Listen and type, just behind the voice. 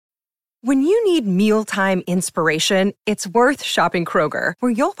When you need mealtime inspiration, it's worth shopping Kroger,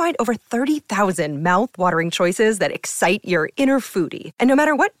 where you'll find over 30,000 mouth-watering choices that excite your inner foodie. And no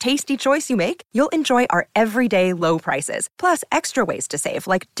matter what tasty choice you make, you'll enjoy our everyday low prices, plus extra ways to save,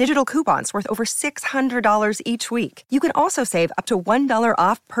 like digital coupons worth over $600 each week. You can also save up to $1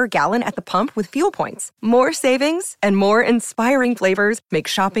 off per gallon at the pump with fuel points. More savings and more inspiring flavors make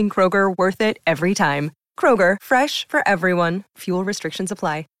shopping Kroger worth it every time. Kroger, fresh for everyone. Fuel restrictions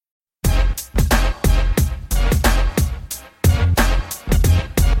apply.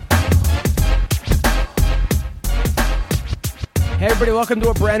 Hey everybody, welcome to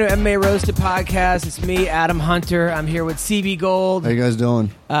a brand new MMA Roasted podcast. It's me, Adam Hunter. I'm here with CB Gold. How you guys doing?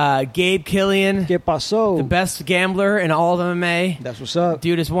 Gabe Killian. ¿Qué pasó? The best gambler in all of MMA. That's what's up.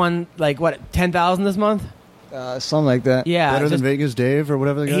 Dude has won, like, what, 10,000 this month? Something like that. Yeah. Better than Vegas Dave or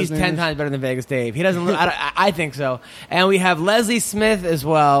whatever the guy's He's name 10 is? times better than Vegas Dave. He doesn't. I think so. And we have Leslie Smith as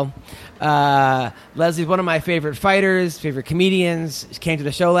well. Leslie's one of my favorite fighters, favorite comedians. She came to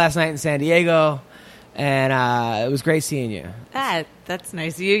the show last night in San Diego. And it was great seeing you. That's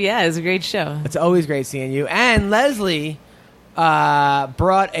nice of you. Yeah, it was a great show. It's always great seeing you. And Leslie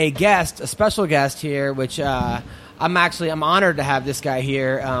brought a guest, a special guest here, which I'm honored to have this guy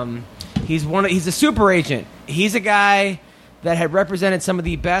here. He's a super agent. He's a guy that had represented some of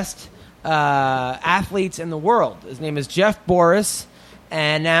the best athletes in the world. His name is Jeff Boris,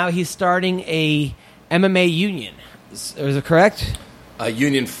 and now he's starting a MMA union. Is it correct? A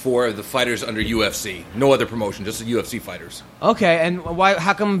union for the fighters under UFC. No other promotion, just the UFC fighters. Okay, and why?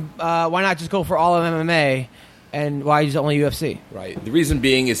 How come? Why not just go for all of MMA, and why use only UFC? Right. The reason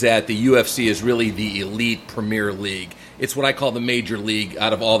being is that the UFC is really the elite premier league. It's what I call the major league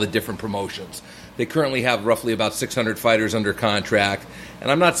out of all the different promotions. They currently have roughly about 600 fighters under contract. And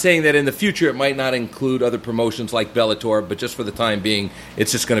I'm not saying that in the future it might not include other promotions like Bellator, but just for the time being,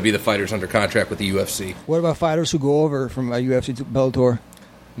 it's just going to be the fighters under contract with the UFC. What about fighters who go over from UFC to Bellator?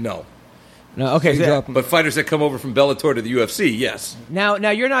 No. No. Okay. But fighters that come over from Bellator to the UFC, yes. Now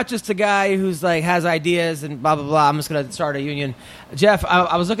you're not just a guy who's like has ideas and blah blah blah. I'm just going to start a union. Jeff,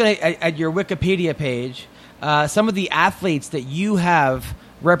 I was looking at your Wikipedia page. Some of the athletes that you have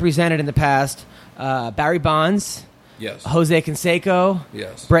represented in the past: Barry Bonds. Yes. Jose Canseco.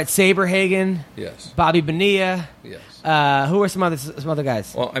 Yes. Brett Saberhagen. Yes. Bobby Bonilla. Yes. Who are some other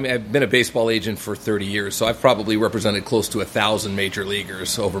guys? Well, I mean, I've been a baseball agent for 30 years, so I've probably represented close to 1,000 major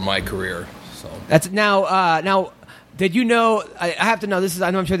leaguers over my career. So That's now. Did you know? I have to know. This is.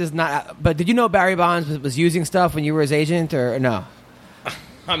 I'm sure this is not. But did you know Barry Bonds was using stuff when you were his agent, or no?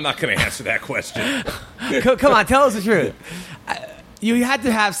 I'm not going to answer that question. Come on, tell us the truth. You had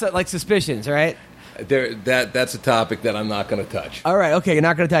to have like suspicions, right? That's a topic that I'm not going to touch. All right, okay, you're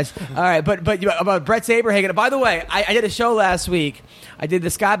not going to touch. All right, but about Brett Saberhagen. By the way, I did a show last week. I did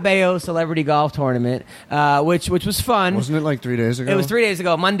the Scott Baio Celebrity Golf Tournament, which was fun. Wasn't it like 3 days ago? It was 3 days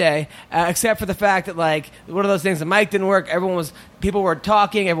ago, Monday. Except for the fact that like one of those things, the mic didn't work. People were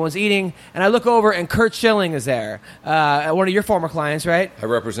talking, everyone was eating, and I look over and Kurt Schilling is there. One of your former clients, right? I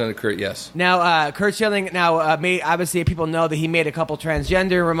represented Kurt, yes. Now, Kurt Schilling made, obviously people know that he made a couple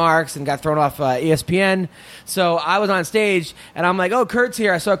transgender remarks and got thrown off ESPN. So I was on stage, and I'm like, oh, Kurt's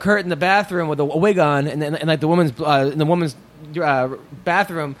here. I saw Kurt in the bathroom with a wig on, and like the woman's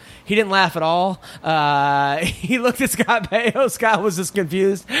bathroom. He didn't laugh at all. He looked at Scott Baio. Scott was just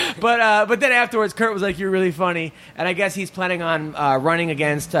confused. But then afterwards, Kurt was like, "You're really funny." And I guess he's planning on running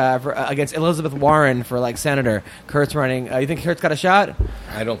against Elizabeth Warren for like senator. Kurt's running. You think Kurt's got a shot?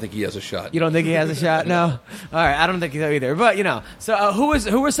 I don't think he has a shot. You don't think he has a shot? No. All right. I don't think so either. But so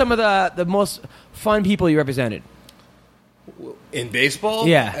who were some of the most fun people you represented? In baseball?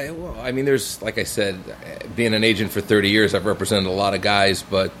 Yeah. I mean, there's, like I said, being an agent for 30 years, I've represented a lot of guys,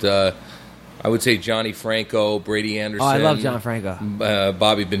 but I would say Johnny Franco, Brady Anderson. Oh, I love John Franco.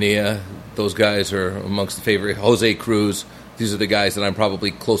 Bobby Bonilla. Those guys are amongst the favorite. Jose Cruz. These are the guys that I'm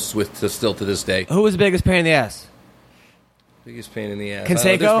probably closest with still to this day. Who was the biggest pain in the ass? Biggest pain in the ass.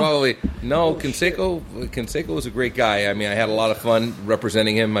 Canseco? Canseco was a great guy. I mean, I had a lot of fun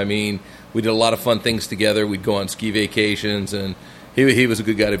representing him. I mean, we did a lot of fun things together. We'd go on ski vacations, and he was a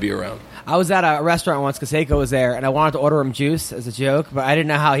good guy to be around. I was at a restaurant once. Canseco was there, and I wanted to order him juice as a joke, but I didn't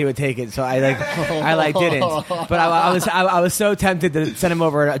know how he would take it, so I didn't. But I was so tempted to send him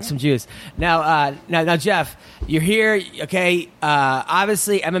over some juice. Now, Jeff, you're here. Okay,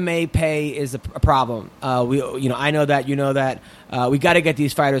 obviously MMA pay is a problem. I know that. You know that. We got to get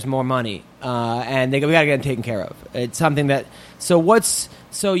these fighters more money, and we got to get them taken care of. It's something that.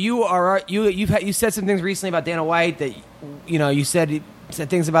 So you said some things recently about Dana White that you said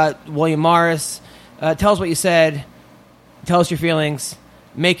things about William Morris. Tell us what you said. Tell us your feelings,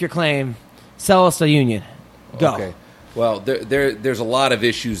 make your claim, sell us the union. Go. Okay. Well, there's a lot of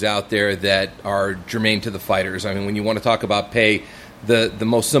issues out there that are germane to the fighters. I mean, when you want to talk about pay, the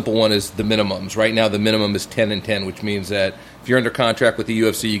most simple one is the minimums. Right now, the minimum is 10 and 10, which means that if you're under contract with the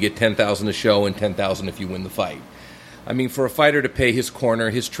UFC, you get $10,000 a show and $10,000 if you win the fight. I mean, for a fighter to pay his corner,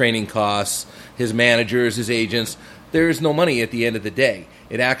 his training costs, his managers, his agents, there is no money at the end of the day.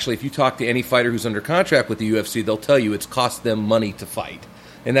 It actually, if you talk to any fighter who's under contract with the UFC, they'll tell you it's cost them money to fight,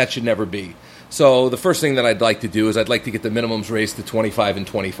 and that should never be. So the first thing that I'd like to do is I'd like to get the minimums raised to 25 and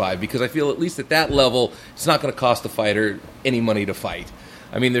 25 because I feel at least at that level it's not going to cost the fighter any money to fight.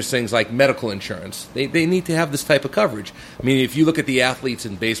 I mean, there's things like medical insurance. They need to have this type of coverage. I mean, if you look at the athletes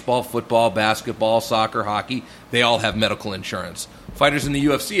in baseball, football, basketball, soccer, hockey, they all have medical insurance. Fighters in the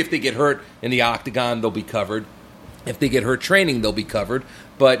UFC, if they get hurt in the octagon, they'll be covered. If they get hurt training, they'll be covered.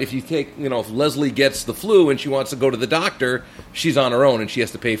 But if you take, if Leslie gets the flu and she wants to go to the doctor, she's on her own and she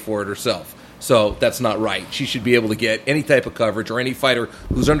has to pay for it herself. So that's not right. She should be able to get any type of coverage, or any fighter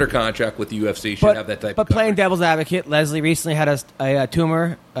who's under contract with the UFC should have that type of coverage. But playing devil's advocate, Leslie recently had a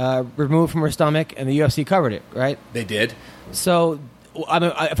tumor removed from her stomach, and the UFC covered it, right? They did. So I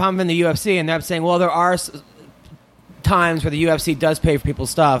mean, if I'm in the UFC and they're saying, well, there are times where the UFC does pay for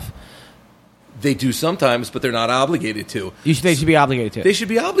people's stuff. They do sometimes, but they're not obligated to. They should be obligated to. They should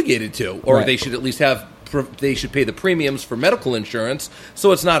be obligated to, or right. They should at least have. They should pay the premiums for medical insurance,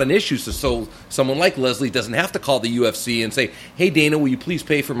 so it's not an issue. So someone like Leslie doesn't have to call the UFC and say, "Hey, Dana, will you please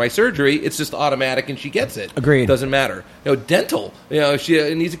pay for my surgery?" It's just automatic, and she gets it. Agreed. Doesn't matter. Dental.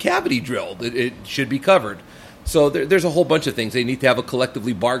 She needs a cavity drilled. It should be covered. So there's a whole bunch of things. They need to have a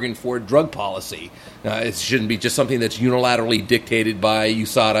collectively bargained for drug policy. It shouldn't be just something that's unilaterally dictated by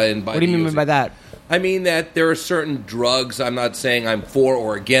USADA and by. What do you mean by that? I mean that there are certain drugs. I'm not saying I'm for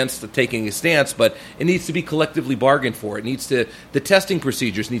or against taking a stance, but it needs to be collectively bargained for. The testing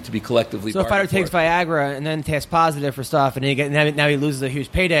procedures need to be collectively bargained for. So if a fighter takes Viagra and then tests positive for stuff, and now he loses a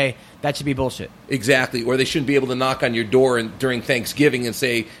huge payday, that should be bullshit. Exactly. Or they shouldn't be able to knock on your door during Thanksgiving and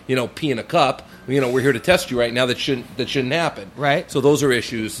say, pee in a cup. We're here to test you right now. That shouldn't happen. Right. So those are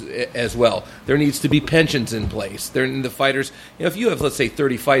issues as well. There needs to be pensions in place. The fighters, if you have, let's say,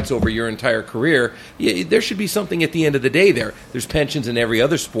 30 fights over your entire career, there should be something at the end of the day there. There's pensions in every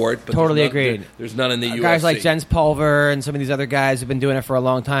other sport. But totally agreed. There's none in the UFC. Guys like Jens Pulver and some of these other guys who've been doing it for a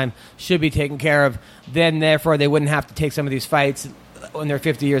long time should be taken care of. Then, therefore, they wouldn't have to take some of these fights when they're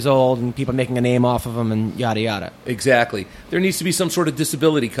 50 years old and people making a name off of them and yada yada. Exactly. There needs to be some sort of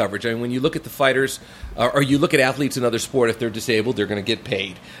disability coverage. I mean, when you look at the fighters, or you look at athletes in other sport, if they're disabled, they're going to get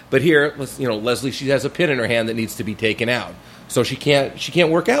paid. But here, Leslie, she has a pin in her hand that needs to be taken out, so she can't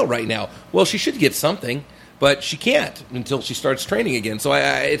work out right now. Well, she should get something, but she can't until she starts training again. So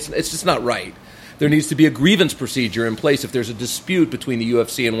it's just not right. There needs to be a grievance procedure in place if there's a dispute between the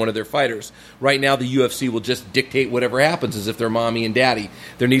UFC and one of their fighters. Right now, the UFC will just dictate whatever happens as if they're mommy and daddy.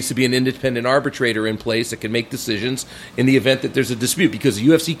 There needs to be an independent arbitrator in place that can make decisions in the event that there's a dispute, because the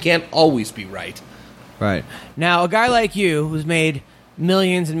UFC can't always be right. Right. Now, a guy like you who's made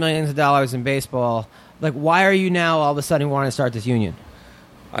millions and millions of dollars in baseball, why are you now all of a sudden wanting to start this union?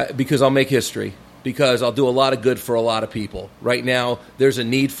 Because I'll make history. Because I'll do a lot of good for a lot of people. Right now, there's a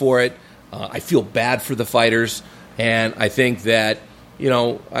need for it. I feel bad for the fighters, and I think that,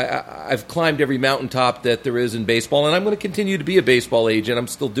 I've climbed every mountaintop that there is in baseball, and I'm going to continue to be a baseball agent. I'm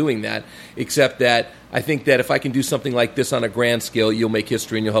still doing that, except that I think that if I can do something like this on a grand scale, you'll make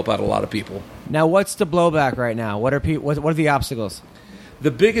history and you'll help out a lot of people. Now, what's the blowback right now? What are the obstacles?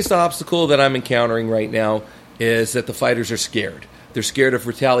 The biggest obstacle that I'm encountering right now is that the fighters are scared. They're scared of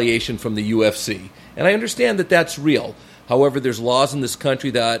retaliation from the UFC, and I understand that that's real. However, there's laws in this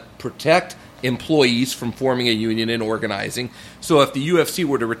country that protect employees from forming a union and organizing. So if the UFC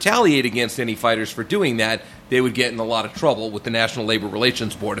were to retaliate against any fighters for doing that, they would get in a lot of trouble with the National Labor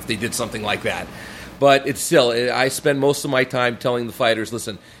Relations Board if they did something like that. But it's still, I spend most of my time telling the fighters,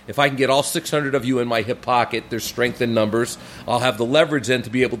 listen, if I can get all 600 of you in my hip pocket, there's strength in numbers. I'll have the leverage then to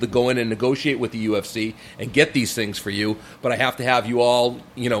be able to go in and negotiate with the UFC and get these things for you. But I have to have you all,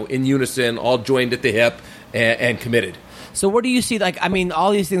 in unison, all joined at the hip and committed. So what do you see?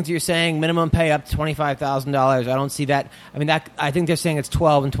 All these things you're saying, minimum pay up to $25,000. I don't see that. I think they're saying it's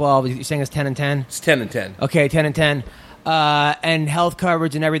 12 and 12. You're saying it's 10 and 10? It's 10 and 10. Okay, 10 and 10. And health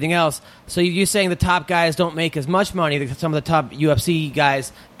coverage and everything else. So you're saying the top guys don't make as much money, some of the top UFC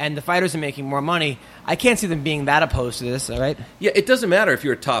guys, and the fighters are making more money. I can't see them being that opposed to this, all right? Yeah, it doesn't matter if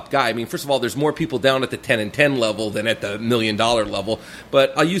you're a top guy. I mean, first of all, there's more people down at the 10 and 10 level than at the $1 million level.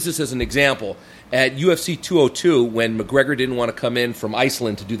 But I'll use this as an example. At UFC 202, when McGregor didn't want to come in from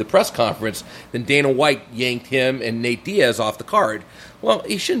Iceland to do the press conference, then Dana White yanked him and Nate Diaz off the card. Well,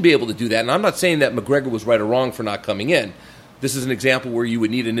 he shouldn't be able to do that. And I'm not saying that McGregor was right or wrong for not coming in. This is an example where you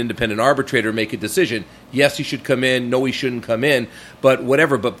would need an independent arbitrator to make a decision. Yes, he should come in. No, he shouldn't come in. But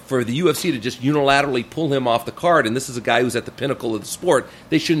whatever. But for the UFC to just unilaterally pull him off the card, and this is a guy who's at the pinnacle of the sport,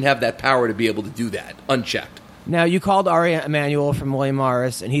 they shouldn't have that power to be able to do that unchecked. Now, you called Ari Emanuel from William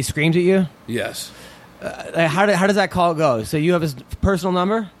Morris, and he screamed at you? Yes. How does that call go? So you have his personal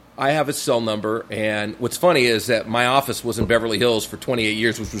number? I have his cell number, and what's funny is that my office was in Beverly Hills for 28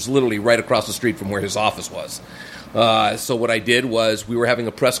 years, which was literally right across the street from where his office was. So what I did was we were having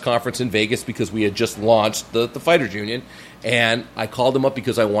a press conference in Vegas because we had just launched the Fighters Union, and I called him up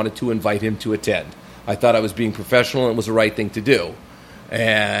because I wanted to invite him to attend. I thought I was being professional and it was the right thing to do.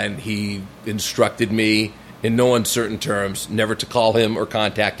 And he instructed me in no uncertain terms never to call him or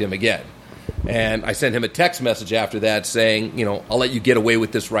contact him again. And I sent him a text message after that saying, I'll let you get away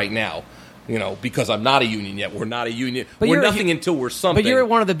with this right now, because I'm not a union yet. We're not a union. We're nothing until we're something. But you're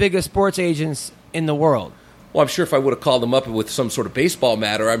one of the biggest sports agents in the world. Well, I'm sure if I would have called him up with some sort of baseball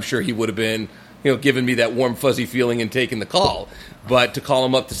matter, I'm sure he would have been, giving me that warm, fuzzy feeling and taking the call. But to call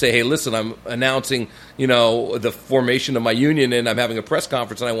him up to say, hey, listen, I'm announcing, the formation of my union and I'm having a press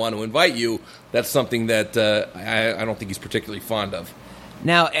conference and I want to invite you, that's something that I don't think he's particularly fond of.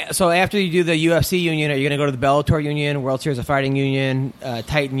 Now, so after you do the UFC union, are you going to go to the Bellator union, World Series of Fighting union,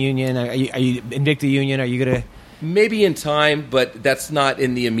 Titan union? Are you Invicta union? Are you going to... Maybe in time, but that's not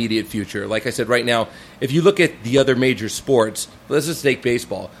in the immediate future. Like I said, right now, if you look at the other major sports, let's just take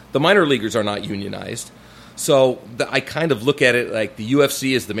baseball. The minor leaguers are not unionized. So I kind of look at it like the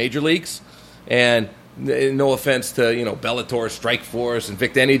UFC is the major leagues. And no offense to, Bellator, Strikeforce,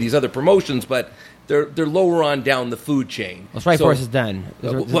 Invicta, any of these other promotions, but they're lower on down the food chain. Well, Strikeforce is done.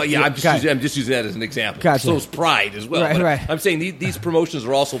 I'm just using that as an example. Gotcha. So is Pride as well. Right. I'm saying these promotions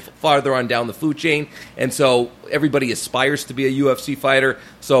are also farther on down the food chain, and so everybody aspires to be a UFC fighter.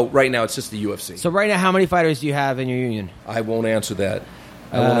 So right now it's just the UFC. So right now, how many fighters do you have in your union? I won't answer that.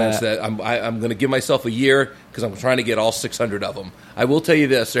 I'm going to give myself a year because I'm trying to get all 600 of them. I will tell you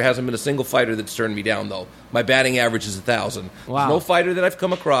this. There hasn't been a single fighter that's turned me down, though. My batting average is 1,000. Wow. There's no fighter that I've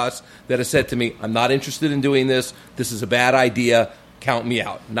come across that has said to me, I'm not interested in doing this. This is a bad idea. Count me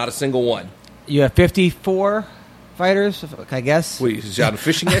out. Not a single one. You have 54 fighters, I guess. Wait, is it on a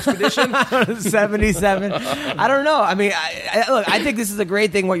fishing expedition? 77. I don't know. I mean, I think this is a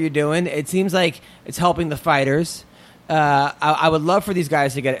great thing what you're doing. It seems like it's helping the fighters. I would love for these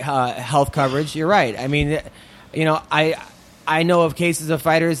guys to get health coverage. You're right. I mean, I know of cases of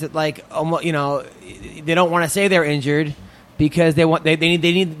fighters that almost, they don't want to say they're injured because they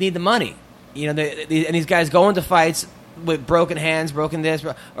need the money. And these guys go into fights with broken hands, broken this,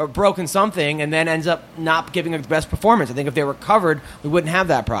 or broken something, and then ends up not giving the best performance. I think if they were covered, we wouldn't have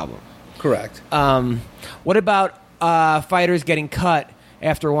that problem. Correct. What about fighters getting cut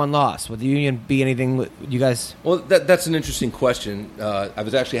after one loss? Would the union be anything with you guys? Well, that's an interesting question. I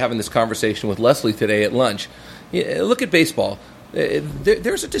was actually having this conversation with Leslie today at lunch. Look at baseball.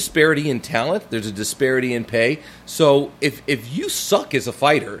 There's a disparity in talent. There's a disparity in pay. So if you suck as a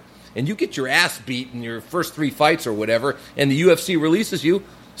fighter and you get your ass beat in your first 3 fights or whatever, and the UFC releases you,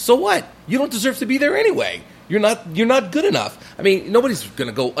 so what? You don't deserve to be there anyway. You're not good enough. I mean, nobody's going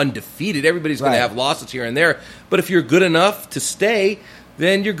to go undefeated. Everybody's going to have losses here and there. But if you're good enough to stay,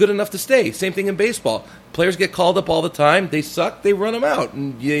 then you're good enough to stay. Same thing in baseball. Players get called up all the time. They suck. They run them out.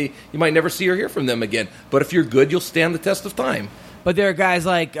 And you might never see or hear from them again. But if you're good, you'll stand the test of time. But there are guys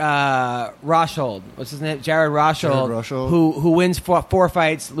like Roshold. What's his name? Jared Roshold. Who wins 4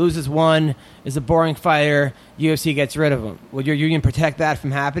 fights, loses 1, is a boring fighter. UFC gets rid of him. Would your union protect that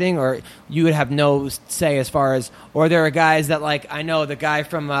from happening? Or you would have no say as far as... Or there are guys that, I know the guy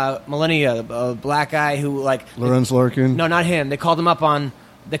from Millennia, a black guy who, Lorenz Larkin? No, not him. They called him up on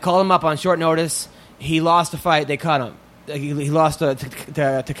short notice. He lost a fight. They cut him. He lost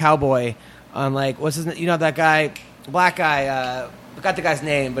to Cowboy on, what's his name? That guy... Black guy, forgot the guy's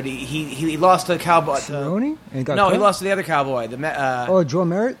name, but he lost to the Cowboy. Cerrone? He lost to the other Cowboy. Joe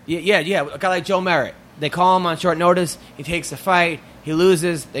Merritt? Yeah, a guy like Joe Merritt. They call him on short notice. He takes the fight. He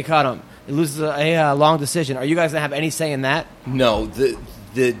loses. They cut him. He loses a long decision. Are you guys going to have any say in that? No.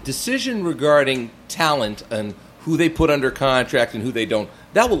 The decision regarding talent and who they put under contract and who they don't,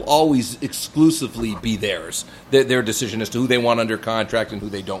 that will always exclusively be theirs. Their decision as to who they want under contract and who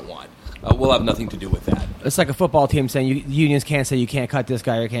they don't want. We'll have nothing to do with that. It's like a football team saying unions can't say you can't cut this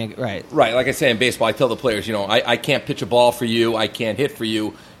guy or can't... Right. Right. Like I say in baseball, I tell the players, I can't pitch a ball for you. I can't hit for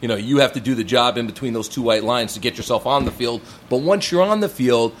you. You have to do the job in between those two white lines to get yourself on the field. But once you're on the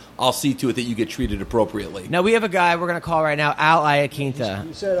field, I'll see to it that you get treated appropriately. Now, we have a guy we're going to call right now, Al Iaquinta.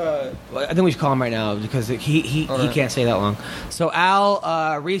 You said, I think we should call him right now because he can't stay that long. So, Al,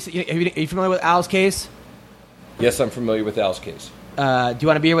 are you familiar with Al's case? Yes, I'm familiar with Al's case. Do you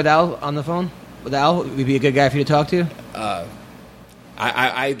want to be here with Al on the phone? With Al? Would he be a good guy for you to talk to?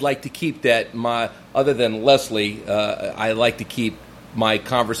 I'd like to keep that, other than Leslie, I like to keep my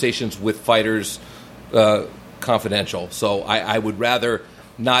conversations with fighters confidential. So I would rather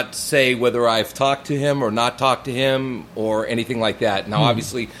not say whether I've talked to him or not talked to him or anything like that. Now,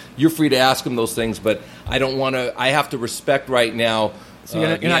 obviously, you're free to ask him those things, but I don't want to. I have to respect right now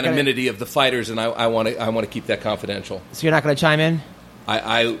the anonymity of the fighters, and I want to keep that confidential. So you're not going to chime in?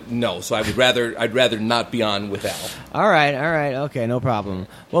 No. So I'd rather not be on with Al. All right. Okay, no problem.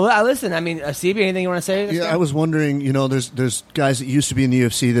 Well, listen. I mean, CB, anything you want to say? To this guy? I was wondering. There's guys that used to be in the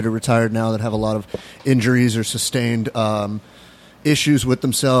UFC that are retired now that have a lot of injuries or sustained issues with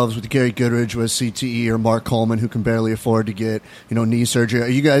themselves. With Gary Goodridge was CTE, or Mark Coleman, who can barely afford to get knee surgery. Are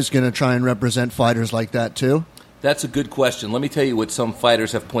you guys going to try and represent fighters like that too? That's a good question. Let me tell you what some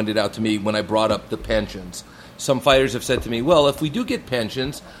fighters have pointed out to me when I brought up the pensions. Some fighters have said to me, well, if we do get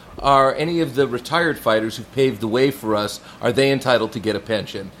pensions, are any of the retired fighters who paved the way for us, are they entitled to get a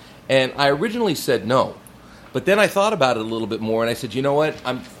pension? And I originally said no. But then I thought about it a little bit more, and I said, you know what?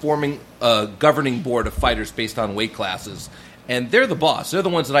 I'm forming a governing board of fighters based on weight classes. And they're the boss. They're the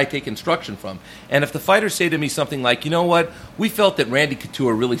ones that I take instruction from. And if the fighters say to me something like, you know what? We felt that Randy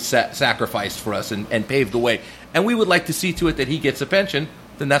Couture really sacrificed for us and paved the way, and we would like to see to it that he gets a pension,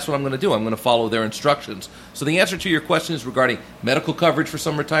 then that's what I'm going to do. I'm going to follow their instructions. So the answer to your question is regarding medical coverage for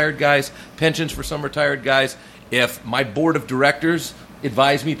some retired guys, pensions for some retired guys. If my board of directors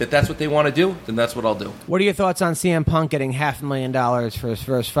advise me that that's what they want to do, then that's what I'll do. What are your thoughts on CM Punk getting $500,000 for his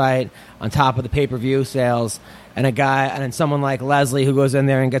first fight on top of the pay-per-view sales, and then someone like Leslie who goes in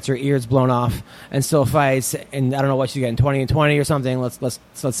there and gets her ears blown off and still fights, and I don't know what she's getting, 20 or something. Let's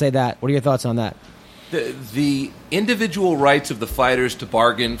say that. What are your thoughts on that? The individual rights of the fighters to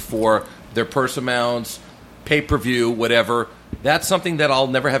bargain for their purse amounts, pay-per-view, whatever, that's something that I'll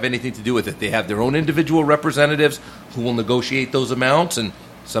never have anything to do with it. They have their own individual representatives who will negotiate those amounts, and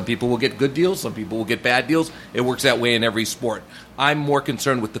some people will get good deals, some people will get bad deals. It works that way in every sport. I'm more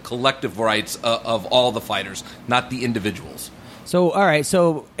concerned with the collective rights of all the fighters, not the individuals. So, all right,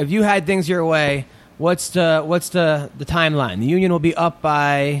 so if you had things your way, what's the timeline? The union will be up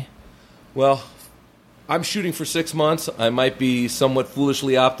by... Well, I'm shooting for 6 months. I might be somewhat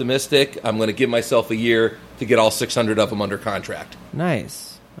foolishly optimistic. I'm going to give myself a year to get all 600 of them under contract.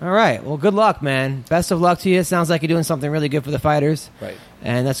 Nice. All right. Well, good luck, man. Best of luck to you. Sounds like you're doing something really good for the fighters. Right.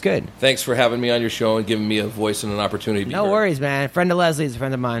 And that's good. Thanks for having me on your show and giving me a voice and an opportunity to be heard. Worries, man. Friend of Leslie's a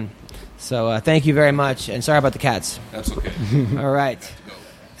friend of mine. So thank you very much. And sorry about the cats. That's okay. All right.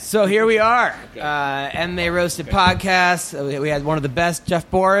 So here we are, MMA Roasted Podcast. We had one of the best, Jeff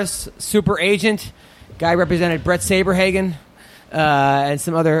Boris, super agent. Guy represented Brett Saberhagen and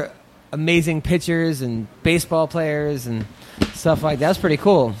some other amazing pitchers and baseball players and stuff like that. That's pretty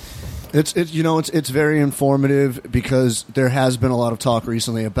cool. It's very informative because there has been a lot of talk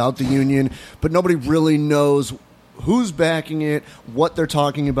recently about the union, but nobody really knows who's backing it, what they're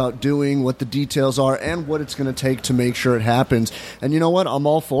talking about doing, what the details are, and what it's going to take to make sure it happens. And you know what? I'm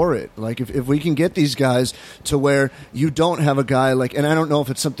all for it. Like, if we can get these guys to where you don't have a guy like, and I don't know if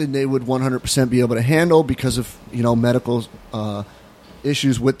it's something they would 100% be able to handle because of, medical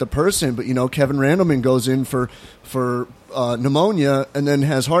issues with the person, but, Kevin Randleman goes in for pneumonia and then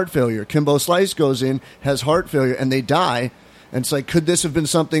has heart failure. Kimbo Slice goes in, has heart failure, and they die. And it's like, could this have been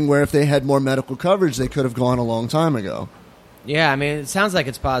something where if they had more medical coverage, they could have gone a long time ago? Yeah, I mean, it sounds like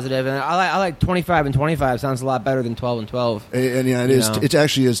it's positive, and I like 25 and 25. Sounds a lot better than 12 and 12. And yeah, it is. It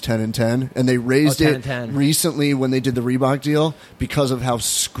actually is 10 and 10, and they raised it 10. Recently when they did the Reebok deal because of how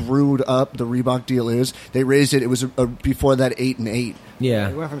screwed up the Reebok deal is. They raised it. It was before that 8 and 8. Yeah,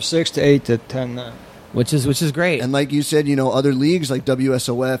 It went from 6 to 8 to 10 now. Which is great. And like you said, other leagues like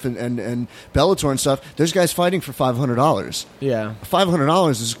WSOF and Bellator and stuff, there's guys fighting for $500. Yeah. $500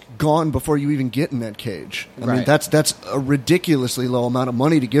 is gone before you even get in that cage. I mean, that's a ridiculously low amount of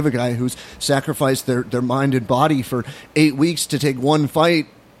money to give a guy who's sacrificed their mind and body for 8 weeks to take one fight,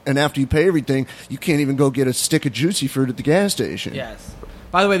 and after you pay everything, you can't even go get a stick of Juicy Fruit at the gas station. Yes.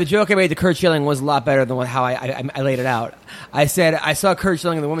 By the way, the joke I made to Kurt Schilling was a lot better than how I laid it out. I said, I saw Kurt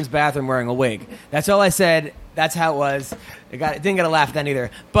Schilling in the women's bathroom wearing a wig. That's all I said. That's how it was. It didn't get a laugh then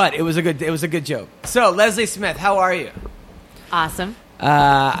either. But it was a good joke. So, Leslie Smith, how are you? Awesome.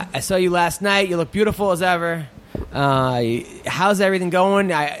 I saw you last night. You look beautiful as ever. How's everything going?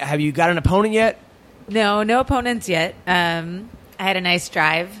 Have you got an opponent yet? No opponents yet. I had a nice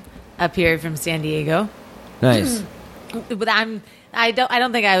drive up here from San Diego, Nice. but I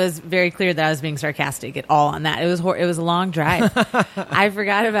don't think I was very clear that I was being sarcastic at all on that. It was a long drive. I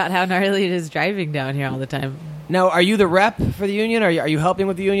forgot about how gnarly it is driving down here all the time. Now, are you the rep for the union? Are you helping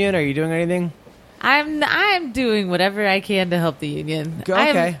with the union? Are you doing anything? I'm doing whatever I can to help the union.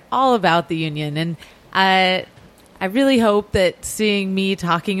 Okay. I'm all about the union, and I really hope that seeing me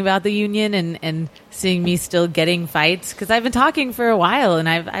talking about the union and seeing me still getting fights, because I've been talking for a while, and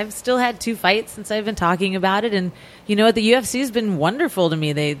I've still had 2 fights since I've been talking about it. And you know what, the UFC has been wonderful to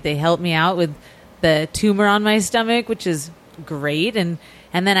me. They helped me out with the tumor on my stomach, which is great, and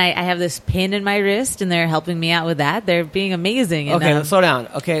then I have this pin in my wrist, and they're helping me out with that. They're being amazing. And, Okay, let's slow down.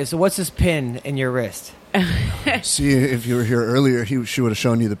 Okay, so what's this pin in your wrist? See, if you were here earlier, she would have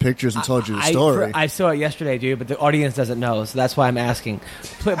shown you the pictures and told you the story. I saw it yesterday, dude, but the audience doesn't know, so that's why I'm asking.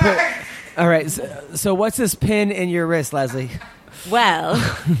 All right, so what's this pin in your wrist, Leslie? Well,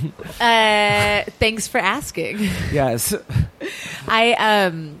 thanks for asking. Yes.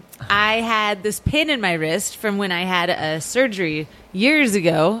 I had this pin in my wrist from when I had a surgery years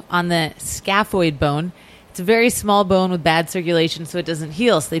ago on the scaphoid bone. It's a very small bone with bad circulation, so it doesn't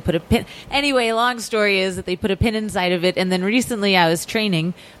heal. So they put a pin. Anyway, long story is that they put a pin inside of it. And then recently I was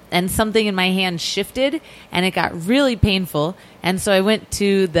training, and something in my hand shifted, and it got really painful. And so I went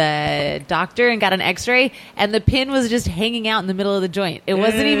to the doctor and got an X-ray, and the pin was just hanging out in the middle of the joint. It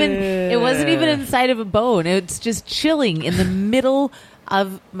wasn't even inside of a bone. It's just chilling in the middle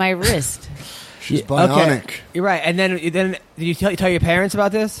of my wrist. She's bionic. Okay. You're right. And then did you tell your parents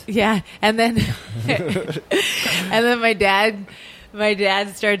about this? Yeah, and then and then my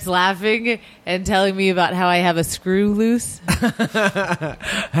dad starts laughing and telling me about how I have a screw loose.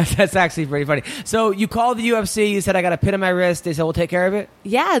 That's actually pretty funny. So you called the UFC. You said, I got a pin in my wrist. They said, we'll take care of it?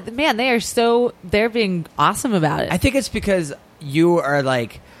 Yeah, man, they're being awesome about it. I think it's because you are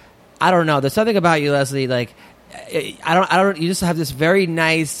like, I don't know. There's something about you, Leslie. Like, I don't. You just have this very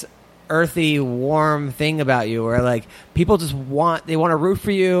nice, earthy, warm thing about you, where like people just want to root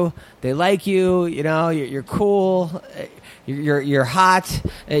for you. They like you. You know, you're cool. You're hot.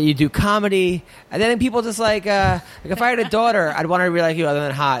 You do comedy, and then people just like if I had a daughter, I'd want her to be like you, other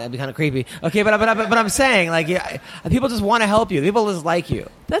than hot. That'd be kind of creepy. Okay, but I'm saying like people just want to help you. People just like you.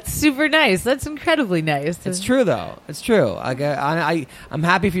 That's super nice. That's incredibly nice. It's true though. It's true. I'm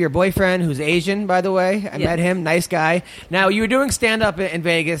happy for your boyfriend, who's Asian, by the way. I met him. Nice guy. Now you were doing stand up in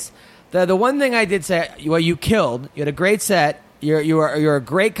Vegas. The one thing I did say, well, you killed. You had a great set. You're a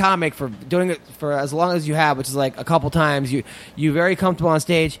great comic for doing it for as long as you have, which is like a couple times. You're very comfortable on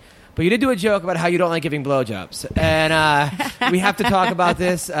stage, but you did do a joke about how you don't like giving blowjobs, and we have to talk about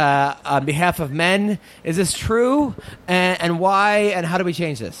this on behalf of men. Is this true, and why, and how do we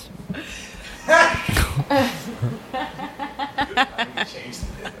change this?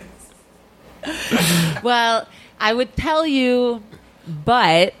 Well, I would tell you,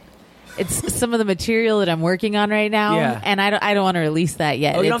 but it's some of the material that I'm working on right now, and I don't want to release that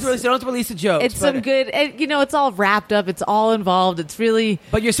yet. Oh, you don't have to release the jokes. It's some good, it's all wrapped up. It's all involved. It's really.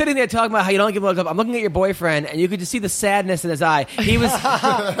 But you're sitting there talking about how you don't give blowjobs. I'm looking at your boyfriend, and you could just see the sadness in his eye. He was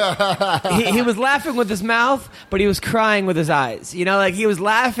he was laughing with his mouth, but he was crying with his eyes. You know, like he was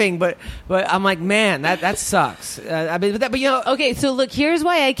laughing, but I'm like, man, that sucks. But you know, okay. So look, here's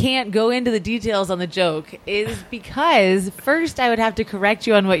why I can't go into the details on the joke is because first I would have to correct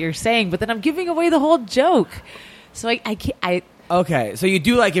you on what you're saying. But then I'm giving away the whole joke, so I can't. Okay, so you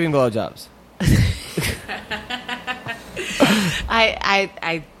do like giving blowjobs.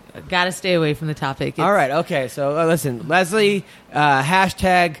 I gotta stay away from the topic. All right, okay. So listen, Leslie,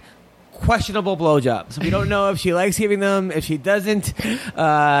 hashtag questionable blowjobs. We don't know if she likes giving them, if she doesn't.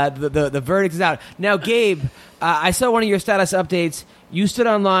 The verdict is out now. Gabe, I saw one of your status updates. You stood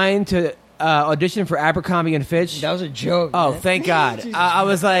online to audition for Abercrombie and Fitch. That was a joke. Oh, man. thank God. I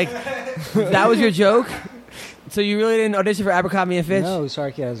was like, that was your joke? So you really didn't audition for Abercrombie and Fitch? No,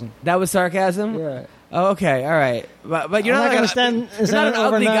 sarcasm. That was sarcasm? Yeah. Oh, okay, all right. But you're I'm not, not gonna stand you're not an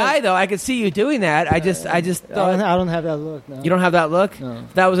ugly overnight. guy, though. I could see you doing that. I just thought... I don't have that look. No. You don't have that look? No.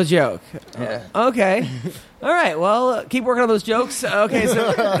 That was a joke. Yeah. Okay. All right, well, keep working on those jokes. Okay,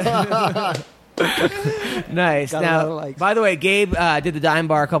 so... Nice. Got a lot of Now, likes. by the way, Gabe did the Dime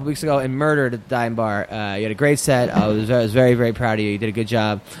Bar a couple weeks ago and murdered the Dime Bar. You had a great set. I was very, very proud of you. You did a good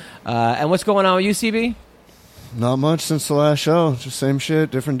job. And what's going on with you, CB? Not much since the last show. Just same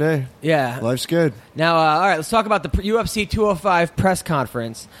shit, different day. Yeah. Life's good. Now, all right, let's talk about the UFC 205 press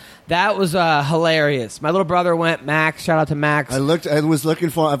conference. That was hilarious. My little brother went. Max, shout out to Max. I was looking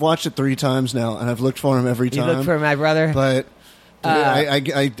for. I've watched it 3 times now, and I've looked for him every time. You looked for my brother, but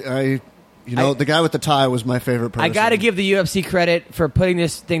the guy with the tie was my favorite person. I got to give the UFC credit for putting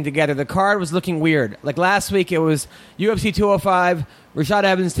this thing together. The card was looking weird. Like last week, it was UFC 205, Rashad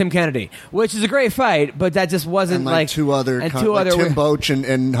Evans, Tim Kennedy, which is a great fight, but that just wasn't and like two other Tim Boach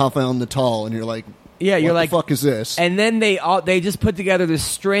and Rafael Natal, and you're like, yeah, you're like, what the fuck is this? And then they just put together this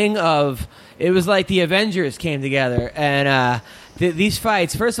string of. It was like the Avengers came together, and these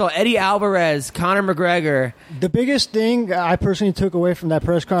fights. First of all, Eddie Alvarez, Conor McGregor. The biggest thing I personally took away from that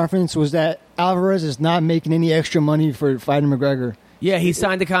press conference was that Alvarez is not making any extra money for fighting McGregor. Yeah, he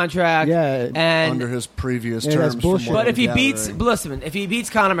signed a contract. Yeah, and under his previous that's terms. bullshit. But if he beats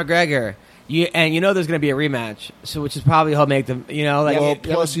Conor McGregor, there's going to be a rematch, so which is probably he'll make them.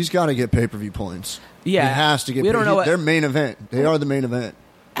 Plus he's got to get pay-per-view points. Yeah, he has to get. We don't know their main event. They are the main event.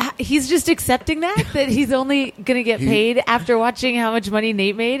 He's just accepting that he's only going to get paid after watching how much money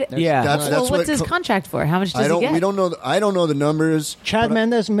Nate made. That's what's his contract for? How much does he get? We don't know. I don't know the numbers. Chad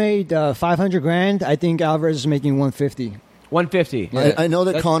Mendes made $500,000. I think Alvarez is making $150,000. 150. Yeah. I know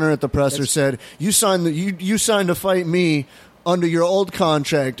that Conor at the presser said you signed to fight me under your old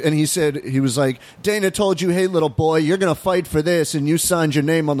contract, and he was like, Dana told you, hey little boy, you're gonna fight for this, and you signed your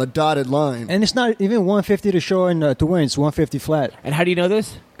name on the dotted line. And it's not even 150 to show and to win. It's 150 flat. And how do you know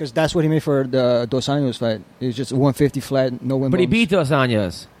this? Because that's what he made for the Dos Anjos fight. It's just 150 flat, no win. But he beat Dos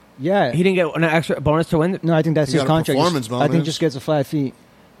Anjos. Yeah, he didn't get an extra bonus to win. No, I think that's his contract. Performance bonus. I think just gets a flat fee.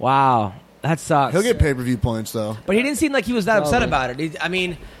 Wow. That sucks. He'll get pay-per-view points, though. But he didn't seem like he was that upset about it. I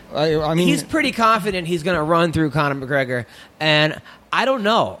mean, he's pretty confident he's going to run through Conor McGregor, and I don't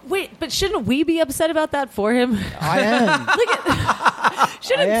know. Wait, but shouldn't we be upset about that for him? I am.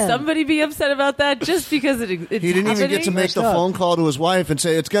 Shouldn't somebody be upset about that just because it's He didn't even get to make the phone call to his wife and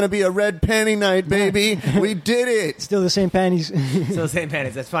say, it's going to be a red panty night, baby. We did it. Still the same panties. Still the same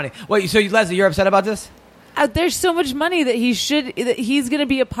panties. That's funny. Wait, so Leslie, you're upset about this? There's so much money that he's going to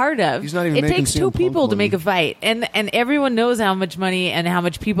be a part of. He's not even it making takes 2 people to make a fight, and everyone knows how much money and how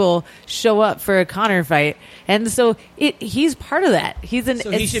much people show up for a Conor fight, and so he's part of that. He's an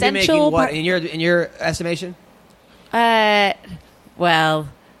essential. He should be making what in your estimation? I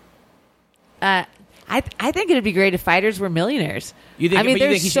think it'd be great if fighters were millionaires. You think? You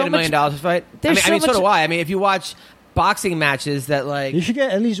think he should $1 million to fight? So do I. I mean, if you watch boxing matches that you should get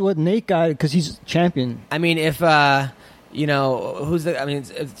at least what Nate got because he's champion. I mean, if who's the? I mean,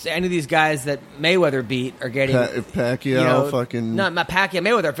 it's any of these guys that Mayweather beat are getting Pacquiao, fucking not Pacquiao,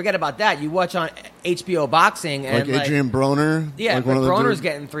 Mayweather. Forget about that. You watch on HBO boxing and like Adrian Broner. Yeah, like Broner's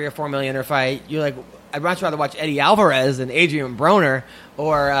getting $3 or $4 million a fight. You're like, I'd much rather watch Eddie Alvarez than Adrian Broner,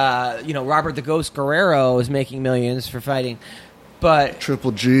 or Robert the Ghost Guerrero is making millions for fighting, but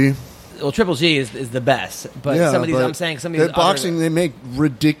Triple G. Well, Triple G is the best, but some of these boxing they make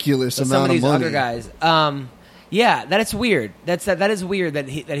ridiculous amount of money. Some of these other guys, that is weird. That is weird that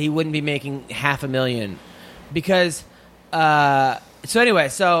he wouldn't be making $500,000 because. So anyway,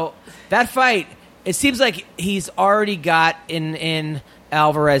 so that fight, it seems like he's already got in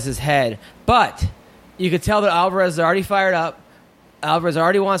Alvarez's head, but you could tell that Alvarez is already fired up. Alvarez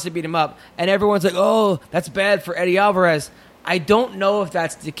already wants to beat him up, and everyone's like, "Oh, that's bad for Eddie Alvarez." I don't know if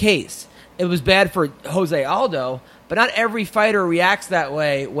that's the case. It was bad for Jose Aldo, but not every fighter reacts that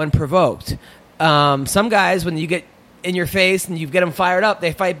way when provoked. Some guys, when you get in your face and you get them fired up,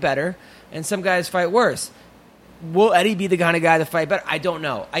 they fight better, and some guys fight worse. Will Eddie be the kind of guy to fight better? I don't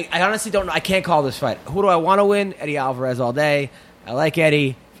know. I honestly don't know. I can't call this fight. Who do I want to win? Eddie Alvarez all day. I like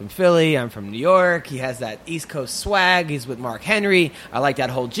Eddie. From Philly. I'm from New York. He has that East Coast swag. He's with Mark Henry. I like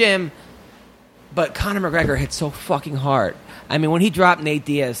that whole gym. But Conor McGregor hit so fucking hard. I mean, when he dropped Nate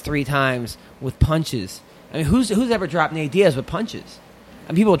Diaz 3 times with punches. I mean, who's ever dropped Nate Diaz with punches?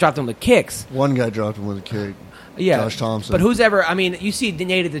 I mean, people dropped him with kicks. One guy dropped him with a kick. Yeah. Josh Thompson. But who's ever... I mean, you see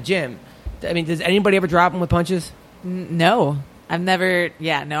Nate at the gym. I mean, does anybody ever drop him with punches? No. I've never...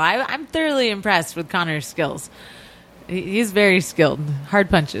 Yeah, no. I'm thoroughly impressed with Conor's skills. He's very skilled. Hard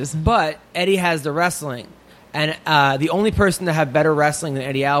punches. But Eddie has the wrestling. And the only person to have better wrestling than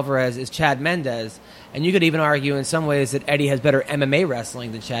Eddie Alvarez is Chad Mendes. And you could even argue in some ways that Eddie has better MMA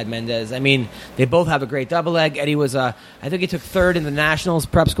wrestling than Chad Mendes. I mean, they both have a great double leg. Eddie was, I think he took 3rd in the Nationals,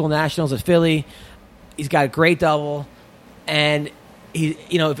 Prep School Nationals at Philly. He's got a great double. And,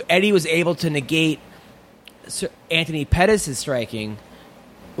 if Eddie was able to negate Anthony Pettis' striking,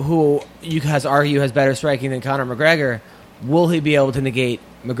 who you guys argue has better striking than Conor McGregor, will he be able to negate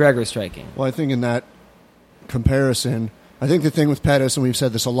McGregor's striking? Well, I think in that comparison, I think the thing with Pettis, and we've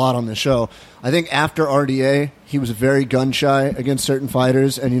said this a lot on the show, I think after RDA, he was very gun shy against certain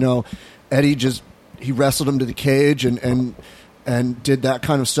fighters, and Eddie he wrestled him to the cage and did that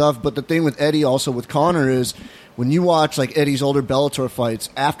kind of stuff. But the thing with Eddie, also with Conor, is when you watch like Eddie's older Bellator fights,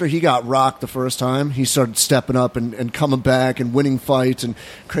 after he got rocked the first time, he started stepping up and coming back and winning fights and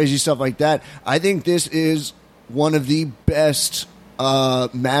crazy stuff like that. I think this is one of the best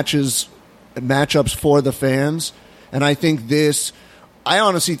matchups for the fans, and I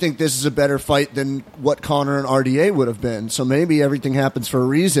honestly think this is a better fight than what Conor and RDA would have been. So maybe everything happens for a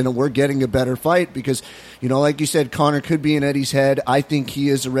reason, and we're getting a better fight because, like you said, Conor could be in Eddie's head. I think he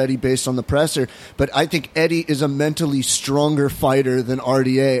is already based on the presser, but I think Eddie is a mentally stronger fighter than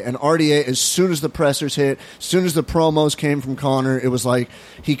RDA. And RDA, as soon as the pressers hit, as soon as the promos came from Conor, it was like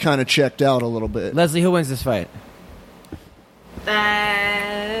he kind of checked out a little bit. Leslie, who wins this fight?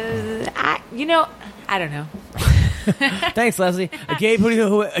 I don't know. Thanks, Leslie. Gabe,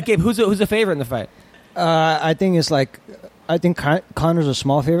 who's the favorite in the fight? I think Conor's a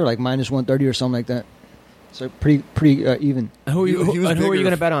small favorite, like minus 130 or something like that. So pretty even. Who are you going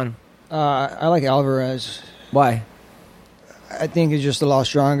to bet on? I like Alvarez. Why? I think he's just a lot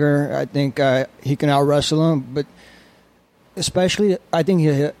stronger. I think he can out wrestle him, but especially I think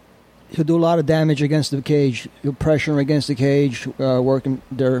he'll do a lot of damage against the cage. He'll pressure him against the cage, work him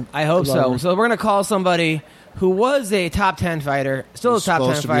there. I hope so. So we're going to call somebody who was a top 10 fighter, still a top 10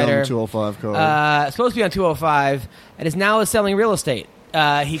 fighter. Supposed to be on the 205 card. Supposed to be on 205, and is now selling real estate.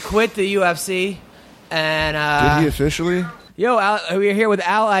 He quit the UFC. And did he officially? Yo, we're here with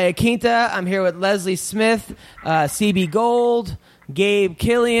Al Iaquinta. I'm here with Leslie Smith, CB Gold, Gabe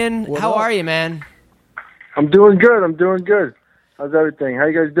Killian. How are you, man? I'm doing good. How's everything? How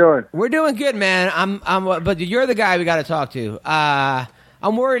you guys doing? We're doing good, man. But you're the guy we got to talk to.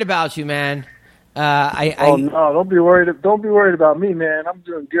 I'm worried about you, man. No, don't be worried. Don't be worried about me, man. I'm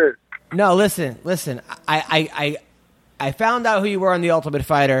doing good. No, listen. I found out who you were on The Ultimate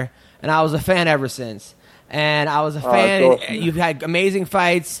Fighter, and I was a fan ever since. And I was a fan. Awesome. You've had amazing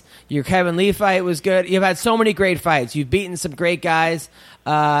fights. Your Kevin Lee fight was good. You've had so many great fights. You've beaten some great guys.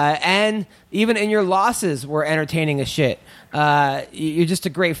 And even in your losses were entertaining as shit. You're just a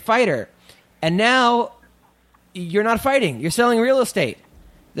great fighter. And now you're not fighting. You're selling real estate.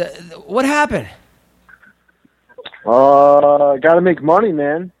 What happened? Got to make money,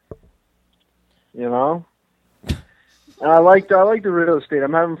 man. And I like the real estate.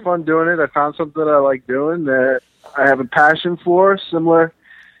 I'm having fun doing it. I found something I like doing that I have a passion for. Similar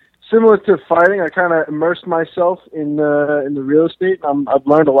to fighting, I kind of immersed myself in the real estate. I've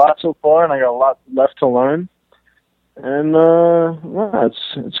learned a lot so far, and I got a lot left to learn. And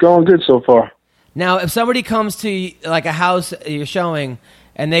it's going good so far. Now, if somebody comes to like a house you're showing,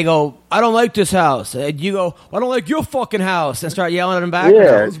 and they go, "I don't like this house," you go, "I don't like your fucking house," and start yelling at them back. Yeah,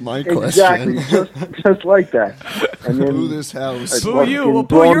 that was my question. Exactly, just like that. And then Boo this house. Boo you! Well,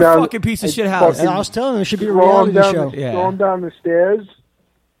 boo your fucking piece of shit house. And I was telling them it should be a reality show. Going down the stairs,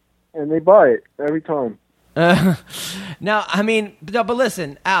 and they buy it every time. Now, I mean, but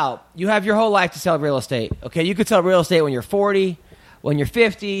listen, Al, you have your whole life to sell real estate. Okay, you could sell real estate when you're 40, when you're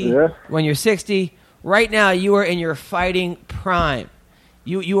 50, when you're 60. Right now, you are in your fighting prime.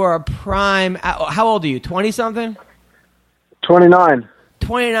 You are a prime. How old are you? 20-something? 29.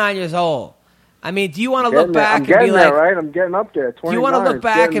 29 years old. I mean, do you want to look back and be like, right? I'm getting up there. Do you want to look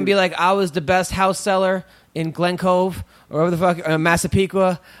back and be like, I was the best house seller in Glen Cove or wherever the fuck,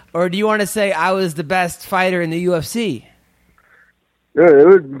 Massapequa, or do you want to say I was the best fighter in the UFC? There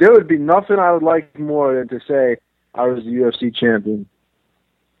would be nothing I would like more than to say I was the UFC champion.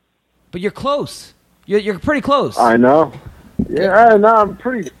 But you're close. You're pretty close. I know. Yeah, no, I'm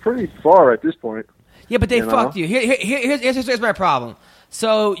pretty far at this point. Yeah, but they fucked you. Here's my problem.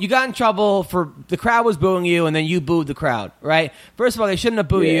 So you got in trouble for the crowd was booing you, and then you booed the crowd, right? First of all, they shouldn't have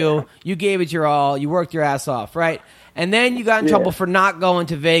booed you. You gave it your all. You worked your ass off, right? And then you got in trouble for not going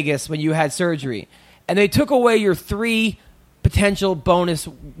to Vegas when you had surgery. And they took away your 3 potential bonus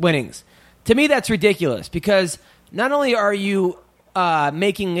winnings. To me, that's ridiculous because not only are you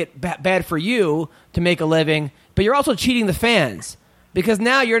making it bad for you to make a living, but you're also cheating the fans because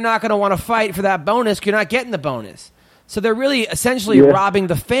now you're not going to want to fight for that bonus because you're not getting the bonus. So they're really essentially robbing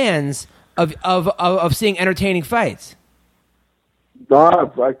the fans of seeing entertaining fights.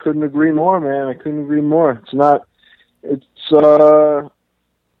 No, I couldn't agree more, man. I couldn't agree more. I don't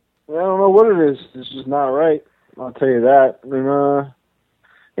know what it is. It's just not right. I'll tell you that. And,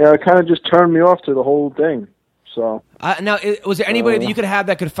 it kind of just turned me off to the whole thing. So now, was there anybody that you could have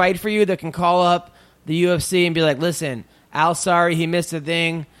that could fight for you that can call up the UFC and be like, listen, Al's sorry he missed a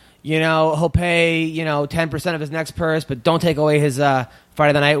thing. he'll pay 10% of his next purse, but don't take away his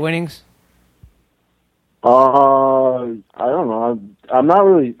Friday the night winnings? I don't know. I'm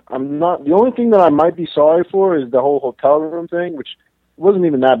not. The only thing that I might be sorry for is the whole hotel room thing, which wasn't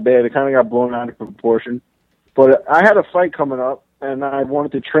even that bad. It kind of got blown out of proportion. But I had a fight coming up, and I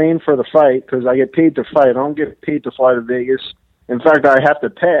wanted to train for the fight because I get paid to fight. I don't get paid to fly to Vegas. In fact, I have to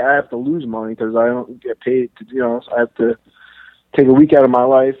pay. I have to lose money because I don't get paid to. So I have to take a week out of my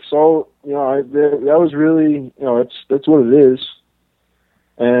life. So that was really that's what it is.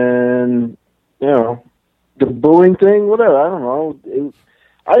 And the bullying thing, whatever. I don't know.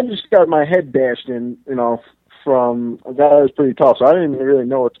 I just got my head bashed in, from a guy that was pretty tough. So I didn't even really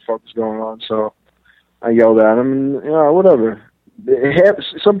know what the fuck was going on. So I yelled at him, and whatever.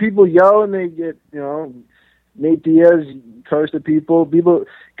 Some people yell and they get, Nate Diaz cursed at people.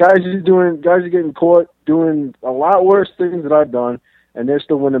 Guys are getting caught doing a lot worse things than I've done, and they're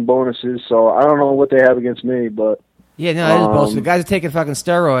still winning bonuses. So I don't know what they have against me, but yeah, no, that is bullshit. The guys are taking fucking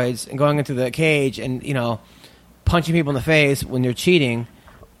steroids and going into the cage and punching people in the face when they're cheating.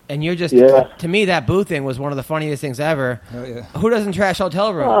 And you're just, to me, that boo thing was one of the funniest things ever. Oh, yeah. Who doesn't trash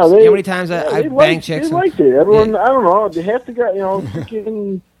hotel rooms? You know how many times I banged chicks? They liked it. Everyone, I don't know. They have to get,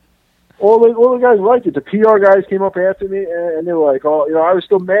 freaking, all the guys liked it. The PR guys came up after me, and they were like, "Oh, I was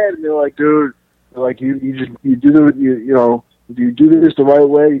still mad." And they were like, "Dude, like you do this the right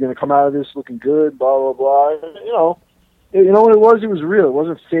way. You're gonna come out of this looking good." Blah blah blah. You know what it was? It was real. It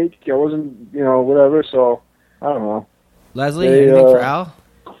wasn't fake. It wasn't whatever. So I don't know. Leslie, anything for Al?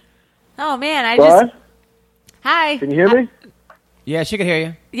 Oh man, Hi. Can you hear me? Yeah, she can hear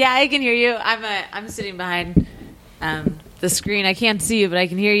you. Yeah, I can hear you. I'm sitting behind the screen. I can't see you, but I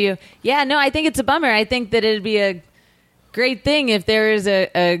can hear you. Yeah, no, I think it's a bummer. I think that it'd be a great thing if there is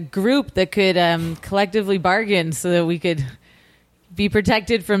a group that could collectively bargain so that we could be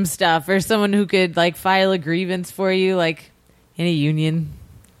protected from stuff, or someone who could file a grievance for you, like in a union.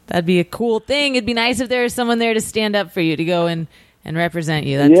 That'd be a cool thing. It'd be nice if there was someone there to stand up for you, to go and represent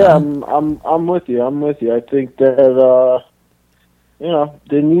you. That's all. I'm with you. I think that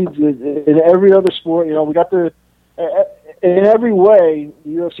there needs, in every other sport. We got in every way,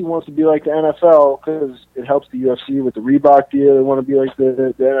 the UFC wants to be like the NFL because it helps the UFC with the Reebok deal. They want to be like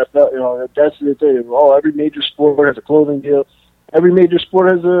the NFL. That's the thing. Every major sport has a clothing deal. Every major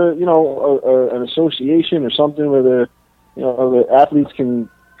sport has an association or something where the athletes can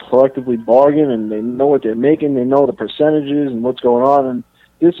collectively bargain, and they know what they're making, they know the percentages and what's going on. And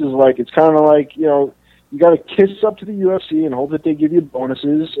this is it's kind of like, you got to kiss up to the UFC and hope that they give you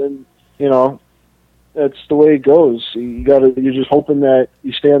bonuses, and that's the way it goes. You're just hoping that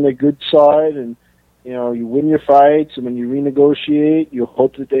you stay on the good side, and you win your fights, and when you renegotiate, you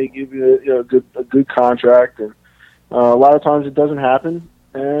hope that they give you a good contract. And a lot of times it doesn't happen,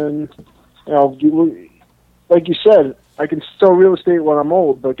 and like you said, I can sell real estate when I'm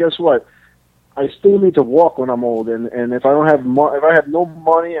old, but guess what? I still need to walk when I'm old, and if I don't have if I have no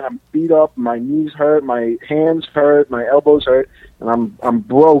money and I'm beat up, my knees hurt, my hands hurt, my elbows hurt, and I'm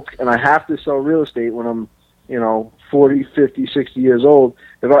broke, and I have to sell real estate when I'm 40, 50, 60 years old.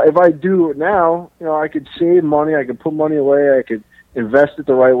 If I do it now, I could save money, I could put money away, I could invest it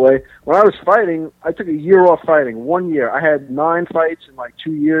the right way. When I was fighting, I took a year off fighting. 1 year. I had 9 fights in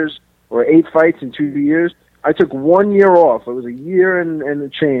 2 years, or 8 fights in 2 years. I took 1 year off. It was a year and a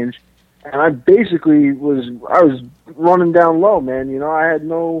change, and I basically was running down low, man. I had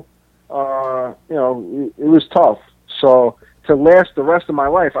no, it was tough. So to last the rest of my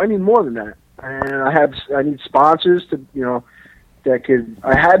life, I need more than that, and I need sponsors to,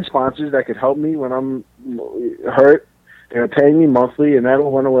 I had sponsors that could help me when I'm hurt. They're paying me monthly, and that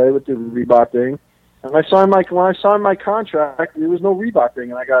went away with the Reebok thing. And when I signed my contract, there was no Reebok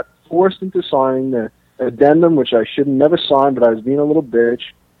thing, and I got forced into signing the addendum, which I should never sign, but I was being a little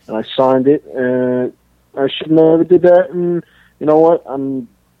bitch, and I signed it, and I should never did that. And you know what?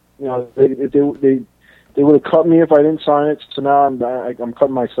 They would have cut me if I didn't sign it. So now I'm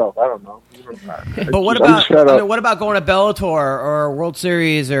cutting myself. I don't know. But what about going to Bellator or World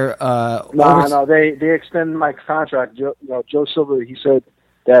Series or? No. They extended my contract. Joe Silva. He said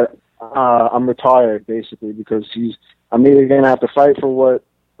that I'm retired basically because I'm either going to have to fight for what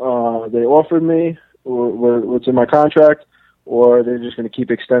they offered me, or what's in my contract, or they're just going to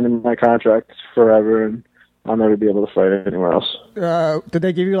keep extending my contract forever, and I'll never be able to fight anywhere else. Did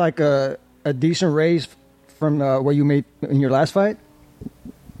they give you a decent raise from what you made in your last fight?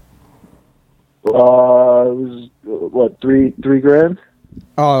 It was what, three grand?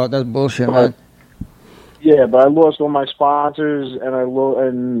 Oh, that's bullshit, man. Yeah, but I lost all my sponsors,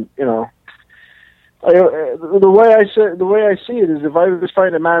 and The way I see it is, if I was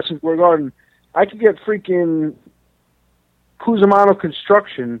fighting at Madison Square Garden, I could get freaking Cusimano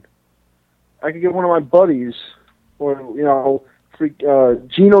Construction. I could get one of my buddies, or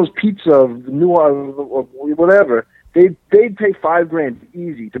Gino's Pizza, New whatever. They'd pay $5,000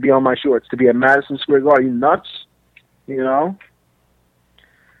 easy to be on my shorts, to be at Madison Square Garden. Are you nuts? You know.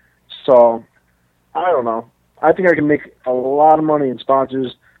 So I don't know. I think I can make a lot of money in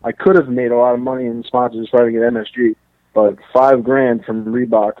sponsors. I could have made a lot of money in sponsors fighting at MSG, but $5,000 from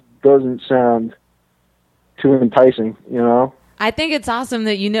Reebok doesn't sound too enticing, you know? I think it's awesome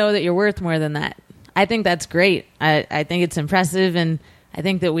that you know that you're worth more than that. I think that's great. I think it's impressive, and I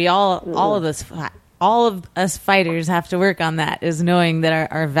think that we all of us fighters have to work on that, is knowing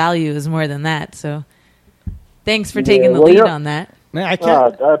that our value is more than that. So thanks for taking the lead on that. Man, I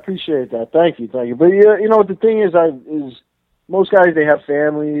can't. I appreciate that. Thank you. But you know what the thing is, most guys, they have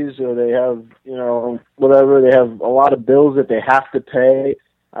families, or they have, whatever. They have a lot of bills that they have to pay.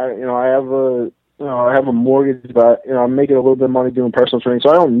 I have a mortgage, but I'm making a little bit of money doing personal training, so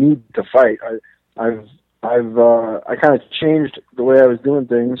I don't need to fight. I kind of changed the way I was doing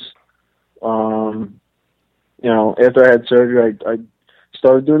things. After I had surgery, I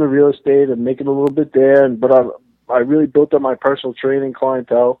started doing the real estate and making a little bit there, but I really built up my personal training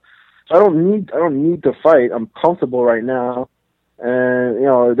clientele. So I don't need to fight. I'm comfortable right now.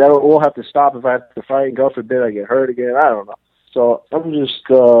 And, that'll all have to stop if I have to fight. God forbid I get hurt again. I don't know. So I'm just,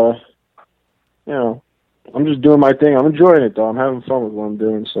 I'm just doing my thing. I'm enjoying it, though. I'm having fun with what I'm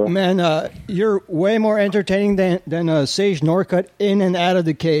doing. So, man, you're way more entertaining than Sage Northcutt in and out of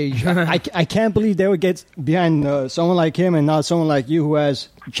the cage. I can't believe they would get behind someone like him and not someone like you who has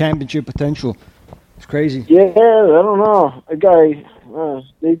championship potential. It's crazy. Yeah, I don't know. A guy,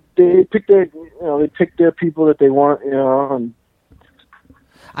 they pick their people that they want, and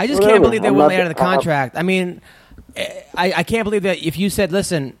I just can't believe they wouldn't lay out of the contract. I mean, I can't believe that if you said,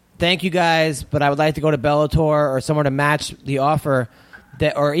 listen, thank you guys, but I would like to go to Bellator or somewhere to match the offer,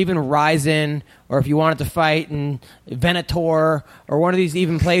 or even Ryzen, or if you wanted to fight in Venator or one of these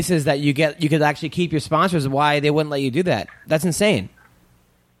even places that you could actually keep your sponsors, why they wouldn't let you do that. That's insane.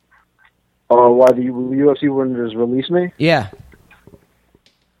 Why the UFC wouldn't just release me? Yeah.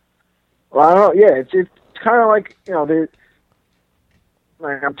 Well, I don't know. Yeah, it's kind of like,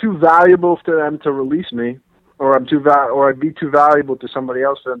 I'm too valuable for them to release me, or I'd be too valuable to somebody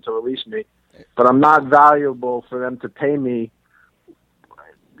else for them to release me. But I'm not valuable for them to pay me,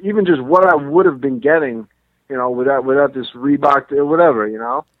 even just what I would have been getting, without this Reebok or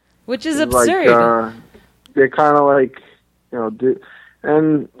whatever, Which is absurd. They're kind of like,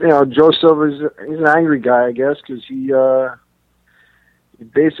 Joe Silva's he's an angry guy, I guess, because he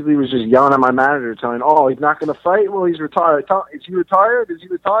basically was just yelling at my manager, telling, he's not going to fight? Well, he's retired. Is he retired? Is he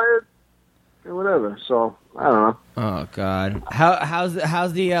retired? Or whatever. So, I don't know. Oh, God. How's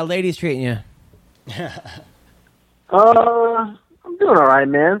the ladies treating you? I'm doing all right,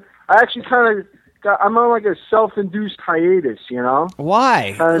 man. I actually kind of I'm on like a self-induced hiatus,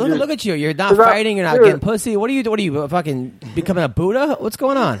 Why? Look at you. You're not fighting. You're not getting pussy. What are you fucking becoming a Buddha? What's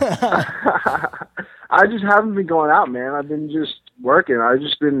going on? I just haven't been going out, man. I've been just working. I've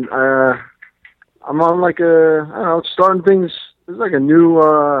just been, I'm on like starting things. It's like a new,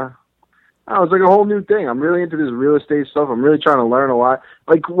 it's like a whole new thing. I'm really into this real estate stuff. I'm really trying to learn a lot.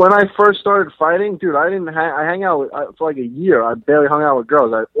 Like when I first started fighting, dude, I hang out for like a year. I barely hung out with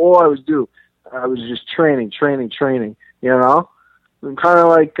girls. All I was just training. I'm kind of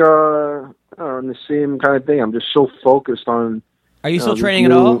like, in the same kind of thing. I'm just so focused on. Are you still training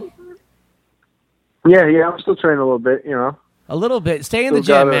at all? Yeah, I'm still training a little bit, A little bit. Stay in the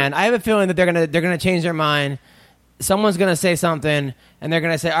gym, man. I have a feeling that they're gonna change their mind. Someone's gonna say something, and they're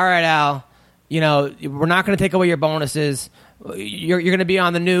gonna say, "All right, Al, we're not gonna take away your bonuses. You're gonna be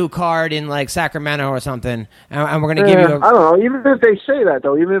on the new card in like Sacramento or something, and we're gonna give you." I don't know. Even if they say that,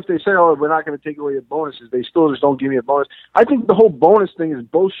 though, even if they say, "Oh, we're not gonna take away your bonuses," they still just don't give me a bonus. I think the whole bonus thing is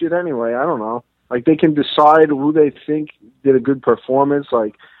bullshit anyway. I don't know. Like they can decide who they think did a good performance.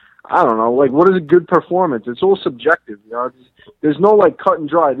 Like. I don't know. Like, what is a good performance? It's all subjective. There's no like cut and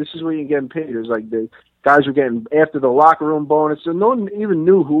dry. This is where you're getting paid. There's like the guys were getting after the locker room bonus, and no one even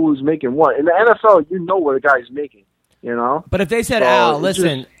knew who was making what. In the NFL, you know what a guy's making. But if they said, Al,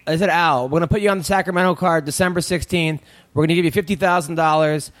 listen, I said, Al, we're gonna put you on the Sacramento card December 16th. We're gonna give you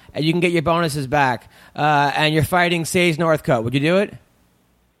 $50,000, and you can get your bonuses back. And you're fighting Sage Northcutt. Would you do it?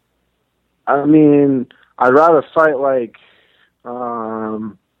 I mean, I'd rather fight like.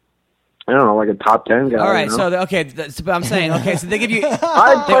 I don't know, like a top 10 guy. All right, so I'm saying, so they give you, they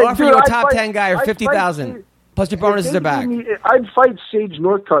offer you a top 10 guy or $50,000. Plus your bonuses are back. I'd fight Sage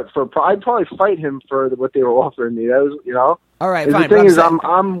Northcutt I'd probably fight him for what they were offering me. That was, All right, and fine. The thing is,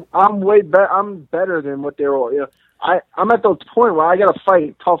 I'm way better. I'm better than what they were. I'm at the point where I got to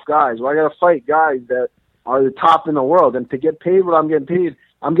fight tough guys. Where I got to fight guys that are the top in the world, and to get paid what I'm getting paid,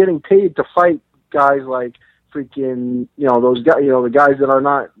 I'm getting paid to fight guys like freaking, those guys, the guys that are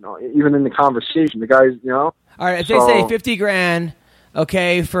not even in the conversation. The guys, All right, if they say $50,000,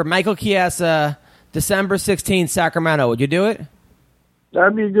 okay, for Michael Chiesa, December 16th, Sacramento, would you do it?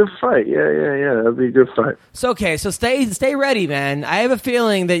 That'd be a good fight. Yeah. That'd be a good fight. So stay ready, man. I have a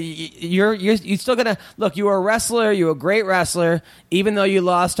feeling that you're still gonna look. You were a wrestler. You were a great wrestler, even though you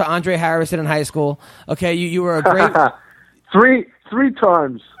lost to Andre Harrison in high school. Okay, you were a great three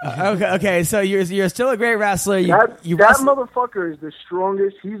times. Okay. So you're still a great wrestler. That motherfucker is the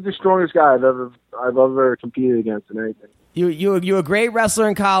strongest. He's the strongest guy I've ever competed against in anything. You were a great wrestler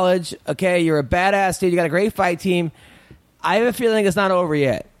in college. Okay, you're a badass dude. You got a great fight team. I have a feeling it's not over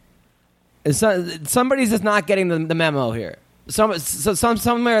yet. Somebody's just not getting the memo here. Somewhere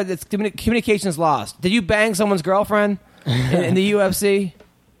that's communication's lost. Did you bang someone's girlfriend in the UFC?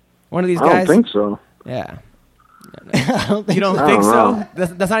 One of these guys? I don't think so. Yeah. You don't think so?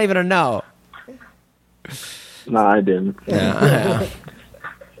 That's not even a no. No, I didn't. Yeah.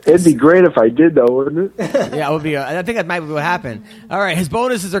 It'd be great if I did, though, wouldn't it? Yeah, it would be. I think that might be what happened. All right, his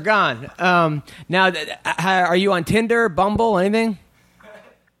bonuses are gone. Now, are you on Tinder, Bumble, anything?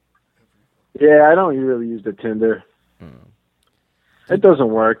 Yeah, I don't really use the Tinder. It doesn't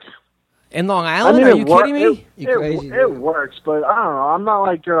work. In Long Island? Are you kidding me? It works, but I don't know. I'm not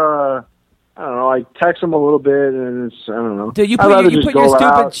like, I don't know, I text them a little bit, and it's, I don't know. Dude, you put your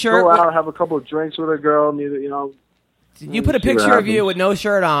stupid shirt... Go out, have a couple of drinks with a girl, You put a picture of you with no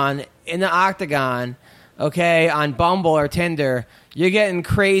shirt on in the octagon, okay, on Bumble or Tinder. You're getting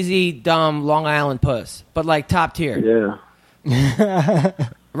crazy, dumb Long Island puss, but like top tier. Yeah.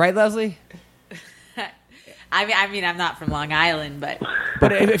 Right, Leslie? I mean, I'm not from Long Island, but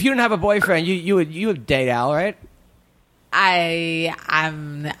if you didn't have a boyfriend, you would date Al, right?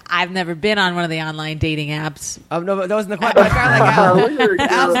 I've never been on one of the online dating apps. Oh no, that wasn't the question. A guy like Al,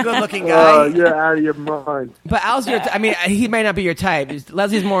 Al's a good-looking guy. You're out of your mind. But Al's he may not be your type.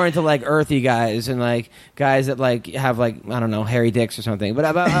 Leslie's more into like earthy guys and like guys that like have like I don't know hairy dicks or something. But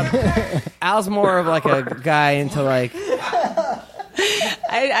Al's more of like a guy into like.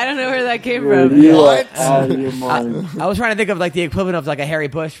 I don't know where that came from. What? Out of your mind. I was trying to think of like the equivalent of like a Harry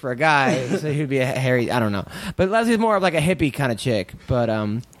Bush for a guy, so he'd be a hairy. I don't know, but Leslie's more of like a hippie kind of chick. But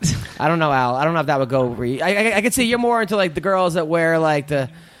I don't know, Al. I don't know if that would go over you. I could see you're more into like the girls that wear like the,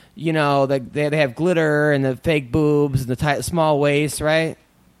 they have glitter and the fake boobs and the tight small waist, right?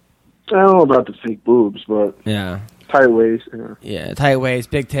 I don't know about the fake boobs, but yeah. Tight waist. Yeah, tight waist,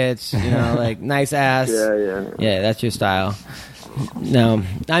 big tits, like nice ass. Yeah, that's your style. No,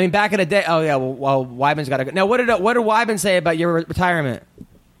 I mean back in the day. Oh yeah, well Weidman's got to go. Now, what did Weidman say about your retirement?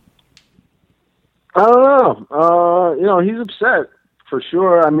 I don't know. He's upset for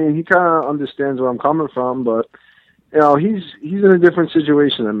sure. I mean, he kind of understands where I'm coming from, but he's in a different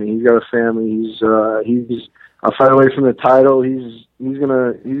situation. I mean, he's got a family. He's a fight away from the title. He's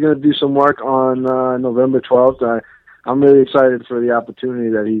gonna do some work on November 12th. I'm really excited for the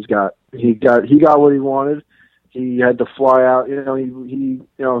opportunity that he's got. He got what he wanted. He had to fly out. He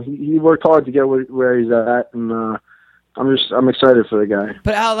worked hard to get where he's at, and I'm excited for the guy.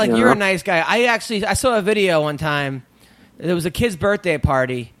 But Al, you're a nice guy. I saw a video one time. There was a kid's birthday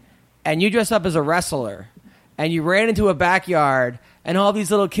party, and you dressed up as a wrestler, and you ran into a backyard, and all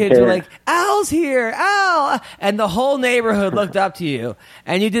these little kids were like, "Al's here, Al!" And the whole neighborhood looked up to you,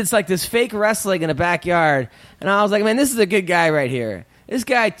 and you did this fake wrestling in a backyard, and I was like, "Man, this is a good guy right here." This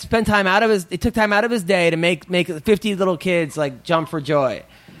guy took time out of his day to make 50 little kids jump for joy,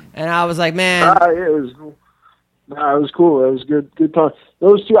 and I was like, man, it was cool. It was good time.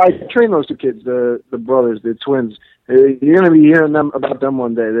 Those two, I trained those two kids, the brothers, the twins. You're gonna be hearing about them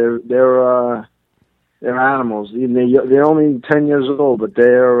one day. They're animals. They're only 10 years old, but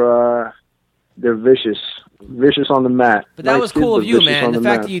they're vicious on the mat. But that was cool of you, man. The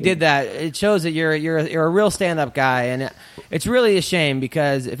fact that you did that, it shows that you're a real stand-up guy, and it's really a shame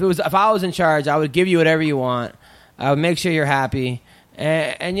because if I was in charge, I would give you whatever you want. I would make sure you're happy,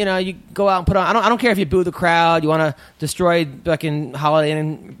 and you go out and put on. I don't care if you boo the crowd, you want to destroy fucking Holiday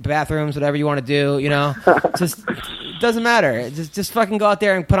Inn bathrooms, whatever you want to do. Just it doesn't matter. Just fucking go out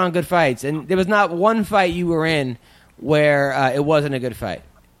there and put on good fights. And there was not one fight you were in where it wasn't a good fight.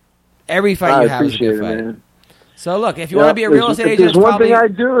 Every fight you have is a good fight. Man. So look, if you want to be a real estate agent, there's one thing I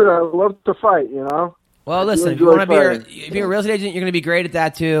do. I love to fight. Well, listen, if you want to be a real estate agent, you're going to be great at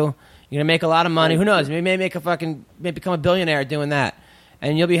that too. You're gonna make a lot of money. Who knows? You may become a billionaire doing that,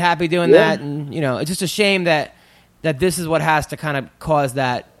 and you'll be happy doing that. And it's just a shame that this is what has to kind of cause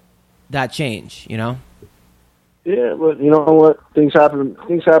that change. Yeah, but you know what? Things happen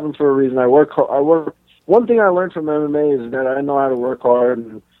for a reason. I work. One thing I learned from MMA is that I know how to work hard,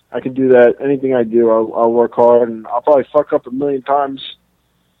 and I can do that. Anything I do, I'll work hard, and I'll probably fuck up a million times,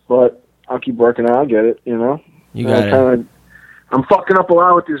 but I'll keep working out. I'll get it. You got it. I'm fucking up a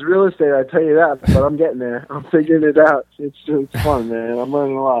lot with this real estate, I tell you that, but I'm getting there. I'm figuring it out. It's fun, man. I'm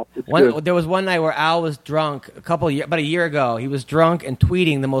learning a lot. There was one night where Al was drunk about a year ago. He was drunk and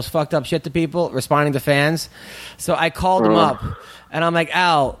tweeting the most fucked up shit to people, responding to fans. So I called him up, and I'm like,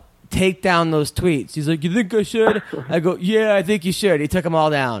 Al, take down those tweets. He's like, you think I should? I go, yeah, I think you should. He took them all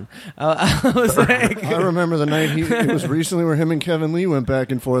down. I was like, I remember the night it was recently where him and Kevin Lee went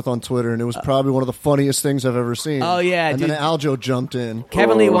back and forth on Twitter, and it was probably one of the funniest things I've ever seen. Oh yeah, and dude. then Aljo jumped in.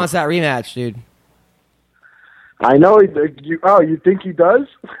 Kevin Lee wants that rematch, dude. I know. You think he does?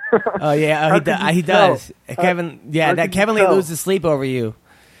 Oh yeah, he does. Kevin Lee loses sleep over you.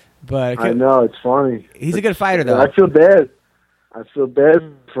 But I know, it's funny. He's a good fighter, though. I feel bad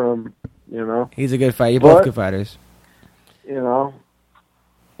from, He's a good fighter. You're both good fighters. Well,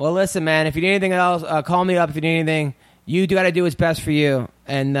 listen, man, if you need anything else, call me up if you need anything. You got to do what's best for you.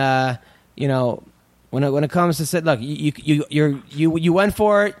 And, when it comes to sit, look, you went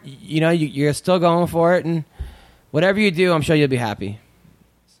for it. You're still going for it. And whatever you do, I'm sure you'll be happy.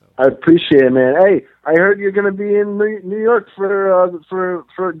 I appreciate it, man. Hey, I heard you're going to be in New York for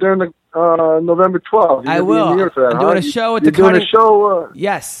during the November 12th. I will. Be in New York for that, I'm doing a show at the Cutting. Doing a show.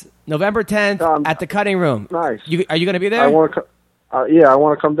 Yes, November 10th at the Cutting Room. Nice. Are you going to be there? I want to. I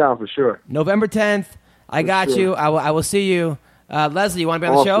want to come down for sure. November 10th. I got you. I will see you. Leslie, you want to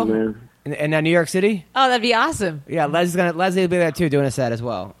be on the show? Man. In New York City? Oh, that'd be awesome. Yeah, Leslie will be there too, doing a set as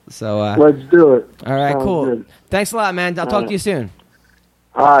well. So let's do it. All right, Sounds cool. good. Thanks a lot, man. I'll talk to you soon.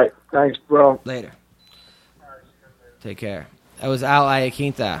 All right, thanks, bro. Later. Take care. That was Al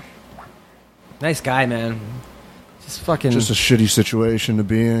Iaquinta. Nice guy, man. Just a shitty situation to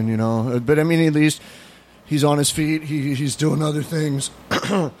be in, But I mean, at least he's on his feet. He's doing other things.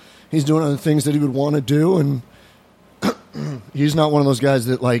 He's doing other things that he would want to do, and he's not one of those guys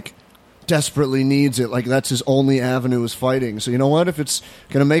that desperately needs it. That's his only avenue is fighting. So you know what? If it's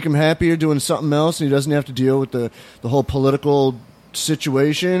going to make him happier doing something else, and he doesn't have to deal with the whole political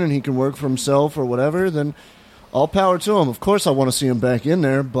situation, and he can work for himself or whatever, then all power to him. Of course, I want to see him back in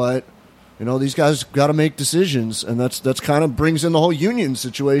there, but these guys got to make decisions, and that's kind of brings in the whole union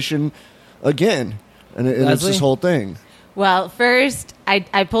situation again, and it's this whole thing. Well, first,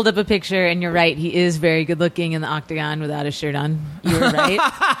 I pulled up a picture, and you're right. He is very good looking in the octagon without his shirt on. You were right.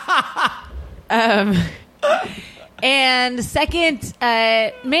 And second,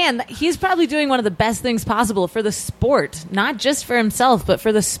 man, he's probably doing one of the best things possible for the sport, not just for himself, but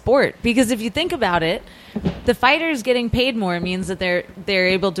for the sport. Because if you think about it, the fighters getting paid more means that they're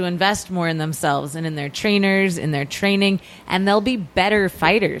able to invest more in themselves and in their trainers, in their training, and they'll be better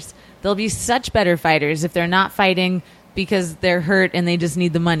fighters. They'll be such better fighters if they're not fighting because they're hurt and they just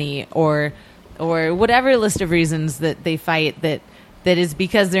need the money, or whatever list of reasons that they fight that is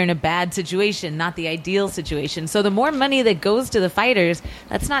because they're in a bad situation, not the ideal situation. So the more money that goes to the fighters,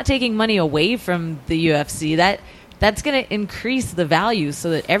 that's not taking money away from the UFC. That's going to increase the value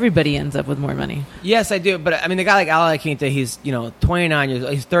so that everybody ends up with more money. Yes, I do. But I mean, the guy like Al Iaquinta, he's 29 years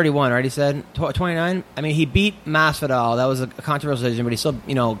old. He's 31, right? He said 29. I mean, he beat Masvidal. That was a controversial decision, but he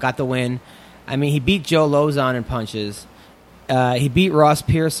still got the win. I mean, he beat Joe Lozon in punches. He beat Ross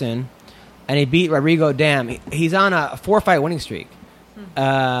Pearson, and he beat Rodrigo Dam. He's on a 4-fight winning streak.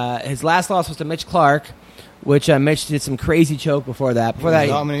 His last loss was to Mitch Clark, which Mitch did some crazy choke before that. Before that,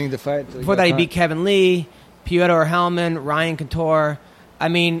 dominating the fight. Before that, he beat Kevin Lee, Piotr Hellman, Ryan Couture. I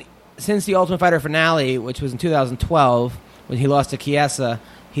mean, since the Ultimate Fighter finale, which was in 2012, when he lost to Chiesa,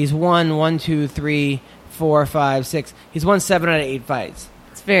 he's won 1, 2, 3, 4, 5, 6. He's won 7 out of 8 fights.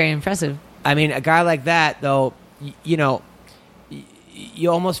 It's very impressive. I mean, a guy like that, though,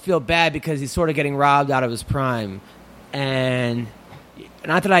 you almost feel bad because he's sort of getting robbed out of his prime. And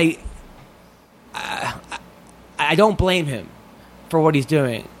not that I don't blame him for what he's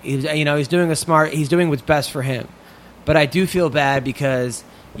doing. He's doing what's best for him. But I do feel bad because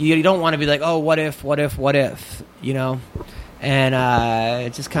you don't want to be like, oh, what if, And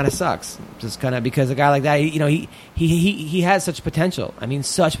it just kind of sucks. Just kind of because a guy like that, he has such potential. I mean,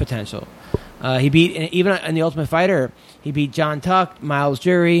 such potential. He beat, even in the Ultimate Fighter, he beat John Tuck, Miles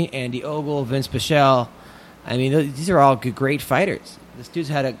Jury, Andy Ogle, Vince Pichel. I mean, these are all great fighters. This dude's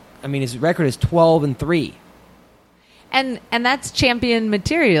his record is 12-3. And that's champion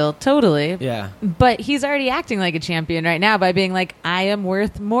material, totally. Yeah. But he's already acting like a champion right now by being like, I am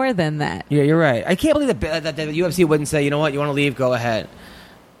worth more than that. Yeah, you're right. I can't believe that the UFC wouldn't say, you know what, you want to leave, go ahead,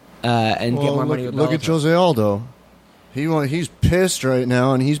 and get more money with Look at Bellator. Jose Aldo. He's pissed right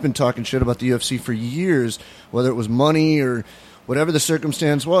now, and he's been talking shit about the UFC for years, whether it was money or whatever the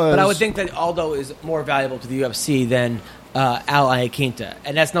circumstance was. But I would think that Aldo is more valuable to the UFC than Al Iaquinta.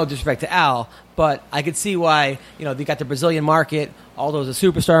 And that's no disrespect to Al, but I could see why, they got the Brazilian market. Aldo's a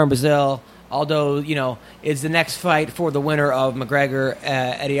superstar in Brazil. Aldo, is the next fight for the winner of McGregor,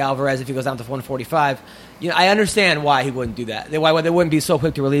 Eddie Alvarez, if he goes down to 145. I understand why he wouldn't do that. Why they wouldn't be so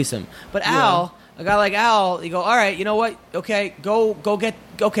quick to release him. But Al, a guy like Al, you go, all right, you know what? Okay, you want to go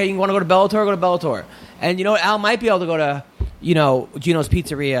to Bellator? Go to Bellator. And you know what? Al might be able to go to, Gino's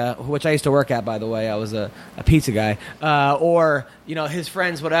Pizzeria, which I used to work at, by the way. I was a pizza guy. Or, his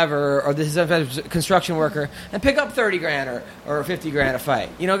friends, whatever, or his construction worker, and pick up $30,000 or $50,000 a fight.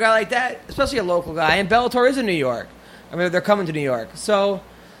 A guy like that, especially a local guy. And Bellator is in New York. I mean, they're coming to New York. So,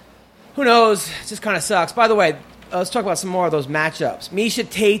 who knows? It just kind of sucks. By the way, let's talk about some more of those matchups. Miesha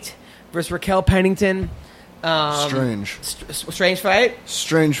Tate versus Raquel Pennington. Strange. Strange fight?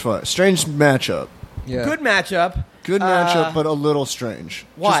 Strange fight. Strange matchup. Yeah. Good matchup. Good matchup, but a little strange.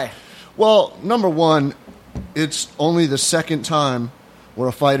 Why? Well, number one, it's only the second time where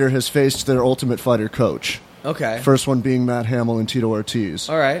a fighter has faced their Ultimate Fighter coach. Okay. First one being Matt Hamill and Tito Ortiz.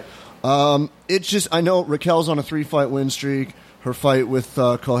 All right. It's just, I know Raquel's on a 3-fight win streak. Her fight with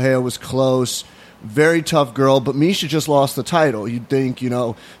Correa was close. Very tough girl, but Miesha just lost the title. You'd think,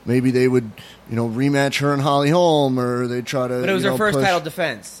 maybe they would, rematch her and Holly Holm, or they'd try to. But it was her first push. title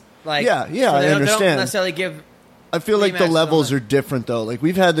defense. Like, Yeah, so I they don't understand. necessarily give. I feel like the rematches levels on are different, though. Like,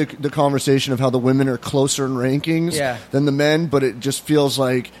 we've had the conversation of how the women are closer in rankings than the men, but it just feels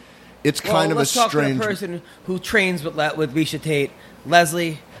like it's kind of a strange. Let's talk to the person who trains with Miesha Tate.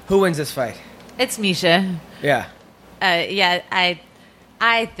 Leslie, who wins this fight? It's Miesha. Yeah. I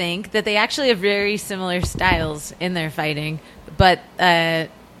think that they actually have very similar styles in their fighting, but that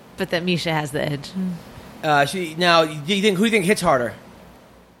Miesha has the edge. Who do you think hits harder?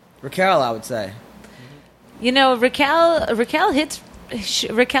 Raquel, I would say. Raquel hits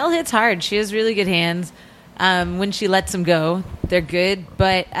hard. She has really good hands. When she lets them go, they're good.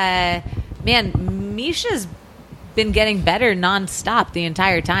 But man, Miesha's been getting better nonstop the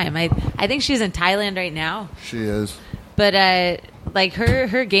entire time. I think she's in Thailand right now. She is. But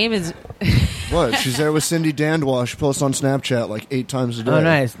her game is. What? She's there with Cindy Dandois. She posts on Snapchat like 8 times a day. Oh,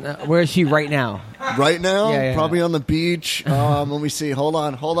 nice. Where is she right now? Right now? Yeah. Probably on the beach. Let me see. Hold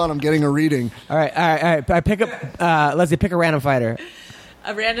on. I'm getting a reading. All right. I pick up. Leslie, pick a random fighter.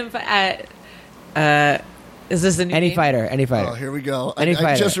 A random fight. Is this a new Any game? fighter. Any fighter. Oh, here we go. Any I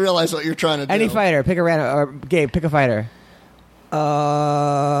fighter. just realized what you're trying to do. Any fighter. Pick a random. Or Gabe, pick a fighter.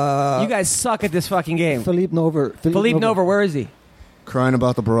 You You guys suck at this fucking game. Philippe Nover. Philippe Nover, where is he? Crying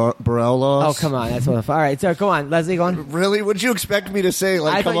about the Burrell loss. Oh, come on. That's what. All right. So, go on. Leslie, go on. Really? Would you expect me to say,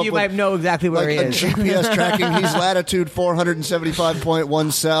 like, I come thought up you with, might know exactly where like, he a is. GPS tracking? He's latitude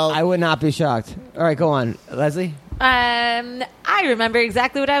 475.1 south. I would not be shocked. All right, go on. Leslie? I remember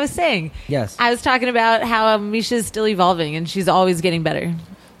exactly what I was saying. Yes. I was talking about how Miesha's still evolving and she's always getting better.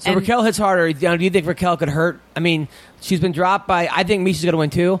 So And- Raquel hits harder. Do you think Raquel could hurt? I mean, she's been dropped by. I think Miesha's going to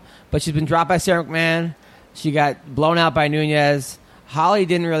win too, but she's been dropped by Sarah McMahon. She got blown out by Nunez. Holly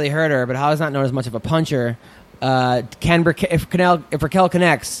didn't really hurt her, but Holly's not known as much of a puncher. If Raquel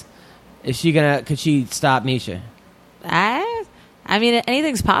connects, could she stop Miesha? I mean,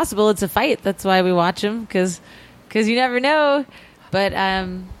 anything's possible. It's a fight. That's why we watch them because you never know. But I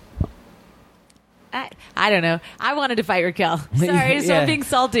don't know. I wanted to fight Raquel. Sorry, so Yeah. I'm being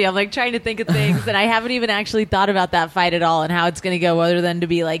salty. I'm like trying to think of things, and I haven't even actually thought about that fight at all and how it's going to go, other than to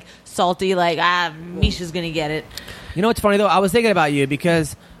be like salty, like Miesha's going to get it. You know what's funny though? I was thinking about you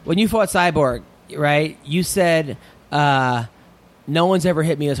because when you fought Cyborg, right? You said no one's ever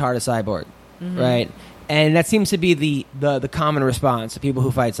hit me as hard as Cyborg, right? And that seems to be the common response to people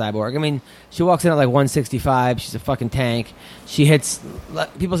who fight Cyborg. I mean, she walks in at like 165. She's a fucking tank. She hits.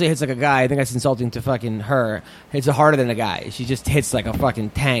 People say hits like a guy. I think that's insulting to fucking her. Hits harder than a guy. She just hits like a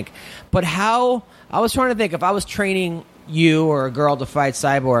fucking tank. But how? I was trying to think if I was training you or a girl to fight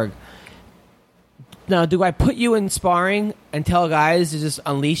Cyborg. Now, do I put you in sparring and tell guys to just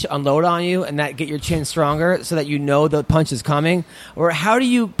unload on you and that get your chin stronger so that you know the punch is coming? Or how do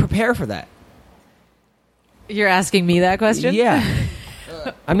you prepare for that? You're asking me that question? Yeah.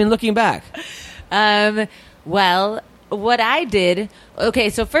 I mean, looking back. Well, what I did, okay,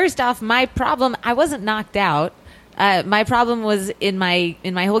 so first off, my problem, I wasn't knocked out. My problem was in my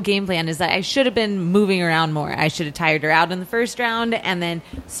whole game plan is that I should have been moving around more. I should have tired her out in the first round and then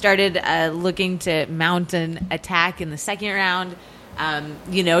started looking to mount an attack in the second round,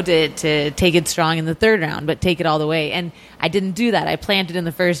 to take it strong in the third round, but take it all the way. And I didn't do that. I planted in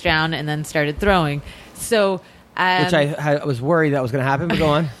the first round and then started throwing. So, which I was worried that was going to happen, but go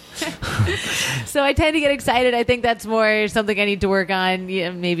on. So I tend to get excited. I think that's more something I need to work on.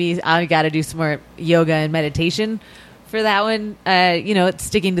 Maybe I got to do some more yoga and meditation for that one. It's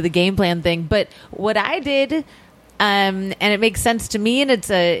sticking to the game plan thing. But what I did, and it makes sense to me, and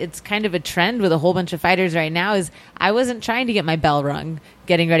it's kind of a trend with a whole bunch of fighters right now, is I wasn't trying to get my bell rung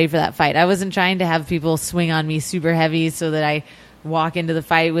getting ready for that fight. I wasn't trying to have people swing on me super heavy so that I walk into the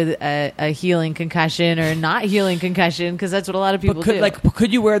fight with a healing concussion or not healing concussion, because that's what a lot of people do.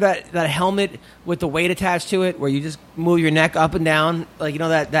 Could you wear that helmet with the weight attached to it, where you just move your neck up and down,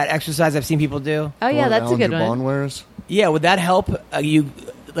 that exercise I've seen people do? Oh yeah, that's a good one. Alan wears? Yeah, would that help you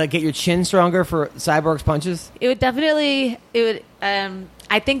get your chin stronger for Cyborg's punches? It would definitely. It would.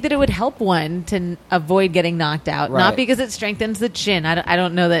 I think that it would help one to avoid getting knocked out, Right. not because it strengthens the chin. I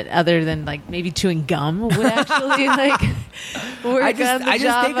don't know that other than maybe chewing gum would actually work I just on the think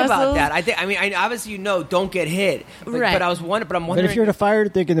jaw about muscles. that. I obviously don't get hit, Right. But I'm wondering. But if you're the fighter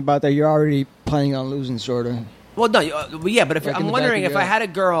thinking about that, you're already planning on losing, sort of. Well, no, yeah, but Like in I'm the wondering back of if your I head. had a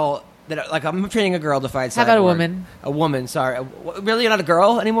girl that I'm training a girl to fight. How about a Cyborg. woman? A woman. Sorry, really, you're not a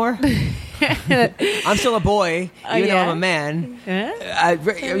girl anymore. I'm still a boy, even though I'm a man.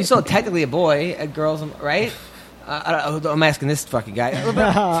 You're still technically a boy. Girls, right? I'm asking this fucking guy,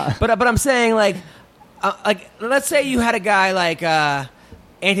 but I'm saying let's say you had a guy like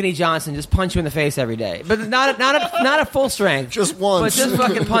Anthony Johnson just punch you in the face every day, but not at full strength, Just once. but just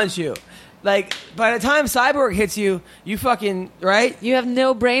fucking punch you. Like, by the time Cyborg hits you, you fucking, right? You have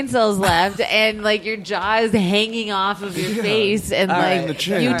no brain cells left, and your jaw is hanging off of your face, and All right. The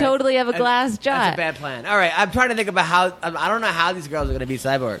chin. you All right. totally have a glass jaw. That's a bad plan. All right, I'm trying to think about how. I don't know how these girls are going to beat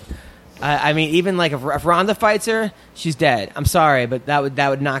Cyborg. I mean, even if Ronda fights her, she's dead. I'm sorry, but that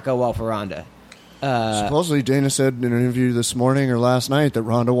would not go well for Ronda. Supposedly, Dana said in an interview this morning or last night that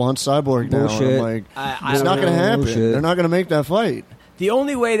Ronda wants Cyborg now. Bullshit. And I'm like, I it's don't not going to know. happen. Bullshit. They're not going to make that fight. The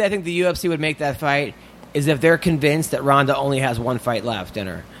only way that I think the UFC would make that fight is if they're convinced that Ronda only has one fight left in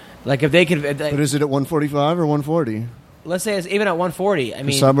her. Like, if they could. But is it at 145 or 140? Let's say it's even at 140. I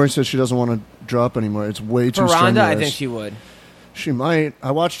mean, Cyborg says she doesn't want to drop anymore. It's way too for Ronda, I strenuous. think she would. She might. I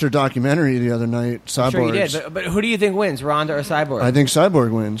watched her documentary the other night. I'm sure you Cyborg's. did. But who do you think wins, Ronda or Cyborg? I think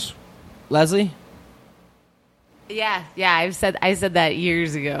Cyborg wins. Leslie? Yeah, I said that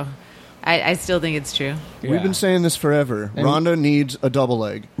years ago. I still think it's true. We've been saying this forever. And Ronda needs a double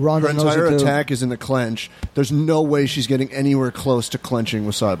leg. Ronda her knows entire it too. attack is in the clench. There's no way she's getting anywhere close to clenching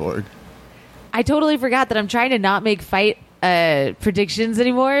with Cyborg. I totally forgot that I'm trying to not make fight predictions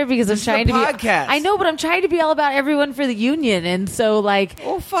anymore because This is I'm trying a to podcast. be. I know, but I'm trying to be all about everyone for the union, and so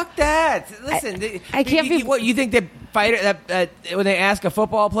Oh, fuck that! Listen, I can't be- What you think that fighter that when they ask a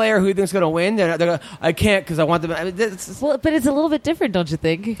football player who you think's going to win, they're going, I can't because I want them. I mean, well, but it's a little bit different, don't you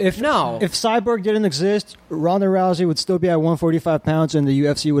think? If Cyborg didn't exist, Ronda Rousey would still be at 145 pounds, and the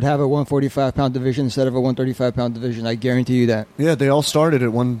UFC would have a 145-pound division instead of a 135-pound division. I guarantee you that. Yeah, they all started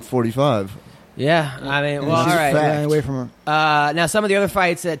at 145. Yeah, I mean, well, all she's right. fat. Ran away from her. Now, some of the other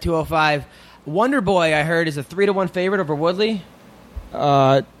fights at 205, Wonder Boy, I heard, is a 3-1 favorite over Woodley.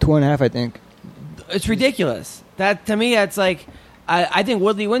 2.5, I think. It's ridiculous. That to me, that's like, I think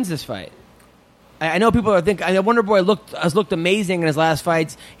Woodley wins this fight. I know people are thinking. Wonder Boy has looked amazing in his last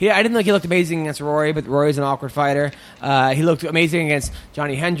fights. I didn't think he looked amazing against Rory, but Rory's an awkward fighter. He looked amazing against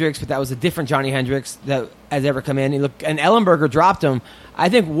Johnny Hendricks, but that was a different Johnny Hendricks that has ever come in. And Ellenberger dropped him. I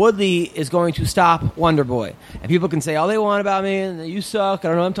think Woodley is going to stop Wonder Boy. And people can say all they want about me, and you suck. I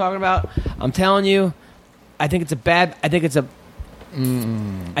don't know what I'm talking about. I'm telling you, I think it's a bad matchup.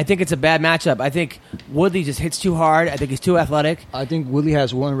 I think Woodley just hits too hard. I think he's too athletic. I think Woodley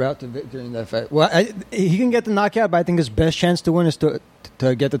has one route to victory in that fight. Well, he can get the knockout, but I think his best chance to win is to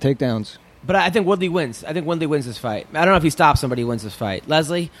get the takedowns. But I think Woodley wins. I think Woodley wins this fight. I don't know if he stops somebody who wins this fight.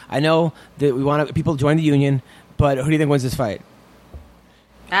 Leslie, I know that we want people to join the union, but who do you think wins this fight?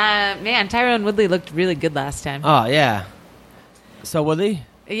 Man, Tyrone Woodley looked really good last time. Oh, yeah. So, Woodley?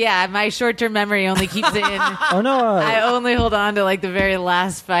 Yeah, my short-term memory only keeps it in. Oh, no. I only hold on to the very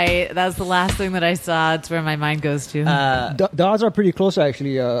last fight. That's the last thing that I saw. It's where my mind goes to. The odds are pretty close,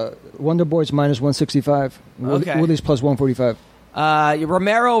 actually. Wonder Boy's minus 165. Okay. Woodley's plus 145.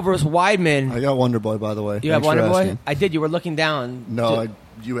 Romero versus Weidman. I got Wonder Boy, by the way. You have Thanks for Wonder Boy? asking. I did. You were looking down. No,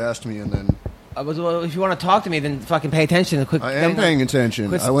 you asked me, and then If you want to talk to me, then fucking pay attention. I am paying attention.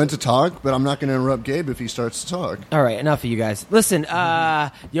 Quit- I went to talk, but I'm not going to interrupt Gabe if he starts to talk. All right, enough of you guys. Listen,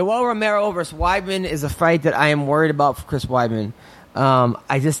 Yoel Romero versus Weidman is a fight that I am worried about for Chris Weidman.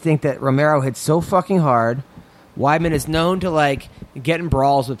 I just think that Romero hits so fucking hard. Weidman is known to like get in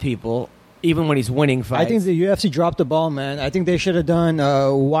brawls with people, even when he's winning fights. I think the UFC dropped the ball, man. I think they should have done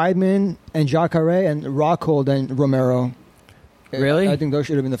Weidman and Jacare and Rockhold and Romero. Really? I think those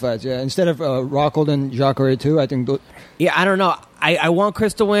should have been the fights. Yeah, instead of Rockhold and Jacare too. I think. Yeah, I don't know. I want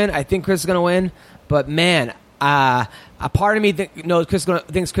Chris to win. I think Chris is going to win. But man, a part of me thinks Chris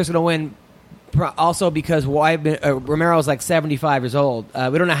is going to win. Also because Romero is like 75 years old.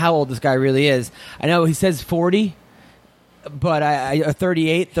 We don't know how old this guy really is. I know he says 40, but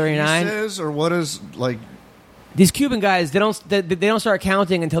 38, 39. He says, or what is like? These Cuban guys, they don't start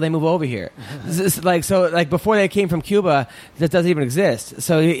counting until they move over here. Like before they came from Cuba, that doesn't even exist.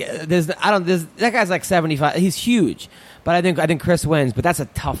 So that guy's like 75. He's huge, but I think Chris wins. But that's a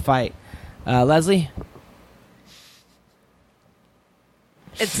tough fight. Leslie.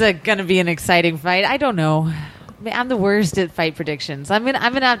 It's going to be an exciting fight. I don't know. I'm the worst at fight predictions. I'm gonna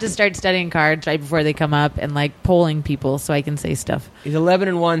have to start studying cards right before they come up and like polling people so I can say stuff. He's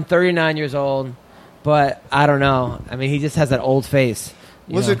 11-1, 39 years old, but I don't know. I mean, he just has that old face.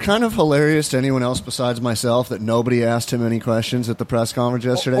 Was it kind of hilarious to anyone else besides myself that nobody asked him any questions at the press conference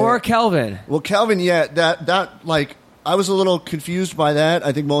yesterday? Or Kelvin? Well, Kelvin, yeah, that like I was a little confused by that.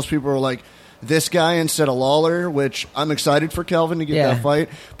 I think most people were like, this guy instead of Lawler, which I'm excited for Kelvin to get that fight.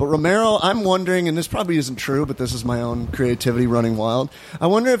 But Romero, I'm wondering, and this probably isn't true, but this is my own creativity running wild. I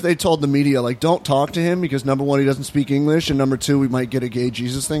wonder if they told the media, like, don't talk to him because, number one, he doesn't speak English, and number two, we might get a gay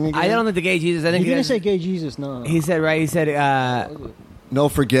Jesus thing again. I don't think the gay Jesus. I think He didn't say gay Jesus, no. He said, right, he said... no,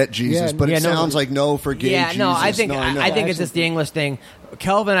 forget Jesus, but it sounds like no, forget Jesus. Yeah, no, I think it's just the English thing.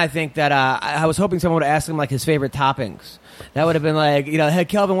 Kelvin, I think that I was hoping someone would ask him like his favorite toppings. That would have been like, hey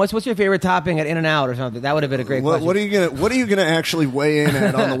Kelvin, what's your favorite topping at In-N-Out or something? That would have been a great question. What are you gonna actually weigh in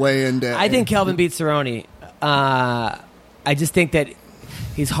at on the weigh in day? I think Kelvin beats Cerrone. I just think that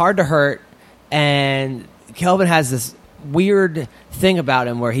he's hard to hurt, and Kelvin has this weird thing about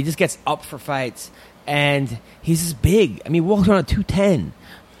him where he just gets up for fights, and he's just big. I mean, he walks around at 210,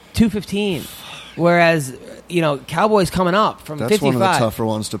 215, whereas Cowboy's coming up from 55. That's one of the tougher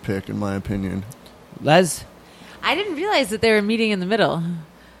ones to pick, in my opinion. Les? I didn't realize that they were meeting in the middle.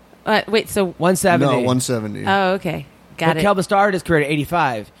 Wait, so 170? No, 170. Oh, okay, got it. Kelvin started his career at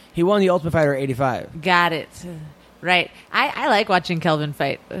 85. He won the Ultimate Fighter at 85. Got it. Right. I like watching Kelvin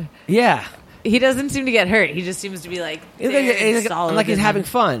fight. Yeah. He doesn't seem to get hurt. He just seems to be like he's having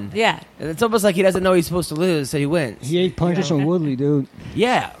fun. Yeah. It's almost like he doesn't know he's supposed to lose, so he wins. He ate punches from Woodley, dude.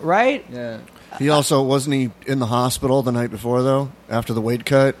 Yeah, right? Yeah. He also, wasn't he in the hospital the night before, though, after the weight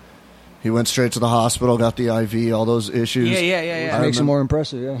cut? He went straight to the hospital, got the IV, all those issues. Yeah. Makes him more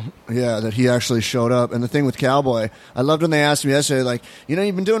impressive, yeah. Yeah, that he actually showed up. And the thing with Cowboy, I loved when they asked him yesterday, like, you've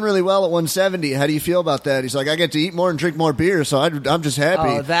been doing really well at 170. How do you feel about that? He's like, I get to eat more and drink more beer, so I'm just happy.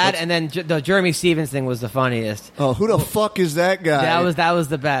 Oh, and then the Jeremy Stevens thing was the funniest. Oh, who the fuck is that guy? That was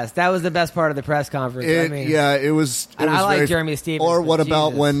the best. That was the best part of the press conference. It was. And I like Jeremy Stevens. Or what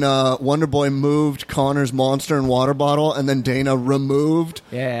about when Wonder Boy moved Connor's Monster and water bottle, and then Dana removed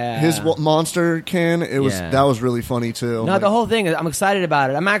his Monster can? That was really funny too. No, the whole thing is, I'm excited about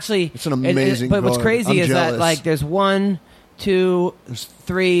it. I'm actually. It's an amazing. But what's crazy is jealous. that like there's 1, 2,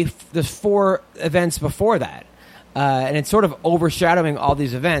 3, there's 4 events before that. And it's sort of overshadowing all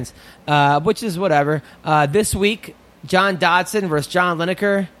these events, which is whatever. This week, John Dodson versus John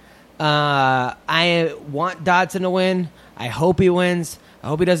Lineker. I want Dodson to win. I hope he wins. I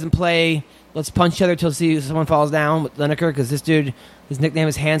hope he doesn't play let's punch each other till someone falls down with Lineker, because this dude, his nickname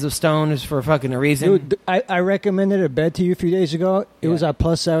is Hands of Stone, is for fucking a reason. Dude, I recommended a bet to you a few days ago. It was at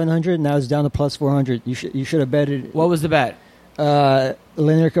plus 700, now it's down to plus 400. You should have betted. What was the bet?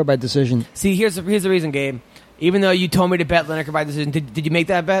 Lineker by decision. See, here's the reason, Gabe. Even though you told me to bet Lineker by decision, did you make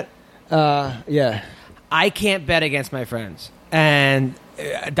that bet? Yeah. I can't bet against my friends. And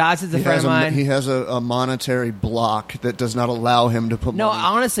Dodson's a friend of mine. He has a monetary block that does not allow him to put money. No,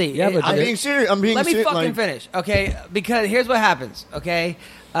 honestly. Yeah, but I'm being serious. Let me fucking finish, okay? Because here's what happens, okay?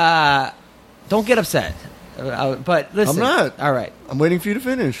 Don't get upset. But listen. I'm not. All right. I'm waiting for you to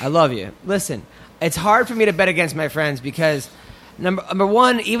finish. I love you. Listen, it's hard for me to bet against my friends because, number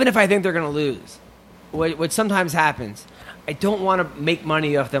one, even if I think they're going to lose, which sometimes happens, I don't want to make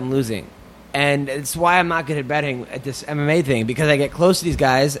money off them losing. And it's why I'm not good at betting at this MMA thing, because I get close to these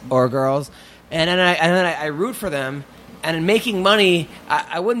guys or girls, and then I root for them. And in making money,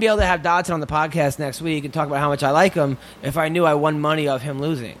 I wouldn't be able to have Dodson on the podcast next week and talk about how much I like him if I knew I won money off him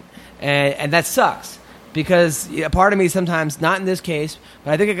losing. and that sucks because a part of me sometimes, not in this case,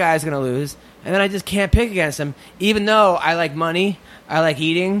 but I think a guy's going to lose, and then I just can't pick against him, even though I like money, I like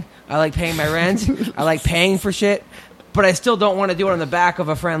eating, I like paying my rent, I like paying for shit, but I still don't want to do it on the back of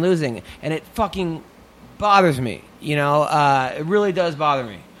a friend losing, and it fucking bothers me. It really does bother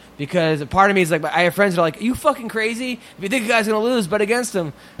me. Because a part of me is like, I have friends that are like, are you fucking crazy? If you think a guy's going to lose, bet against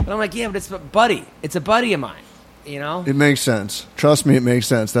him. But I'm like, yeah, but it's a buddy. It's a buddy of mine, It makes sense. Trust me, it makes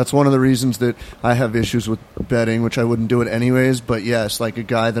sense. That's one of the reasons that I have issues with betting, which I wouldn't do it anyways. But yes, like a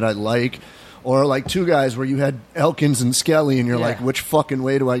guy that I like, or like two guys where you had Elkins and Skelly, and you're like, which fucking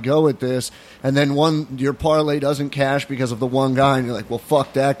way do I go with this? And then your parlay doesn't cash because of the one guy, and you're like, well,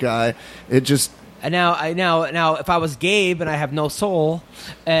 fuck that guy. It just... And now, if I was Gabe and I have no soul,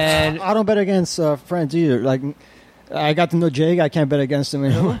 and I don't bet against friends either. Like, I got to know Jake. I can't bet against him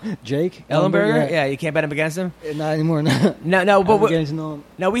anymore. Jake Ellenberger, yeah, you can't bet him against him. Not anymore. No, but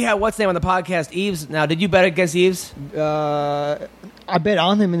now we had what's name on the podcast, Eves. Now, did you bet against Eves? I bet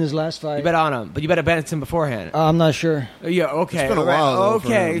on him in his last fight. You bet on him, but you bet against him beforehand. I'm not sure. Yeah, okay. It's been a while. Though,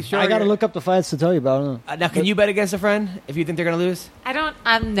 okay, sure. I got to look up the fights to tell you about them. Now, can you bet against a friend if you think they're going to lose? I don't.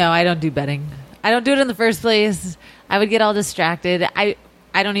 No, I don't do betting. I don't do it in the first place. I would get all distracted. I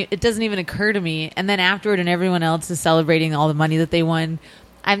don't. It doesn't even occur to me. And then afterward, and everyone else is celebrating all the money that they won.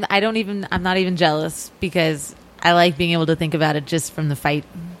 I'm not even jealous because I like being able to think about it just from the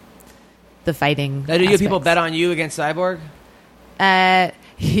fighting. Now, do you people bet on you against Cyborg?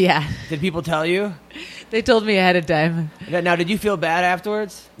 Yeah. Did people tell you? They told me ahead of time. Now, did you feel bad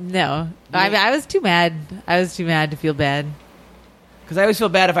afterwards? No, I was too mad. I was too mad to feel bad. Because I always feel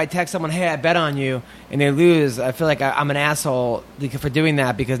bad if I text someone, hey, I bet on you, and they lose. I feel like I'm an asshole for doing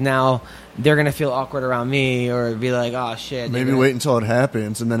that because now they're going to feel awkward around me or be like, oh, shit. Maybe wait until it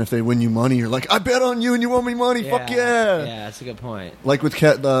happens, and then if they win you money, you're like, I bet on you and you owe me money. Yeah. Fuck yeah. Yeah, that's a good point. Like with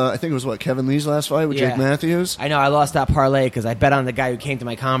I think it was, Kevin Lee's last fight with Jake Matthews? I know, I lost that parlay because I bet on the guy who came to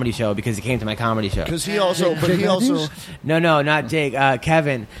my comedy show because he came to my comedy show. Because he also... No, not Jake.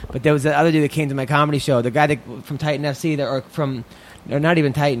 Kevin. But there was the other dude that came to my comedy show. The guy from Titan FC, or not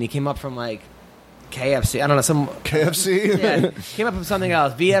even Titan. He came up from like KFC. I don't know, some KFC. Yeah, came up from something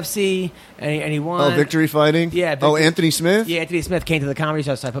else. VFC, and he won. Oh, Victory Fighting. Yeah. Anthony Smith. Yeah, Anthony Smith came to the comedy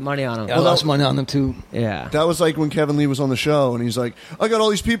show, so I put money on him. I lost money on them too. Yeah, that was like when Kevin Lee was on the show, and he's like, "I got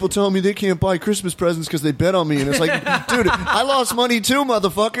all these people telling me they can't buy Christmas presents because they bet on me," and it's like, dude, I lost money too,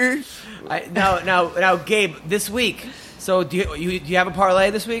 motherfucker. Now, Gabe, this week. So do you have a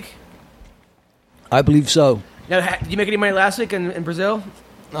parlay this week? I believe so. Now, did you make any money last week in Brazil?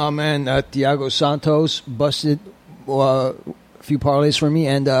 Oh, man, Thiago Santos busted a few parlays for me,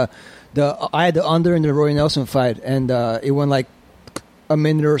 and I had the under in the Roy Nelson fight, and it went like a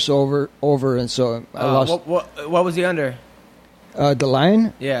minute or so over, and so I lost. What was the under? The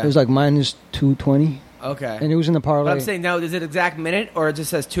line? Yeah. It was like minus 220. Okay. And it was in the parlay. But I'm saying, now, is it exact minute, or it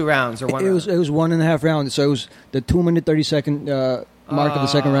just says 2 rounds, or 1 round? It was 1.5 rounds, so it was the 2-minute, 30-second mark of the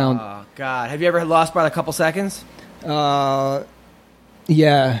second round. Oh, God. Have you ever lost by a couple seconds?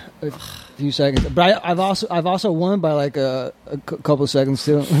 Yeah, a few seconds. But I've also won by like a couple seconds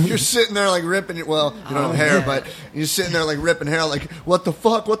too. You're sitting there like ripping it. Well, you don't have hair, but you're sitting there like ripping hair. Like, what the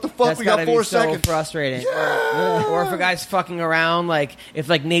fuck? What the fuck? That's we got 4 seconds. So frustrating. Yeah. Or if a guy's fucking around, like if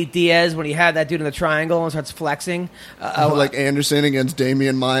like Nate Diaz when he had that dude in the triangle and starts flexing. Like Anderson against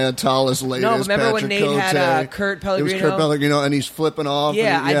Damian Maia, Talis Latest, no, remember Patrick when Nate Cote. had Kurt Pellegrino? It was Kurt Pellegrino, and he's flipping off.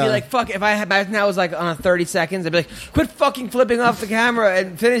 Yeah, I'd be like, fuck. If I had now it was like on 30 seconds, I'd be like, quit fucking flipping off the camera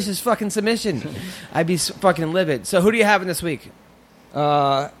and finish his fucking submission. I'd be fucking livid. So who do you have in this week?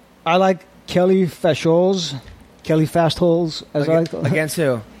 I like Kelly Fastholes, as I like to. Against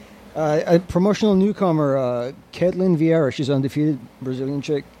who? A promotional newcomer, Caitlin Vieira. She's undefeated, Brazilian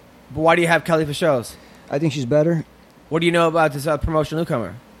chick. But why do you have Kelly for shows? I think she's better. What do you know about this promotional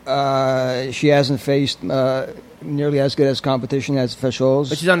newcomer? She hasn't faced nearly as good as competition as Fastholes.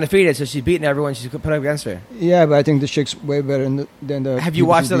 But she's undefeated, so she's beaten everyone she's put up against her. Yeah, but I think this chick's way better than the... Have you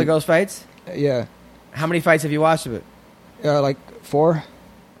watched other girls' fights? Yeah. How many fights have you watched of it? Like 4.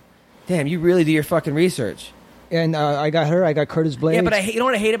 Damn, you really do your fucking research. And I got her. I got Curtis Blades. Yeah, but you know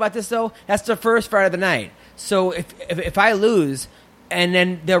what I hate about this, though? That's the first fight of the night. So if I lose... And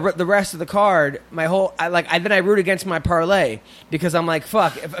then the rest of the card, then I root against my parlay because I'm like,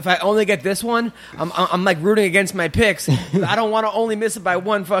 fuck. If I only get this one, I'm like rooting against my picks. I don't want to only miss it by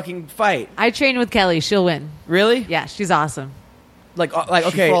one fucking fight. I train with Kelly. She'll win. Really? Yeah, she's awesome. Like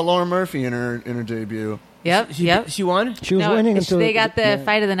okay. She fought Lauren Murphy in her debut. Yep. She won. She was winning until they got the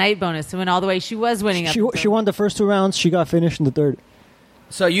fight of the night bonus to win all the way. She was winning. She won the first 2 rounds. She got finished in the third.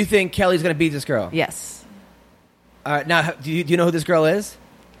 So you think Kelly's going to beat this girl? Yes. Now, do you know who this girl is?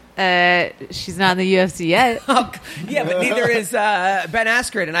 She's not in the UFC yet. Yeah, but neither is Ben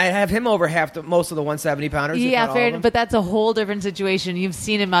Askren, and I have him over most of the 170-pounders. Yeah, fair, but that's a whole different situation. You've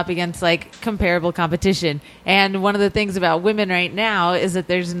seen him up against like comparable competition, and one of the things about women right now is that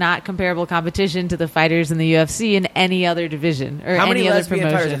there's not comparable competition to the fighters in the UFC in any other division or How any many other lesbian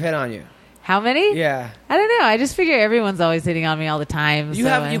promotion. fighters have hit on you? How many? Yeah. I don't know. I just figure everyone's always hitting on me all the time. You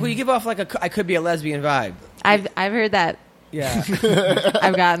give off like I could be a lesbian vibe. I've heard that. Yeah.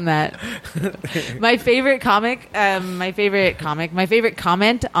 I've gotten that. My favorite comment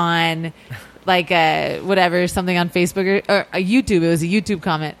on like whatever, something on Facebook or a YouTube, it was a YouTube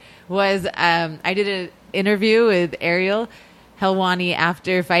comment, was I did an interview with Ariel Helwani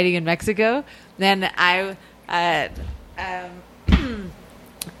after fighting in Mexico. Then I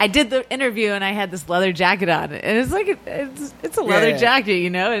did the interview and I had this leather jacket on, and it's like it's a leather jacket, you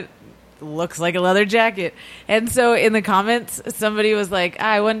know. It looks like a leather jacket. And so in the comments, somebody was like,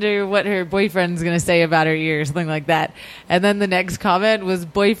 I wonder what her boyfriend's going to say about her ear, or something like that. And then the next comment was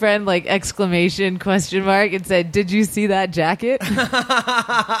boyfriend, like exclamation, question mark, and said, did you see that jacket? Well,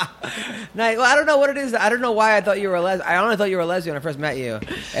 I don't know what it is. I don't know why I thought you were a lesbian. I only thought you were a lesbian when I first met you,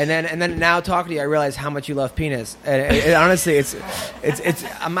 and then now talking to you, I realize how much you love penis. And honestly,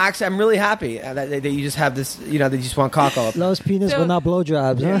 I'm really happy that you just have this. You know, that you just want cock all up. Loves penis, but not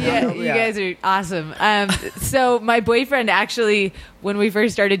blowjobs. Huh? Yeah, you guys are awesome. So my boyfriend actually, when we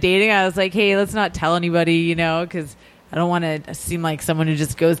first started dating, I was like, hey, let's not tell anybody, you know, because I don't want to seem like someone who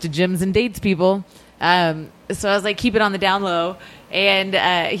just goes to gyms and dates people. So I was like, keep it on the down low.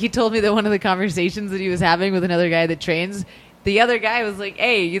 And he told me that one of the conversations that he was having with another guy that trains, the other guy was like,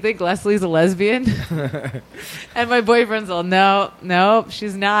 hey, you think Leslie's a lesbian? And my boyfriend's all, no,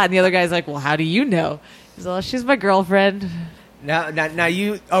 she's not. And the other guy's like, well, how do you know? He's all, she's my girlfriend. Now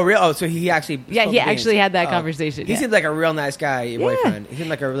you. Oh, real? Oh, so he actually. Yeah, he actually had that conversation. He seemed like a real nice guy, your boyfriend. He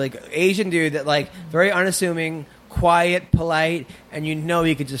seemed like a really Asian dude that, like, very unassuming, quiet, polite, and you know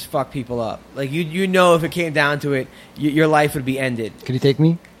he could just fuck people up. Like, you know if it came down to it, your life would be ended. Could you take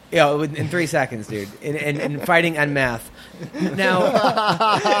me? Yeah, in 3 seconds, dude. In fighting and math. Now,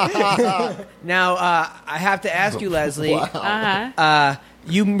 I have to ask you, Leslie. Uh-huh.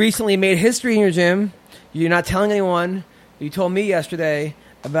 You recently made history in your gym. You're not telling anyone. You told me yesterday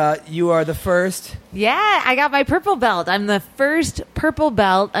about you are the first. Yeah, I got my purple belt. I'm the first purple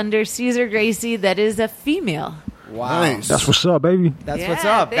belt under Cesar Gracie that is a female. Wow. Nice. That's what's up, baby. That's what's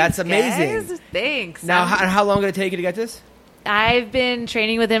up. Thanks, That's amazing. guys. Thanks. Now, how long did it take you to get this? I've been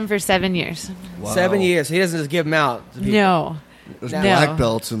training with him for 7 years. Wow. 7 years. He doesn't just give them out to people. No. There's No. black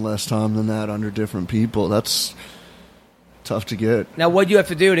belts in less time than that under different people. That's tough to get. Now, what do you have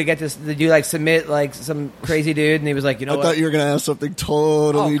to do to get this? Did you like submit like some crazy dude, and he was like, you know I what? thought you were going to ask something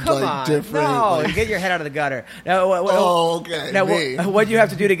totally come on. different. No, like- get your head out of the gutter. Now, okay. Now, me. what do you have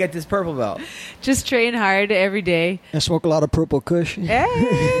to do to get this purple belt? Just train hard every day. And smoke a lot of purple kush.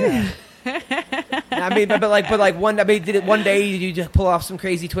 Hey. I mean, but one. I mean, did it one day? Did you just pull off some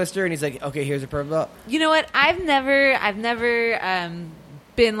crazy twister, and he's like, okay, here's a purple belt. You know what? I've never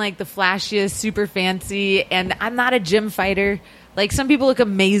been like the flashiest, super fancy, and I'm not a gym fighter. Like, some people look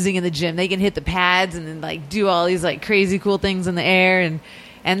amazing in the gym. They can hit the pads and then like do all these like crazy cool things in the air, and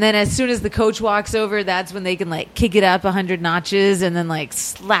then as soon as the coach walks over, that's when they can like kick it up 100 notches and then like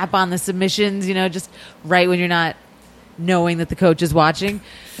slap on the submissions, you know, just right when you're not knowing that the coach is watching.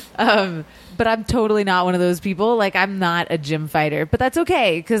 But I'm totally not one of those people. Like, I'm not a gym fighter, but that's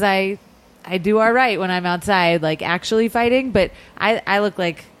okay because I do all right when I'm outside, like actually fighting. But I look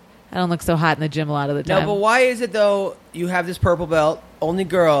like I don't look so hot in the gym a lot of the time. No, but why is it though? You have this purple belt, only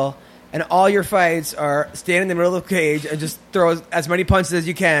girl, and all your fights are stand in the middle of the cage and just throw as many punches as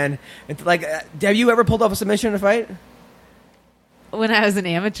you can. And like, have you ever pulled off a submission in a fight? When I was an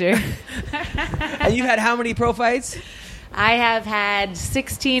amateur. And you had how many pro fights? I have had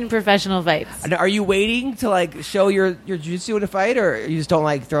 16 professional fights. And are you waiting to like show your jiu-jitsu in a fight, or you just don't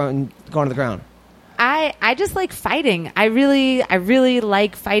like going to the ground? I just like fighting. I really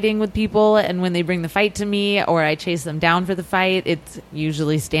like fighting with people, and when they bring the fight to me or I chase them down for the fight, it's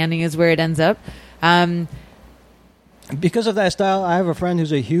usually standing is where it ends up. Because of that style, I have a friend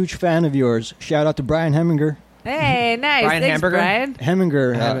who's a huge fan of yours. Shout out to Brian Heminger. Hey, nice. Brian Thanks, Hamburger? Brian.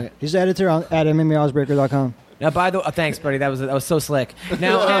 Heminger. He's the editor at MMAOzbreaker.com. Now, by the way, thanks, buddy. That was so slick.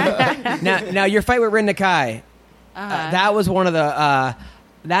 Now, now your fight with Rin Nakai, that was one of the.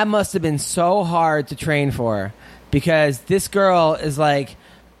 That must have been so hard to train for, because this girl is like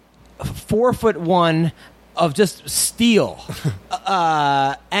 4'1", of just steel,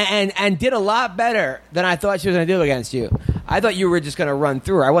 and did a lot better than I thought she was going to do against you. I thought you were just going to run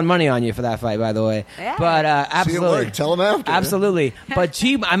through her. I won money on you for that fight, by the way. Yeah. But See it absolutely, work. Tell him after. absolutely. But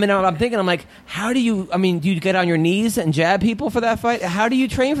I'm thinking, I'm like, how do you? I mean, do you get on your knees and jab people for that fight? How do you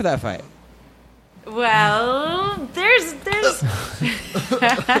train for that fight? Well, there's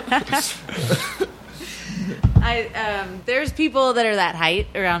there's people that are that height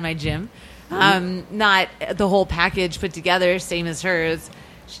around my gym. Not the whole package put together, same as hers.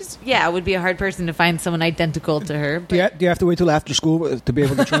 It would be a hard person to find someone identical to her. Do you have to wait till after school to be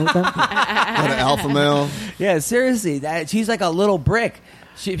able to train with them? What an alpha male. Yeah, seriously, she's like a little brick.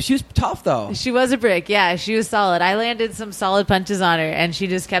 She was tough though. She was a brick. Yeah, she was solid. I landed some solid punches on her, and she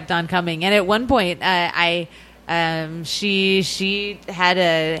just kept on coming. And at one point, she had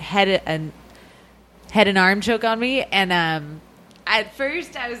a head and arm choke on me, and at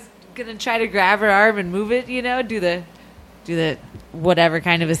first I was gonna try to grab her arm and move it, do the whatever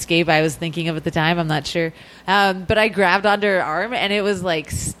kind of escape I was thinking of at the time. I'm not sure, but I grabbed onto her arm, and it was like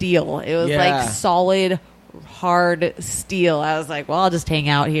steel. It was like solid, hard steel. I was like, well, I'll just hang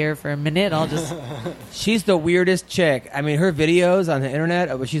out here for a minute. She's the weirdest chick. I mean, her videos on the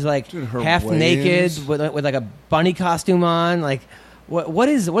internet where she's like half naked with like a bunny costume on, like.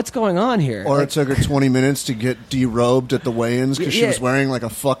 What's going on here? Or it took her 20 minutes to get derobed at the weigh-ins because she was wearing like a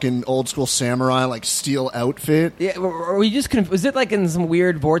fucking old school samurai like steel outfit. Yeah, were you just was it like in some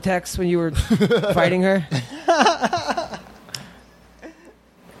weird vortex when you were fighting her?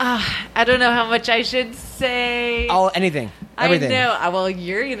 I don't know how much I should say. Anything. Everything. I know. Well,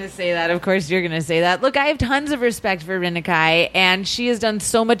 you're going to say that. Of course, you're going to say that. Look, I have tons of respect for Rinna Kai, and she has done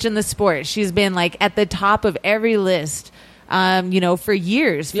so much in the sport. She's been like at the top of every list. For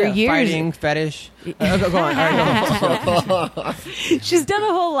years. Fighting, fetish. Go on. All right, go on. She's done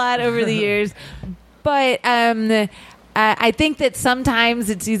a whole lot over the years. But I think that sometimes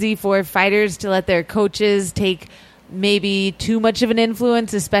it's easy for fighters to let their coaches take maybe too much of an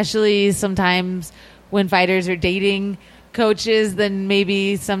influence, especially sometimes when fighters are dating coaches. Then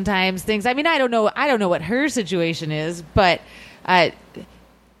maybe sometimes things... I mean, I don't know what her situation is, but...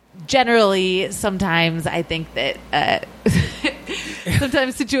 generally, sometimes I think that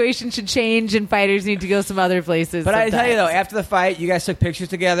sometimes situations should change and fighters need to go some other places. But sometimes. I tell you though, after the fight, you guys took pictures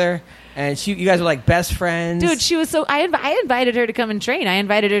together, and you guys were like best friends. Dude, she was so. I invited her to come and train. I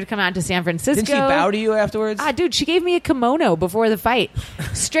invited her to come out to San Francisco. Didn't she bow to you afterwards? Dude, she gave me a kimono before the fight.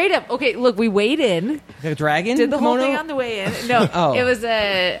 Straight up. Okay, look, we weighed in. Like a dragon? Did the kimono? whole thing on the way in. No, It was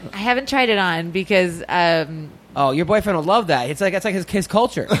I haven't tried it on because. Oh, your boyfriend will love that. It's like his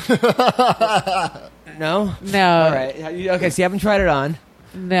culture. No? No. All right. Okay, so you haven't tried it on.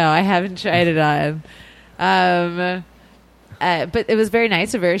 No, I haven't tried it on. But it was very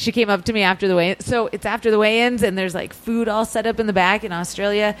nice of her. She came up to me after the weigh-in. So it's after the weigh-ins, and there's like food all set up in the back in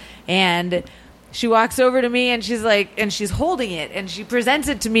Australia. And she walks over to me, and she's like, and she's holding it, and she presents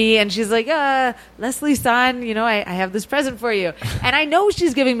it to me, and she's like, Leslie-san, I have this present for you. And I know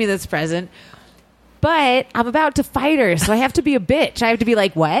she's giving me this present. But I'm about to fight her, so I have to be a bitch. I have to be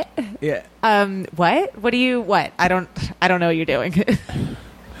like, what? Yeah. What? What? I don't know what you're doing. And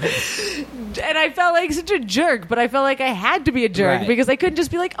I felt like such a jerk, but I felt like I had to be a jerk because I couldn't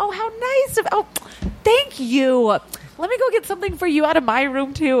just be like, oh, how nice. Thank you. Let me go get something for you out of my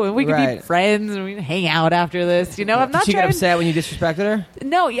room, too, and we can be friends and we can hang out after this. I'm not Did she get upset when you disrespected her?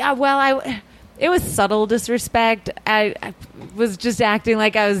 No, yeah, well, it was subtle disrespect. I was just acting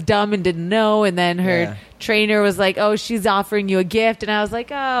like I was dumb and didn't know. And then her trainer was like, oh, she's offering you a gift. And I was like,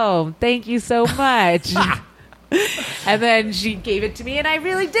 oh, thank you so much. And then she gave it to me. And I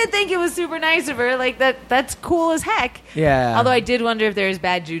really did think it was super nice of her. Like, that's cool as heck. Yeah. Although I did wonder if there was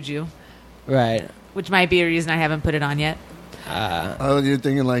bad juju. Right. Which might be a reason I haven't put it on yet. You're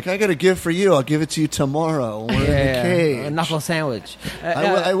thinking like, I got a gift for you. I'll give it to you tomorrow. We're in the cage. A knuckle sandwich.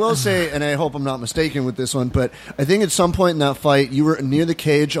 I will say, and I hope I'm not mistaken with this one, but I think at some point in that fight, you were near the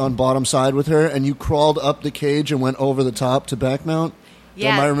cage on bottom side with her, and you crawled up the cage and went over the top to back mount.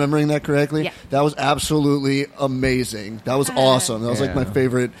 Yeah. Am I remembering that correctly? Yeah. That was absolutely amazing. That was awesome. That was like my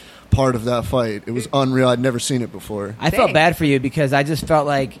favorite part of that fight. It was unreal. I'd never seen it before. I felt bad for you because I just felt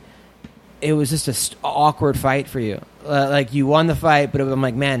like it was just an awkward fight for you. Like you won the fight, but I'm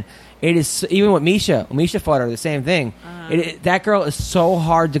like, man, it is even with Misha. Misha fought her the same thing. That girl is so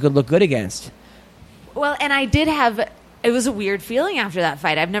hard to look good against. Well, and I did have. It was a weird feeling after that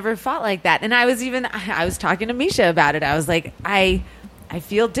fight. I've never fought like that, and I was talking to Misha about it. I was like, I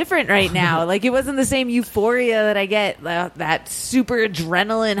feel different right now. Like it wasn't the same euphoria that I get, that super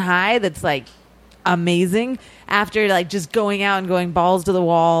adrenaline high. That's like amazing after like just going out and going balls to the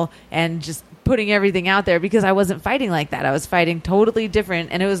wall and just putting everything out there because I wasn't fighting like that. I was fighting totally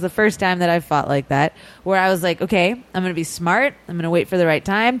different. And it was the first time that I fought like that, where I was like, okay, I'm going to be smart. I'm going to wait for the right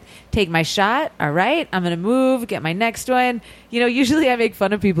time, take my shot. All right. I'm going to move, get my next one. Usually I make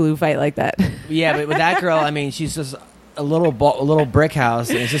fun of people who fight like that. Yeah, but with that girl, I mean, she's just a little brick house.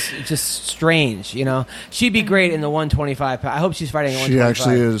 And it's just strange, She'd be great in the 125. I hope she's fighting at 125. She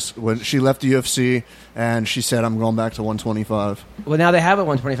actually is. When she left the UFC, and she said, "I'm going back to 125." Well, now they have it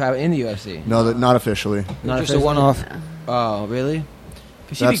 125 in the UFC. No, not officially. Not just officially? a one-off. Oh, really?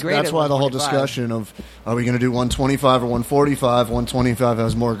 She'd be great. That's why the whole 125. discussion of are we going to do 125 or 145? 125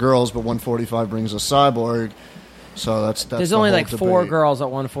 has more girls, but 145 brings a cyborg. So that's There's the only whole like 4 debate. girls at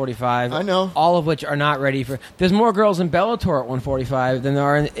 145. I know. All of which are not ready for. There's more girls in Bellator at 145 than there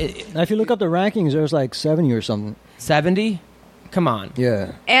are in Now, if you look up the rankings, there's like 70 or something. 70. Come on.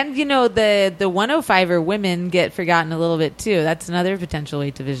 Yeah. And, the 105er women get forgotten a little bit, too. That's another potential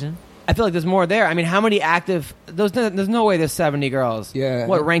weight division. I feel like there's more there. I mean, how many active? There's no way there's 70 girls. Yeah.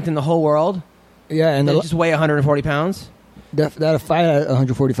 What, ranked in the whole world? Yeah, and They just weigh 140 pounds? that fight at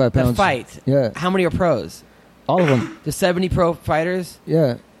 145 pounds. That fight. Yeah. How many are pros? All of them. There's 70 pro fighters?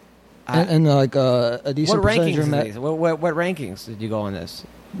 Yeah. And like a decent What percentage rankings of them are these? What rankings did you go on this?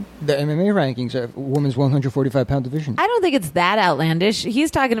 the MMA rankings are women's 145-pound division. I don't think it's that outlandish.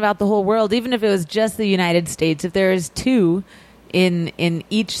 He's talking about the whole world, even if it was just the United States. If there is 2 in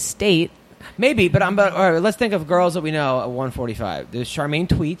each state. Maybe, but all right, let's think of girls that we know at 145. There's Charmaine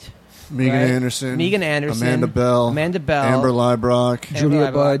Tweet. Megan right? Anderson. Amanda Bell. Amber Leibrock. Julia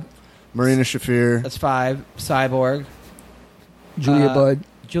Leibrock. Budd. Marina Shafir. That's 5. Cyborg. Julia Budd.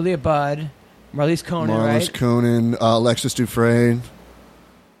 Julia Budd. Marlies Conan, Marlis right? Conan. Alexis Dufresne.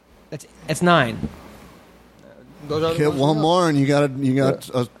 It's 9. Hit one more and you got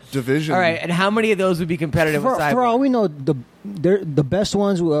a division. All right, and how many of those would be competitive with Cyborg? For all we know, the best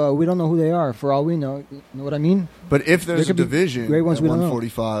ones, we don't know who they are. For all we know, you know what I mean? But if there's There a could be division great ones at we don't know.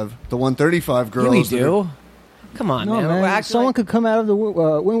 145, the 135 girls... Yeah, we that do. are- Come on, No, man. man. We're acting Someone like- could come out of the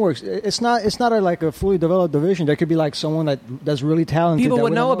Winworks. It's not like a fully developed division. There could be like someone that's really talented. people that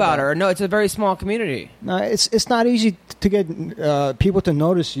would we know don't about her. No, it's a very small community. No, it's not easy to get people to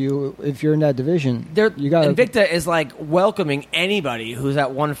notice you if you're in that division. You got Invicta is like welcoming anybody who's at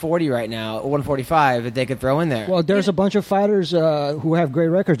 140 right now, or 145 that they could throw in there. Well, there's a bunch of fighters who have great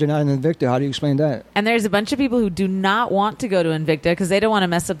records. They're not in Invicta. How do you explain that? And there's a bunch of people who do not want to go to Invicta because they don't want to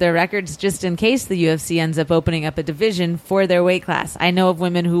mess up their records just in case the UFC ends up opening up a division for their weight class. I know of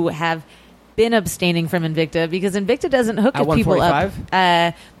women who have been abstaining from Invicta because Invicta doesn't hook At people up.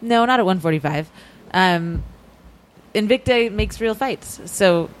 145? No, not at 145. Invicta makes real fights,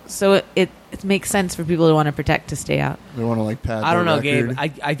 so it makes sense for people to want to protect to stay out. They want to like pad I don't know, their Gabe.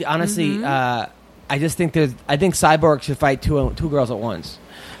 record. I honestly, I just think I think Cyborg should fight two girls at once.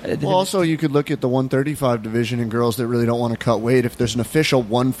 Well, also, you could look at the 135 division and girls that really don't want to cut weight. If there's an official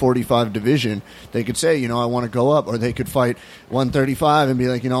 145 division, they could say, I want to go up. Or they could fight 135 and be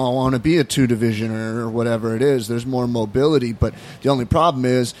like, I want to be a 2 division or whatever it is. There's more mobility. But the only problem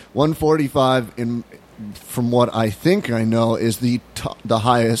is 145, from what I think I know, is the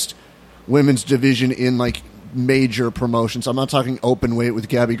highest women's division in, like, major promotions. I'm not talking open weight with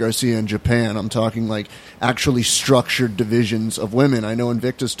Gabby Garcia in Japan. I'm talking like actually structured divisions of women. I know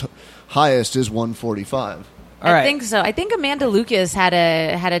Invicta's highest is 145. I think so. I think Amanda Lucas had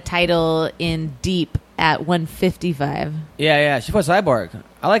a title in Deep at 155. Yeah. She fought Cyborg.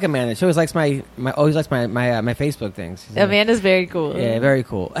 I like Amanda. She always likes my Facebook things. Amanda's very cool. Yeah, very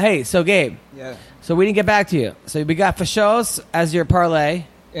cool. Hey, so Gabe. Yeah. So we didn't get back to you. So we got Fashos as your parlay.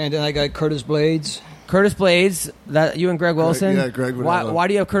 And then I got Curtis Blades. Curtis Blades, that you and Greg Wilson. Greg would why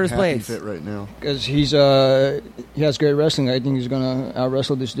do you have Curtis happy Blades? fit right now? Because he has great wrestling. I think he's going to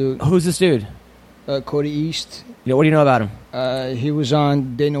out-wrestle this dude. Who's this dude? Cody East. What do you know about him? He was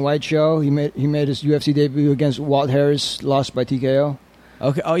on Dana White show. He made his UFC debut against Walt Harris, lost by TKO.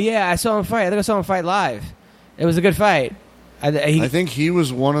 Okay. Oh yeah, I saw him fight. I think I saw him fight live. It was a good fight. I think he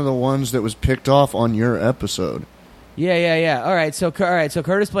was one of the ones that was picked off on your episode. Yeah. All right. So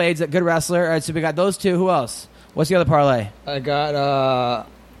Curtis Blades, a good wrestler. All right. So we got those two. Who else? What's the other parlay? I got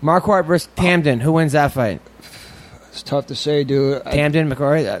Marquardt versus Tamden. Who wins that fight? It's tough to say, dude. Tamden,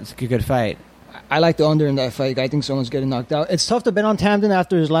 McCrory. That's a good fight. I like the under in that fight. I think someone's getting knocked out. It's tough to bet on Tamden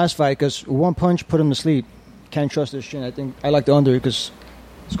after his last fight because one punch put him to sleep. Can't trust his chin. I think I like the under because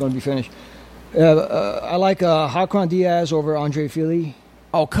it's going to be finished. I like Hakron Diaz over Andre Fili.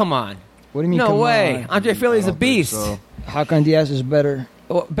 Oh, come on. What do you mean? No come way. on? Andre Fili's a beast. So. Hakron Diaz is better.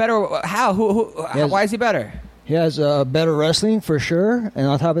 Better? How? Why is he better? He has better wrestling for sure, and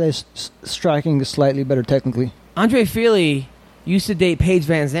on top of that, striking is slightly better technically. Andre Fili used to date Paige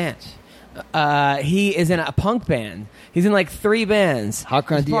Van Zandt. He is in a punk band. He's in like 3 bands.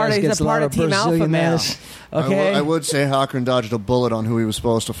 Hakran Diaz He's gets a part a lot of of Team Alpha Brazilian Male. ass. Okay, I would say Hakran dodged a bullet on who he was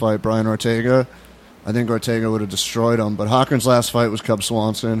supposed to fight, Brian Ortega. I think Ortega would have destroyed him, but Hakran's last fight was Cub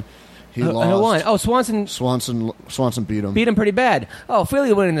Swanson. He lost. Who won? Oh, Swanson Swanson beat him. beat him pretty bad. Oh,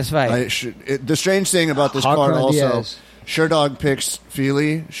 Feely winning this fight. The strange thing about this Hakran card also, Diaz. Sherdog picks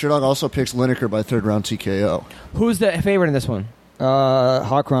Feely. Sherdog also picks Lineker by 3rd round TKO. Who's the favorite in this one?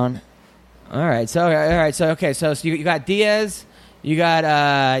 Hakran. All right, so you got Diaz, you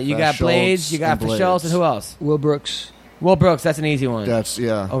got Blades, you got and Blades. Schultz, and who else? Will Brooks. Will Brooks, that's an easy one. That's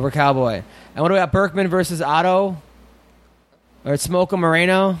Over Cowboy. And what do we got? Berkman versus Otto? Or Smoko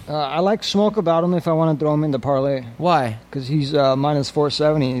Moreno? I like Smoke about him if I want to throw him in the parlay Why? because he's minus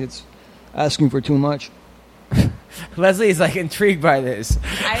 470. It's asking for too much. Leslie is like intrigued by this.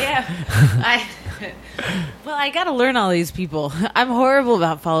 I am. Well, I got to learn all these people. I'm horrible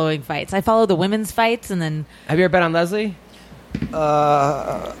about following fights. I follow the women's fights, and then Have you ever bet on Leslie?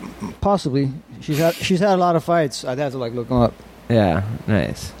 Possibly. She's had a lot of fights. I'd have to look them up. Yeah,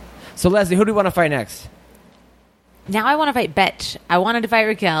 nice. So Leslie, who do you want to fight next? now I want to fight Betch. I wanted to fight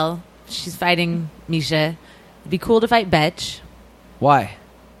Raquel. She's fighting Misha. It'd be cool to fight Betch. Why?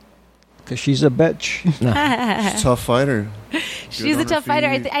 Because she's a bitch. She's a tough fighter. She's Good a on tough her fighter.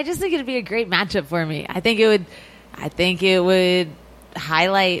 feet. I just think it'd be a great matchup for me. I think it would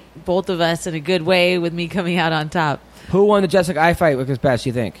highlight both of us in a good way with me coming out on top. Who won the Jessica I fight with his best,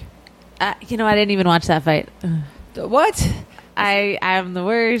 you think? I didn't even watch that fight. What? I'm the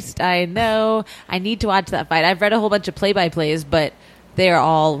worst. I know. I need to watch that fight. I've read a whole bunch of play-by-plays, but they're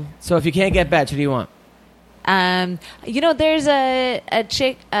all... So if you can't get Betch, who do you want? There's a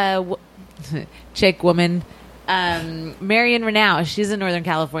chick, woman, Marion Renaud. She's in Northern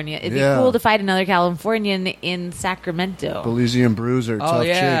California. It'd be cool to fight another Californian in Sacramento. Belizean Bruiser, tough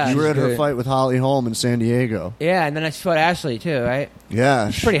yeah, chick. You were at she's her good. fight with Holly Holm in San Diego. Yeah, and then I fought Ashley, too, right?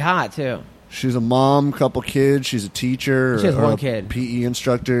 Yeah. She's pretty hot, too. She's a mom, couple kids. She's a teacher. She has or one a kid. PE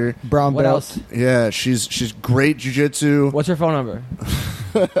instructor. Brown What belt. else? Yeah, she's great jiu-jitsu. What's her phone number?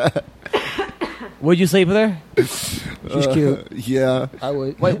 Would you sleep with her? She's cute. Yeah. I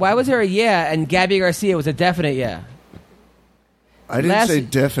would. Wait, why was there a yeah and Gabby Garcia was a definite yeah? I didn't Last- say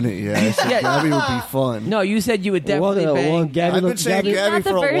definite yet. I said Yeah. Gabby would be fun. No, you said you would definitely bang. Gabby I've been looks- saying Gabby- Gabby Not the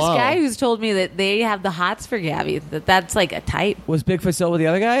for a first while. guy who's told me that they have the hots for Gabby. That's like a type. Was Bigfoot still with the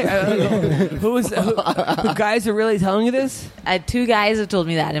other guy? Who guys are really telling you this? 2 guys have told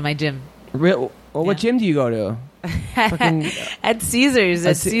me that in my gym. Real? Well, what Yeah. gym do you go to? Fucking, At Caesars.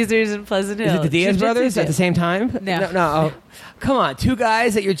 At At Ce- Caesars in Pleasant Hill. is it the Diaz Jiu-jitsu brothers at gym. the same time? No. Oh, come on, 2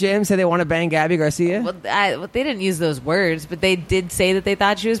 guys at your gym say they want to bang Gabby Garcia. Well, they didn't use those words, but they did say that they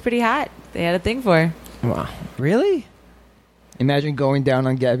thought she was pretty hot. They had a thing for her. Wow, really? Imagine going down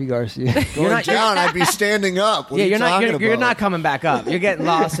on Gabby Garcia. Going not- down, I'd be standing up. What are you you're not. talking You're about? not coming back up. You're getting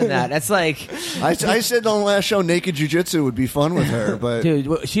lost in that. That's like, I said on the last show, naked jiu-jitsu would be fun with her, but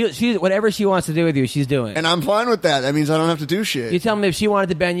dude, she whatever she wants to do with you, she's doing. and I'm fine with that. That means I don't have to do shit. You tell me if she wanted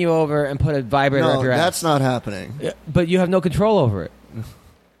to bend you over and put a vibrator no, up your that's ass. not happening. But you have no control over it.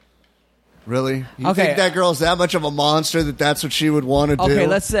 Really? You Okay. think that girl's that much of a monster that that's what she would want to do? Okay,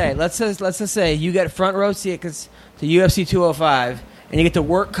 let's just say you get front row tickets to UFC 205 and you get to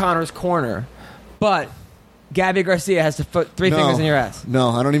work Connor's corner, but Gabby Garcia has to put 3 fingers in your ass. No,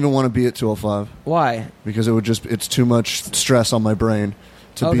 I don't even want to be at 205 Why? because it's too much stress on my brain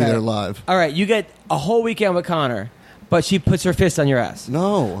to be Okay. there live. All right, you get a whole weekend with Connor, but she puts her fist on your ass.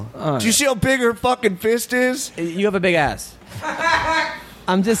 No. All right. Do you see how big her fucking fist is? You have a big ass.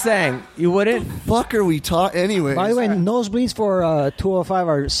 I'm just saying, you wouldn't. Fuck are we talking? Anyways. By the way, nosebleeds for 205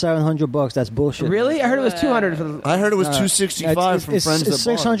 are $700. That's bullshit. Really? I heard it was 200 for the. I heard it was Uh, 265 from it's friends it's that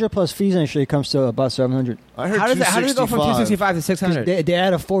 600 plus fees and shit. It comes to about 700. bought. I heard How does it go from 265 to 600? They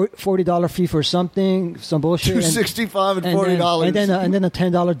add a $40 fee for something, some bullshit. and- $265 and and then- $40. and then a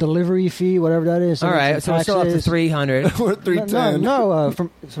 $10 delivery fee, whatever that is. All right, so we're still up to taxes. 300. We're at 310. No,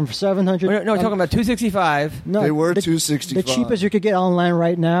 from 700. No, we're talking about 265. No, They were the- $265. The cheapest you could get online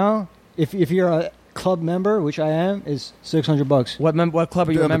right now, if you're a club member, which I am, is $600. What club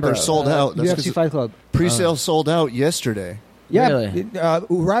are you Yeah, a but member they're of? sold out. That's UFC 'cause Fight Club. Pre-sale sold out yesterday. Yeah, Really?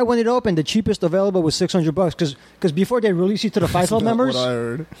 right when it opened, the cheapest available was $600 because before they release it to the Fight Club Not members, what I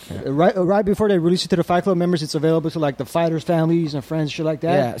heard. right before they release it to the Fight Club members, it's available to like the fighters' families and friends, shit like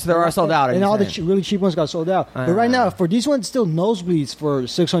that. Yeah, so they are sold out, are and you all the saying? really cheap ones got sold out. But right now, for these ones, still nosebleeds for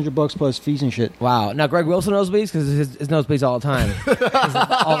 $600 plus fees and shit. Wow. Now, Greg Wilson nosebleeds because his nosebleeds all the time.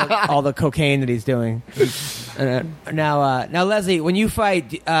 'Cause all the cocaine that he's doing. Now, Leslie, when you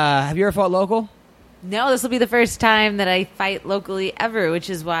fight, have you ever fought local? No, this will be the first time that I fight locally ever, which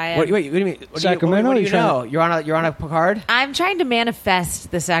is why Wait, what do you mean? Sacramento, What do you you trying- know? You're on a card. I'm trying to manifest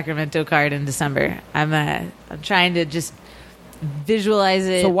the Sacramento card in December. I'm trying to just visualize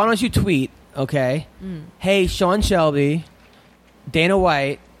it. So why don't you tweet? Okay. Hey, Sean Shelby, Dana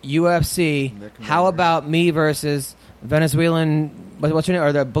White, UFC. How about me versus Venezuelan? What's your name?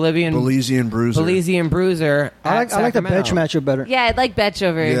 Or the Belizean Bruiser. Belizean Bruiser. I like the Sacramento. bench matchup better. Yeah, I'd like Betch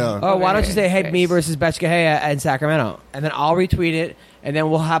over. Yeah. Oh, why don't you say, hey, first. me versus Betch Gahea in Sacramento? And then I'll retweet it, and then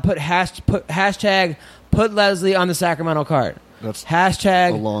we'll put hashtag put Leslie on the Sacramento card. That's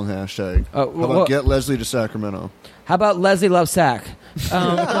Hashtag. a long hashtag. Oh, How about well- get Leslie to Sacramento? How about Leslie loves Sac?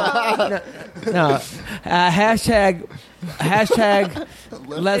 No. Hashtag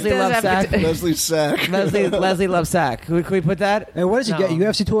Leslie It does loves have Sac. to- Leslie Sack. Leslie loves Sac. Can we put that? And what does he No. get?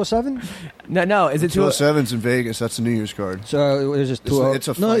 UFC 207? No. Is it too? 207's in Vegas. That's the New Year's card. So it's just It's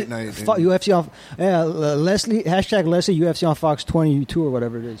a fight night, dude. UFC on Leslie hashtag Leslie UFC on Fox 22 or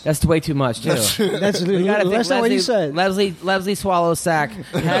whatever it is. That's way too much too. That's You gotta think that's not what you said. Leslie swallows Sac.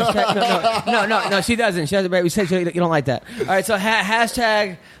 Hashtag, no, she doesn't. She doesn't. We said you don't like that. All right, so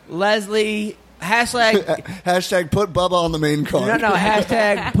hashtag Leslie. Hashtag Hashtag put Bubba on the main card. no.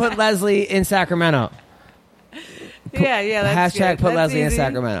 Hashtag put Leslie in Sacramento. Yeah, that's Hashtag good. put That's Leslie in easy.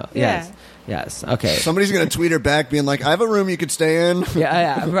 Sacramento. Yeah. Yes. Okay. Somebody's gonna tweet her back, being like, "I have a room you could stay in."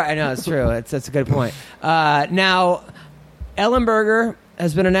 Yeah, right. I know it's true. That's a good point. Now, Ellenberger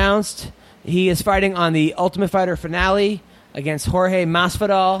has been announced. He is fighting on the Ultimate Fighter finale against Jorge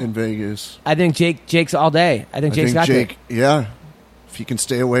Masvidal. In Vegas. I think Jake's all day. I think Jake's got Jake. Yeah, if he can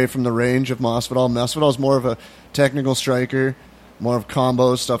stay away from the range of Masvidal. Masvidal's more of a technical striker, more of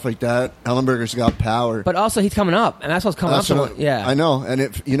combos, stuff like that. Ellenberger's got power. But also, he's coming up, and that's what's coming That's up. what- Yeah, I know. And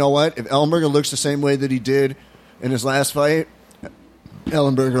if you know what, if Ellenberger looks the same way that he did in his last fight,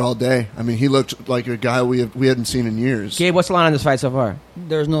 Ellenberger all day. I mean, he looked like a guy we hadn't seen in years. Gabe, what's the line on this fight so far?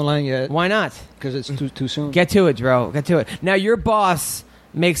 There's no line yet Why not? because it's too soon. Get to it, bro. Get to it. Now, your boss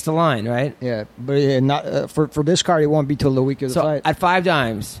makes the line, right? Yeah, but not for this card. It won't be till the week of the So fight. at 5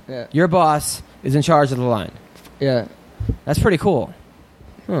 dimes, Yeah. your boss is in charge of the line. Yeah, That's pretty cool.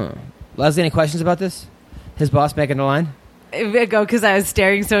 Leslie, any questions about this? His boss making the line? Go because I was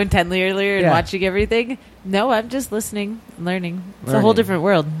staring so intently earlier and Yeah. watching everything. No, I'm just listening, and learning. It's a Learning. whole different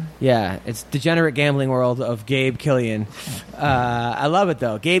world. Yeah, it's degenerate gambling world of Gabe Killian. I love it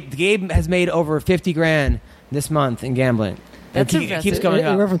though. Gabe has made over 50 grand this month in gambling. That's It impressive. keeps going it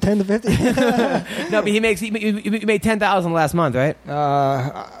went up. from 10 to 50. No, but he made 10,000 last month, right?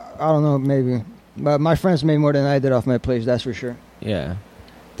 I don't know, maybe. But my friends made more than I did off my place. That's for sure. Yeah.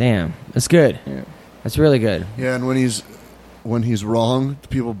 Damn, that's good. Yeah. That's really good. Yeah, and when he's wrong,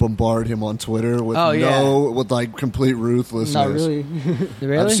 people bombard him on Twitter with with like complete ruthlessness. Not really.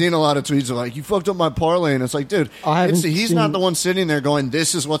 Really? I've seen a lot of tweets of like, "You fucked up my parlay," and it's like, dude, I haven't he's seen- not the one sitting there going,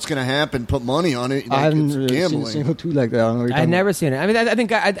 "This is what's going to happen. Put money on it." Like, I haven't it's really seen a gambling. single tweet like that. I don't know what you're I've talking never seen it. I mean, I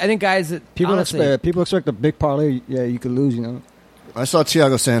think guys that People honestly, people expect a big parlay. Yeah, you could lose. You know. I saw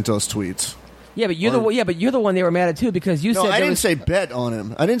Thiago Santos tweets. yeah, but you're the one they were mad at too because you No, said I there didn't was, say bet on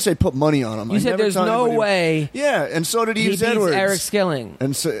him. I didn't say put money on him. you I said never there's told no anybody- way Yeah, and so did he Yves beats Edwards. Eric Skilling.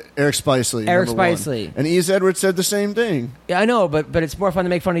 And so, Eric Spicely. Eric number one. Spicely. And Yves Edwards said the same thing. Yeah, I know, but it's more fun to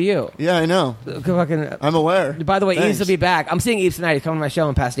make fun of you. Yeah, I know. Fucking, I'm aware. by the way, Thanks. Eves will be back. I'm seeing Eves tonight. He's coming to my show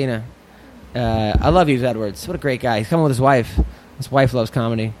in Pasadena. I love Eves Edwards. What a great guy. He's coming with his wife. His wife loves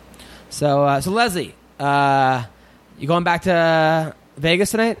comedy. So Leslie, you going back to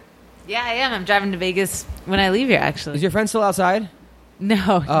Vegas tonight? Yeah, I am. I'm driving to Vegas when I leave here, actually. Is your friend still outside?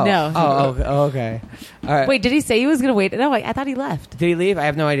 No, Oh. no. Oh, okay. All right. Wait, did he say he was going to wait? No, I thought he left. Did he leave? I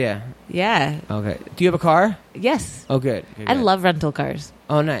have no idea. Yeah. Okay. Do you have a car? Yes. Oh, good. I love rental cars.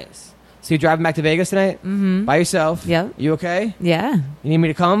 Oh, nice. So you're driving back to Vegas tonight? Mm-hmm. By yourself? Yep. You okay? Yeah. You need me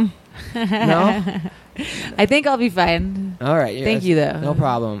to come? No? I think I'll be fine. All right. yeah, Thank you, though. No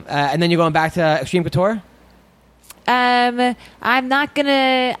problem. And then you're going back to Extreme Couture? I'm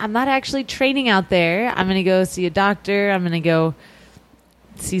not actually training out there. I'm gonna go see a doctor. I'm gonna go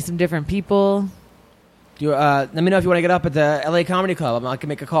see some different people. Let me know if you want to get up at the LA Comedy Club. I can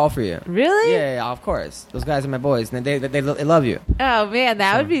make a call for you. Really? Yeah, of course. Those guys are my boys, and they love you. Oh man,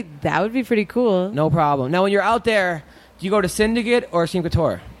 that would be pretty cool. No problem. Now, when you're out there, do you go to Syndicate or Extreme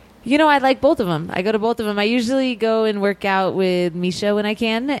Couture? You know, I like both of them. I go to both of them. I usually go and work out with Misha when I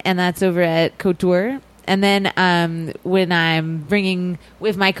can, and that's over at Couture. And then when I'm bringing,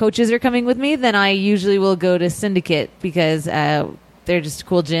 if my coaches are coming with me, then I usually will go to Syndicate because they're just a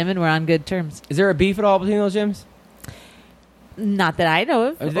cool gym and we're on good terms. Is there a beef at all between those gyms? Not that I know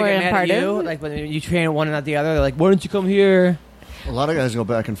of, Or do they or get am mad part at you? of. Like when you train one and not the other, they're like, "Why don't you come here?" A lot of guys go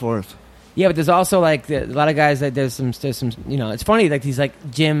back and forth. Yeah, but there's also like a lot of guys that there's some you know, it's funny like these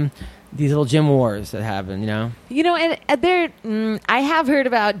little gym wars that happen, you know. You know, and I have heard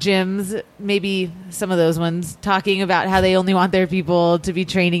about gyms, maybe some of those ones, talking about how they only want their people to be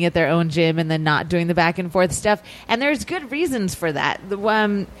training at their own gym and then not doing the back and forth stuff. And there's good reasons for that.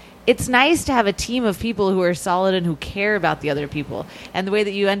 It's nice to have a team of people who are solid and who care about the other people. And the way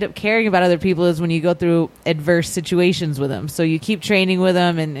that you end up caring about other people is when you go through adverse situations with them. So you keep training with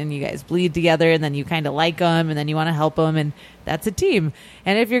them and you guys bleed together and then you kind of like them and then you want to help them. And that's a team.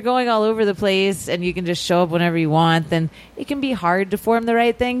 And if you're going all over the place and you can just show up whenever you want, then it can be hard to form the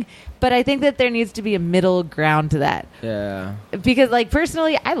right thing. But I think that there needs to be a middle ground to that. Yeah. Because, like,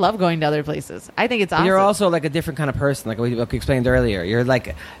 personally, I love going to other places. I think it's awesome. You're also, like, a different kind of person, like we explained earlier. You're,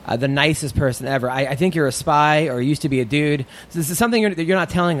 like, the nicest person ever. I think you're a spy or used to be a dude. So this is something you're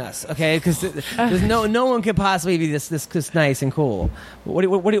not telling us, okay? Because there's no one can possibly be this nice and cool. What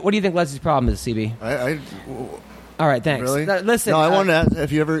do you think Leslie's problem is, CB? All right, thanks. Really? Listen. No, I wanted to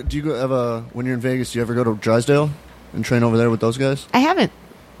ask, when you're in Vegas, do you ever go to Drysdale and train over there with those guys? I haven't.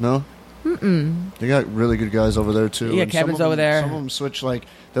 No? Mm-mm. They got really good guys over there, too. Yeah, and Kevin's over there. Some of them switch, like,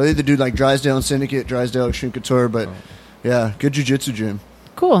 they'll either do, like, Drysdale and Syndicate, Drysdale Extreme Couture, but, yeah, good jiu-jitsu gym.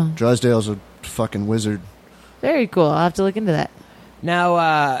 Cool. Drysdale's a fucking wizard. Very cool. I'll have to look into that.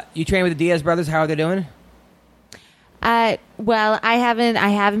 Now, you train with the Diaz brothers. How are they doing? Well, I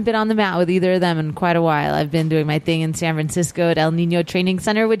haven't been on the mat with either of them in quite a while. I've been doing my thing in San Francisco at El Nino Training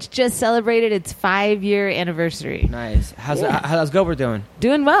Center, which just celebrated its 5-year anniversary. Nice. How's Gilbert doing?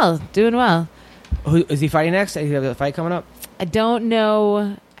 Doing well. Who is he fighting next? Does he have a fight coming up? I don't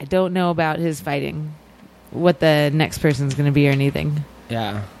know about his fighting. What the next person's going to be or anything.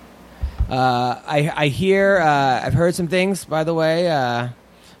 Yeah. I hear. I've heard some things, by the way,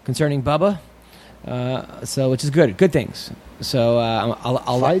 concerning Bubba. So which is good things. So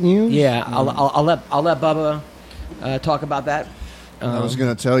I'll fight you. Yeah, I'll let Bubba talk about that. I was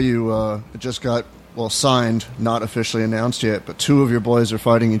going to tell you, it just got signed, not officially announced yet, but 2 of your boys are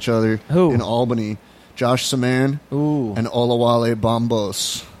fighting each other in Albany. Josh Saman and Olawale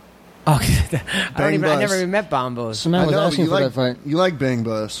Bombos. Oh, I never even met Bombos. Saman was asking for that fight. You like Bang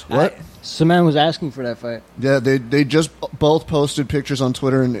Bus? What? Saman was asking for that fight. Yeah, they just both posted pictures on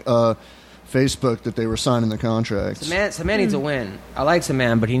Twitter and Facebook that they were signing the contracts. Saman needs a win. I like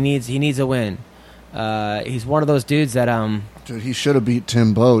Saman, but he needs a win. He's one of those dudes that Dude, he should have beat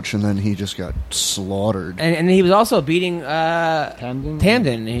Tim Boach, and then he just got slaughtered. And he was also beating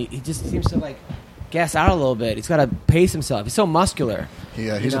Tamden. He just seems to like gas out a little bit. He's got to pace himself. He's so muscular.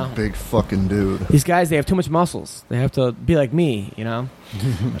 Yeah, he's a big fucking dude. These guys, they have too much muscles. They have to be like me, you know?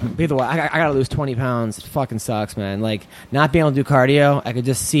 Be the way. I got to lose 20 pounds. It fucking sucks, man. Like, not being able to do cardio, I could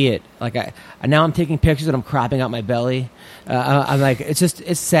just see it. Like, now I'm taking pictures and I'm cropping out my belly. I'm like,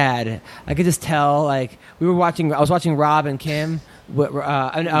 it's sad. I could just tell, like, I was watching Rob and Kim. You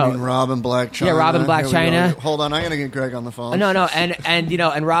mean Rob and Black China? Yeah, Rob and Black China. Hold on, I'm going to get Greg on the phone. No, and you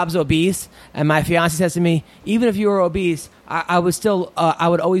know, and Rob's obese, and my fiance says to me, even if you were obese, I would still, I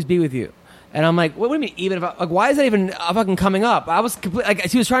would always be with you. And I'm like, what do you mean, even if why is that even fucking coming up? I was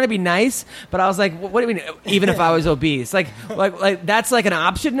she was trying to be nice, but I was like, what do you mean, even if I was obese? Like that's like an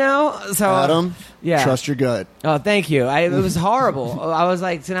option now? So Adam, yeah. Trust your gut. Oh, thank you. It was horrible. I was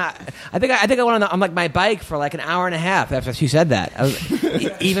like, I think I went on my bike for like an hour and a half after she said that. I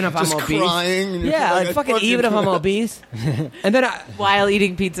was, even if I'm obese, crying. Yeah, like fucking even if I'm obese. And then while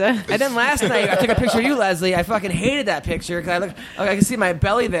eating pizza. And then last night I took a picture of you, Leslie. I fucking hated that picture because I can see my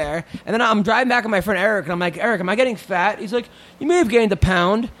belly there. And then I'm driving back with my friend Eric, and I'm like, Eric, am I getting fat? He's like, you may have gained a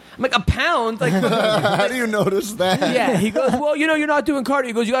pound. I'm like, a pound? Like, how do you notice that? Yeah, he goes, well, you know, you're not doing cardio.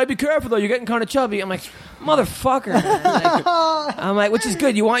 He goes, you gotta be careful though. You're getting kind of chubby. I'm like, motherfucker. Man. I'm like, which is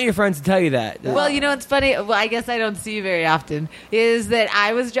good. You want your friends to tell you that. Well, you know, it's funny. Well, I guess I don't see you very often. Is that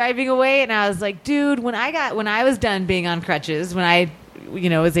I was driving away and I was like, dude, when I was done being on crutches, when I,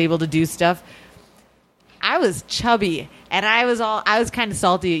 was able to do stuff, I was chubby. And I was kind of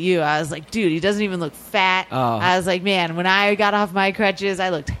salty at you. I was like, dude, he doesn't even look fat. Oh. I was like, man, when I got off my crutches, I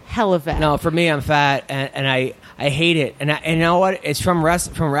looked hella fat. No, for me, I'm fat, and I hate it. And you know what? It's from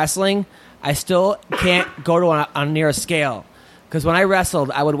wrestling. I still can't go to near a scale. Because when I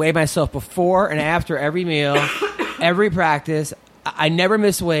wrestled, I would weigh myself before and after every meal, every practice. I never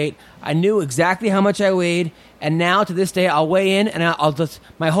miss weight. I knew exactly how much I weighed. And now, to this day, I'll weigh in, and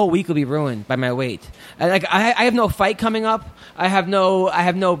my whole week will be ruined by my weight. And I have no fight coming up. I have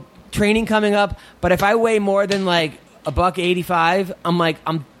no training coming up. But if I weigh more than like $185,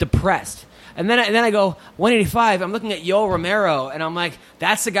 I'm depressed. And then I go 185. I'm looking at Yoel Romero, and I'm like,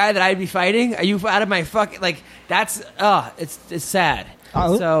 that's the guy that I'd be fighting. Are you out of my fucking like? That's it's sad. I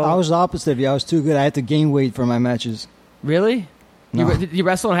was the opposite of you. I was too good. I had to gain weight for my matches. Really? No. Did you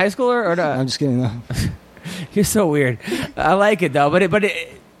wrestle in high school or no? I'm just kidding. No. You're so weird. I like it though,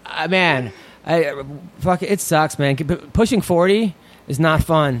 man, fuck it sucks, man. Pushing 40 is not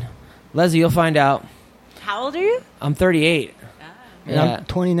fun. Leslie, you'll find out. How old are you? I'm 38. Yeah. I'm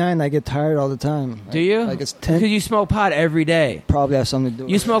 29. I get tired all the time. Do you? Like it's 10. Because you smoke pot every day. Probably has something to do with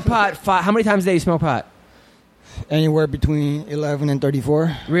You it. smoke pot. How many times a day you smoke pot? Anywhere between 11 and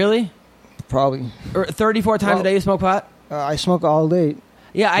 34. Really? Probably. Or 34 times a day you smoke pot? I smoke all day.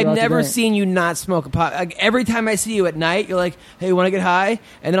 Yeah, I've throughout the never day. seen you not smoke a pot. Like, every time I see you at night, you're like, "Hey, want to get high?"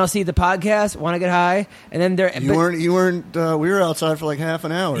 And then I'll see you at the podcast, "Want to get high?" And then You weren't. We were outside for like half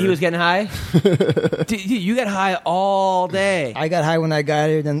an hour. He was getting high. Dude, you get high all day. I got high when I got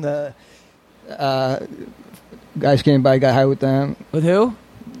here. Then the guys came by, got high with them. With who?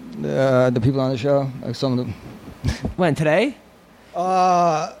 The people on the show, like some of them. When today?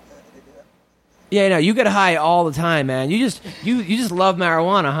 Yeah, no, you get high all the time, man. You just love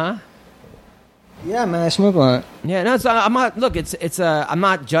marijuana, huh? Yeah, man, I smoke a lot. Yeah, no, I'm not. Look, I'm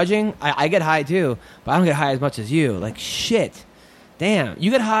not judging. I get high too, but I don't get high as much as you. Like shit, damn.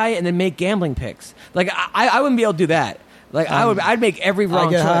 You get high and then make gambling picks. Like I wouldn't be able to do that. Like I'd make every wrong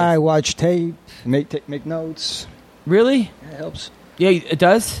I get choice. high, watch tape, make notes. Really? It helps. Yeah, it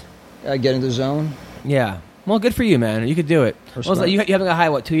does. I get in the zone. Yeah. Well, good for you, man. You could do it. Well, Respect. you haven't got high,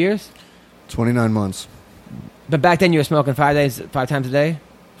 what, 2 years? 29 months. But back then you were smoking 5 times a day?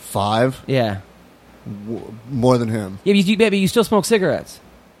 5? Yeah. More than him. Yeah, baby, you still smoke cigarettes.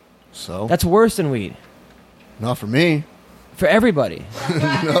 So? That's worse than weed. Not for me. For everybody.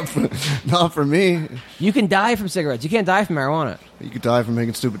 Not for me. You can die from cigarettes. You can't die from marijuana. You could die from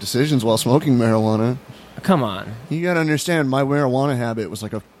making stupid decisions while smoking marijuana. Come on. You gotta understand, my marijuana habit was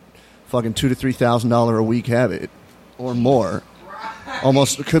like a fucking $2,000 to $3,000 a week habit, or more.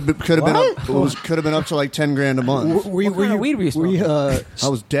 Almost could have been up to like $10,000 a month. What kind of weed were you smoking? I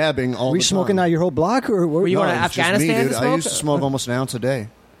was dabbing all Were the you smoking time. out your whole block, or Were you No, going to it was just me, Afghanistan dude. to smoke? I used to smoke almost an ounce a day.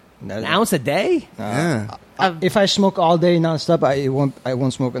 An ounce a day? Yeah. If I smoke all day nonstop, I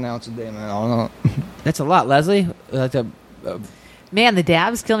won't smoke an ounce a day, man. I don't know. That's a lot, Leslie. Man, the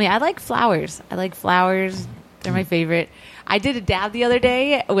dabs kill me. I like flowers. They're my favorite. I did a dab the other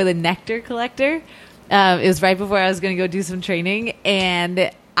day with a nectar collector. It was right before I was going to go do some training,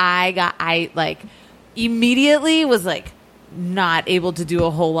 and I immediately was like not able to do a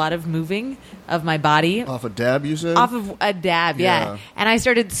whole lot of moving of my body. Off a dab, you said? Off of a dab, yeah. And I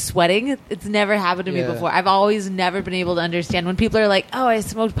started sweating. It's never happened to me Yeah. before. I've always never been able to understand when people are like, "Oh, I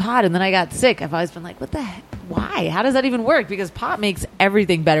smoked pot and then I got sick." I've always been like, "What the heck? Why? How does that even work?" Because pot makes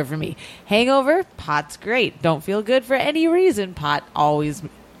everything better for me. Hangover, pot's great. Don't feel good for any reason. Pot always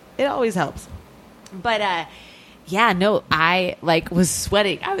helps. But yeah, no, I was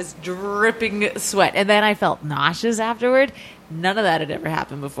sweating. I was dripping sweat, and then I felt nauseous afterward. None of that had ever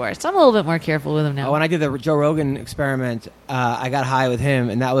happened before, so I'm a little bit more careful with them now. When I did the Joe Rogan experiment, I got high with him,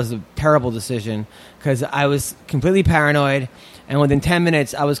 and that was a terrible decision because I was completely paranoid. And within 10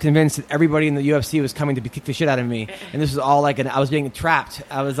 minutes, I was convinced that everybody in the UFC was coming to kick the shit out of me. And this was all I was being trapped.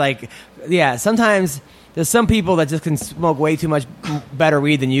 I was like, yeah, sometimes there's some people that just can smoke way too much better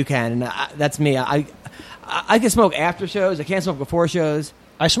weed than you can. And that's me. I can smoke after shows. I can't smoke before shows.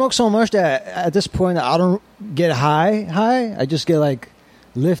 I smoke so much that at this point I don't get high. I just get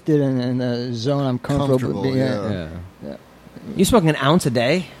lifted in a zone I'm comfortable with. Yeah. You smoking an ounce a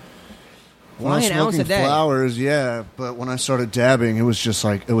day? When I was Why an ounce a smoking day? flowers, yeah. But when I started dabbing, it was just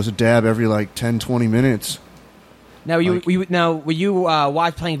it was a dab every 10, 20 minutes. Now, were you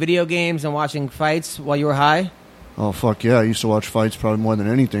watch playing video games and watching fights while you were high? Oh, fuck yeah. I used to watch fights probably more than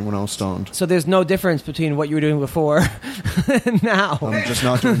anything when I was stoned. So there's no difference between what you were doing before and now. I'm just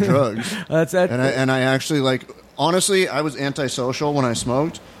not doing drugs. That's it. And I actually, honestly, I was antisocial when I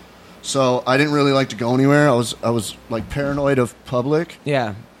smoked. So I didn't really like to go anywhere. I was paranoid of public.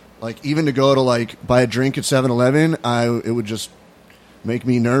 Yeah. Even to go to buy a drink at 7-Eleven, it would just make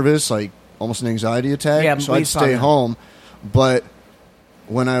me nervous, almost an anxiety attack. Yeah, so I'd stay home. But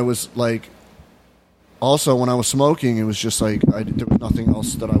when I was also when I was smoking, it was just there was nothing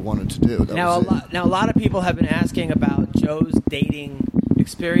else that I wanted to do. Now a lot of people have been asking about Joe's dating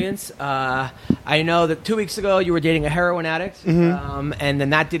experience. I know that 2 weeks ago you were dating a heroin addict, and then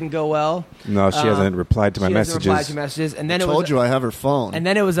that didn't go well. No, she hasn't replied to my messages. Replied to messages, and then I told you I have her phone. And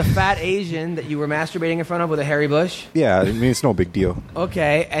then it was a fat Asian that you were masturbating in front of with a hairy bush. Yeah, I mean, it's no big deal.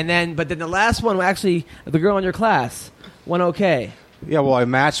 Okay, but then the last one, actually, the girl in your class went okay. Yeah, well, I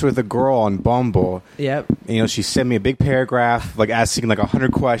matched with a girl on Bumble. Yep. And, she sent me a big paragraph, like asking like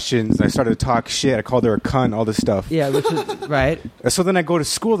 100 questions. And I started to talk shit. I called her a cunt, all this stuff. Yeah, which is right. So then I go to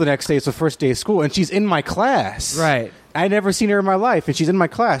school the next day. It's the first day of school, and she's in my class. Right. I never seen her in my life, and she's in my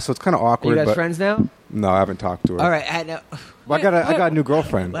class, so it's kind of Are awkward. you guys but friends now? No, I haven't talked to her. All right. I know. Well, I got a new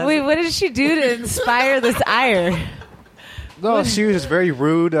girlfriend. Wait, what did she do to inspire this ire? No, she was just very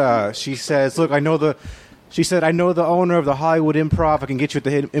rude. She says, "Look, I know the owner of the Hollywood Improv. I can get you at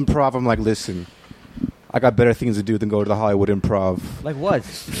the Improv." I'm like, "Listen, I got better things to do than go to the Hollywood Improv. Like what?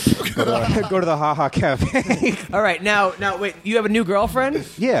 Go to the Ha Ha Cafe." All right. Now, wait. You have a new girlfriend?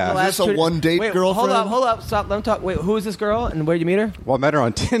 Yeah. The Is this a last- one-date wait, girlfriend? Hold up. Stop. Let me talk. Wait, who is this girl, and where did you meet her? Well, I met her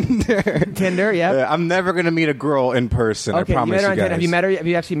on Tinder. Tinder. Yeah. I'm never gonna meet a girl in person. Okay. I promise you met her on guys. Tinder. Have you met her? Have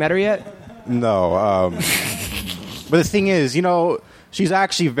you actually met her yet? No. But the thing is, she's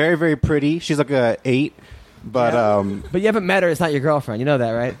actually very, very pretty. She's like a 8. But But you haven't met her. It's not your girlfriend. You know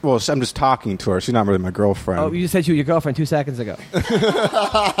that, right? well, I'm just talking to her. She's not really my girlfriend. Oh, you just said she was your girlfriend 2 seconds ago.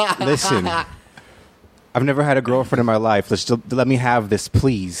 Listen, I've never had a girlfriend in my life. Let me have this,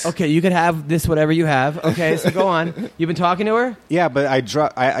 please. Okay, you could have this, whatever you have. Okay, so go on. You've been talking to her? Yeah, but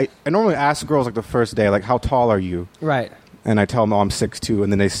I normally ask girls like the first day, like, how tall are you? Right. And I tell them, I'm 6'2",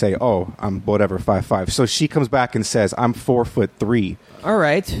 and then they say, oh, I'm whatever, 5'5". So she comes back and says, I'm 4'3". All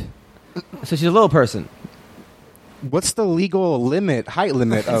right. So she's a little person. What's the legal height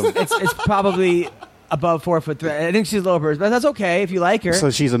limit of? It's probably above 4'3". I think she's a little person, but that's okay if you like her.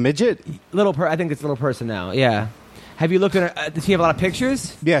 So she's a midget? I think it's a little person now. Yeah. Have you looked at her? Does she have a lot of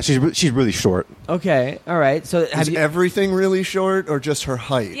pictures? Yeah, she's really short. Okay. All right. So have Is you? everything really short or just her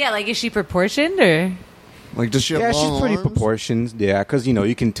height? Yeah, like is she proportioned or? Like, does she have Yeah, long she's pretty arms? proportioned. Yeah, because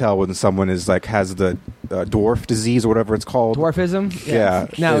you can tell when someone is like has the dwarf disease or whatever it's called. Dwarfism? Yeah.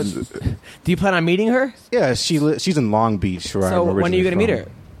 Now, And- do you plan on meeting her? yeah, she's in Long Beach. Where So I'm when are you going to meet her?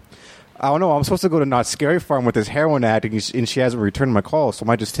 I don't know. I'm supposed to go to Not Scary Farm with this heroin addict, and she hasn't returned my call, so I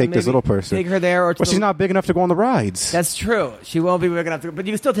might just take this Maybe little person. Take her there, or to But she's not big enough to go on the rides. That's true. She won't be big enough to, but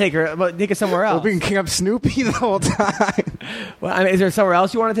you can still take her. But take her somewhere We're else. being Camp Snoopy the whole time. Well, I mean, is there somewhere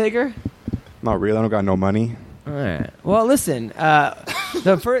else you want to take her? Not really. I don't got no money. All right. Well, listen. Have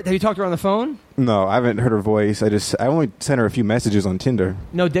you talked to her on the phone? No, I haven't heard her voice. I only sent her a few messages on Tinder.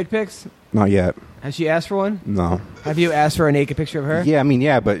 No dick pics? Not yet. Has she asked for one? No. Have you asked for a naked picture of her? Yeah, I mean,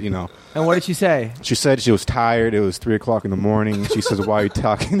 yeah, but And what did she say? she said she was tired. It was 3:00 in the morning. She says, "Why are you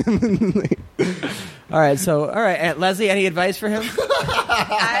talking to me?" All right. So, all right. Aunt Leslie, any advice for him?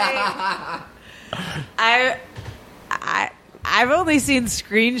 I've only seen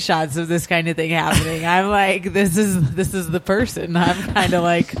screenshots of this kind of thing happening. I'm like, this is the person. I'm kind of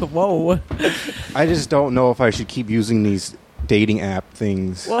like, whoa. I just don't know if I should keep using these dating app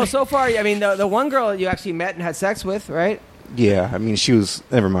things. Well, so far, I mean, the one girl you actually met and had sex with, right? Yeah, I mean, she was.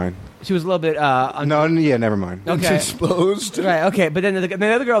 Never mind. She was a little bit. Never mind. Okay. Exposed. Right. Okay. But then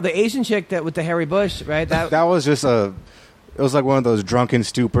the other girl, the Asian chick that with the hairy bush, right? That was just it was like one of those drunken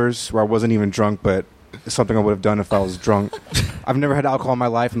stupors where I wasn't even drunk, but it's something I would have done if I was drunk. I've never had alcohol in my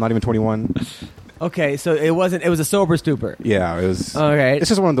life. I'm not even 21. Okay. So it wasn't. It was a sober stupor. Yeah, it was. All right. It's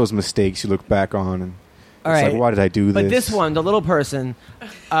just one of those mistakes you look back on, and All it's right. like, why did I do But this? this one, the little person,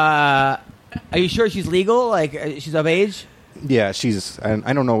 are you sure she's legal? Like she's of age? Yeah,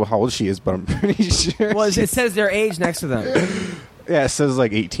 I don't know how old she is, but I'm pretty sure. Well, it says their age next to them. Yeah, it says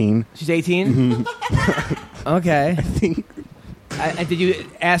like 18. She's 18. Okay. I think. Did you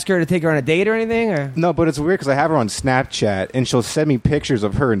ask her to take her on a date or anything? Or No, but it's weird because I have her on Snapchat, and she'll send me pictures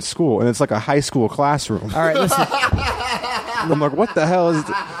of her in school, and it's like a high school classroom. all right, listen. I'm like, what the hell is?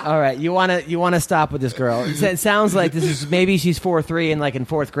 All right, you wanna stop with this girl. It sounds like this is maybe she's 4'3" and like in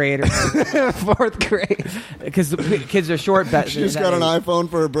fourth grade or Fourth grade. because the kids are short. She just got an iPhone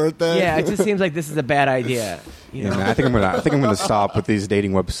for her birthday. Yeah, it just seems like this is a bad idea. You know? Yeah, man, I think I'm gonna stop with these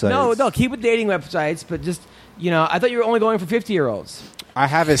dating websites. No, keep with dating websites, but just I thought you were only going for 50-year-olds.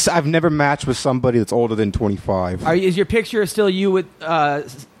 I've never matched with somebody that's older than 25. Is your picture still you with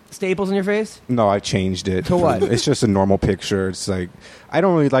staples in your face? No, I changed it. To what? It's just a normal picture. It's like I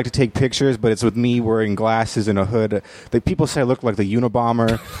don't really like to take pictures, but it's with me wearing glasses and a hood. People say I look like the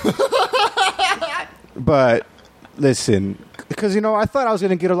Unabomber. But listen, because I thought I was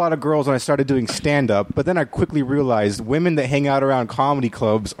going to get a lot of girls when I started doing stand-up, but then I quickly realized women that hang out around comedy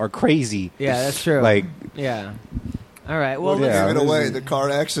clubs are crazy. Yeah, that's true. Like, yeah. All right. Well, Well, Yeah. gave it away. The car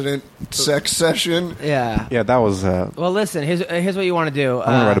accident, sex session. yeah. yeah, that was. Well, listen. Here's what you want to do.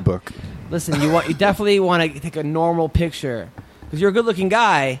 I want to write a book. Listen, you definitely want to take a normal picture because you're a good-looking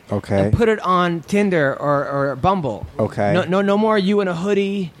guy. Okay. And put it on Tinder or Bumble. Okay. No more you in a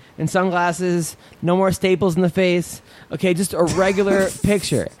hoodie and sunglasses. No more staples in the face. Okay, just a regular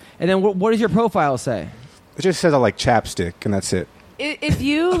picture. And then what does your profile say? It just says I like chapstick, and that's it. If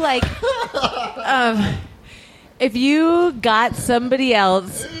you like, if you got somebody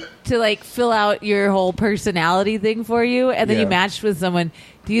else to like fill out your whole personality thing for you, and then you matched with someone,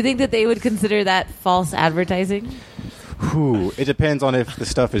 do you think that they would consider that false advertising? It depends on if the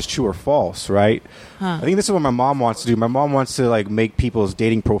stuff is true or false, right? I think this is what my mom wants to do. My mom wants to like make people's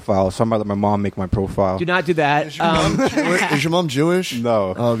dating profiles, so I'm gonna let my mom make my profile. Do not do that. Is your mom Jewish?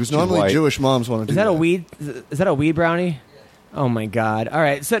 No. Because She's normally white. Jewish moms want to do Is that a weed? Is that a weed brownie? Oh my god! All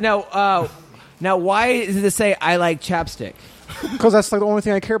right. So now why does it say I like chapstick? Because that's like the only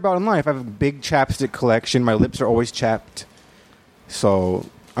thing I care about in life. I have a big chapstick collection. My lips are always chapped. So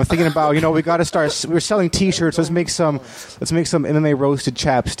I'm thinking about, we got to start. We're selling T-shirts. Let's make some MMA roasted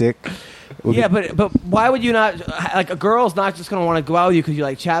chapstick. But why would you not? Like a girl's not just going to want to go out with you because you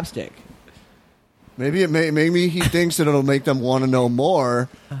like chapstick. Maybe he thinks that it'll make them want to know more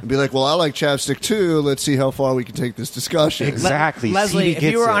and be like, well, I like chapstick too. Let's see how far we can take this discussion. Exactly. Leslie, CD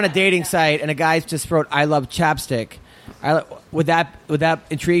if you were gets on it. a dating site and a guy just wrote "I love chapstick," would that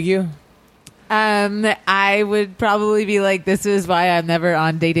intrigue you? I would probably be like, this is why I'm never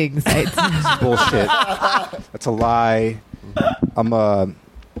on dating sites. Bullshit. That's a lie.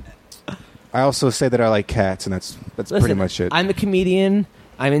 I also say that I like cats, and that's Listen, pretty much it. I'm a comedian.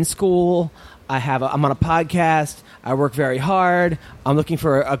 I'm in school. I'm on a podcast. I work very hard. I'm looking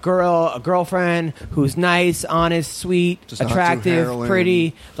for a girlfriend who's nice, honest, sweet, Does not do attractive, heroin.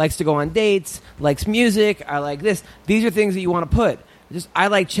 pretty, likes to go on dates, likes music. I like this. These are things that you want to put. Just I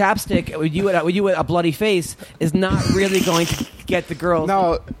like chapstick. With you with a bloody face is not really going to get the girls.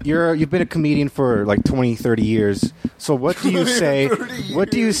 No, you've been a comedian for like 20, 30 years. So what do you say?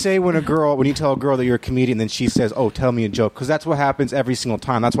 What do you say when you tell a girl that you're a comedian, then she says, "Oh, tell me a joke," because that's what happens every single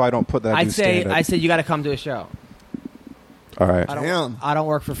time. That's why I don't put that. I say you got to come to a show. All right, I don't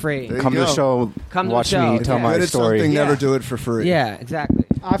work for free. There you come to the go. show. Come to the watch show. me tell Yeah. my Good at story. something, Yeah. never do it for free. Yeah, exactly.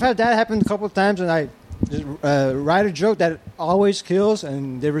 I've had that happen a couple of times, and I just write a joke that always kills,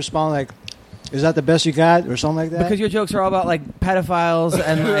 and they respond like, "Is that the best you got?" or something like that. Because your jokes are all about like pedophiles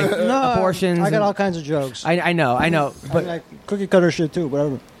and like abortions. I got and- all kinds of jokes. I know, But but like cookie cutter shit too,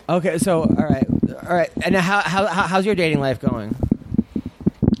 whatever. okay. So all right. And how's your dating life going?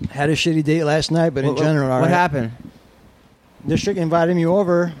 Had a shitty date last night, but in general, all what right. happened? This chick invited me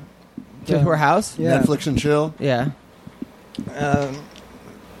over To her house? Yeah. Netflix and chill. Yeah.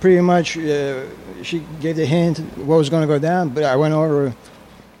 Pretty much, she gave the hint what was going to go down, but I went over.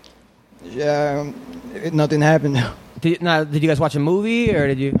 Nothing happened. Did you guys watch a movie or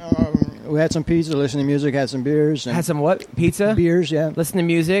did you We had some pizza, listened to music, had some beers. And had some what? Pizza? beers, yeah. Listen to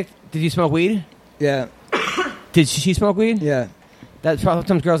music? Did you smoke weed? Yeah, Did she smoke weed? yeah. That's probably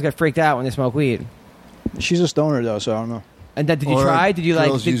sometimes girls get freaked out when they smoke weed. She's a stoner, though, so I don't know. And then did you Or try? Did you like?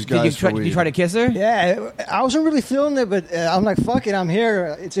 girls use Did you guys for try? Did you weed. try to kiss her? Yeah, I wasn't really feeling it, but I'm like, fuck it, I'm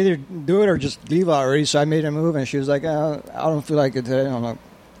here. It's either do it or just leave already. So I made a move, and she was like, I don't feel like it today. I'm like,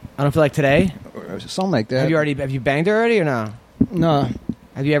 I don't feel like today. something like that. Have you banged her already or no? No.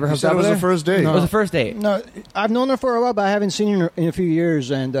 Have you ever You hooked said up it was with the her? first date. It was the first date. No, I've known her for a while, but I haven't seen her in a few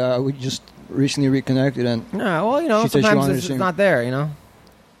years, and we just recently reconnected. And No, well, She said she sometimes wanted to it's see me. not there. All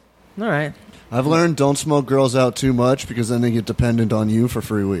right. I've learned don't smoke girls out too much because then they get dependent on you for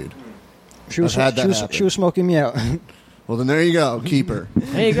free weed. she was I've had that happen. she was smoking me out. Well, then there you go. Keep her.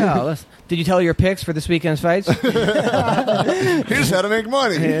 There you go. Did you tell her your picks for this weekend's fights? Here's how to make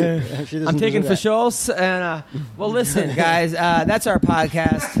money. She doesn't I'm taking do for that. Schultz, and well, listen, guys, that's our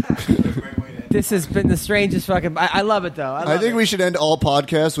podcast. This has been the strangest fucking. I love it though. I think we should end all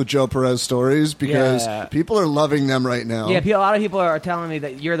podcasts with Joe Perez stories because Yeah. people are loving them right now. Yeah, a lot of people are telling me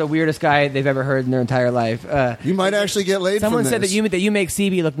that you're the weirdest guy they've ever heard in their entire life. You might actually get laid Someone from said this. that you make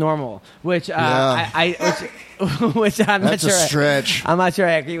CB look normal, which which I'm That's not a sure. stretch. I'm not sure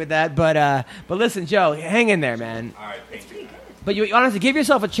I agree with that, but listen, Joe, hang in there, man. All right, thank you. But you honestly give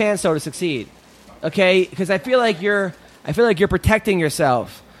yourself a chance though to succeed, okay? Because I feel like you're protecting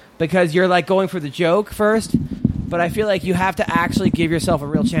yourself because you're like going for the joke first, but I feel like you have to actually give yourself a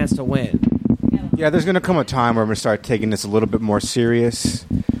real chance to win. Yeah, there's going to come a time where I'm going to start taking this a little bit more serious.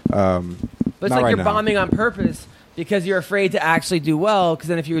 But it's Not like right you're now. bombing on purpose because you're afraid to actually do well. Because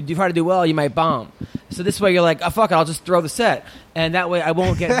then if you try to do well, you might bomb. So this way you're like, oh fuck it, I'll just throw the set, and that way I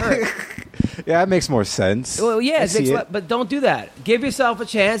won't get hurt. Yeah, that makes more sense. Well, yeah, I see it. but don't do that. Give yourself a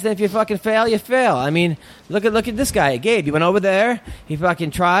chance. Then if you fucking fail, you fail. I mean, look at this guy, Gabe. He went over there. He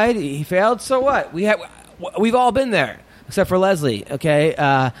fucking tried. He failed. So what? We've all been there. except for Leslie. Okay,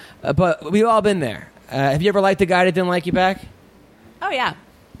 but we've all been there. Have you ever liked a guy that didn't like you back? Oh yeah,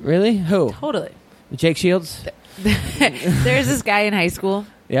 Really? Who? totally. Jake Shields? There's this guy in high school.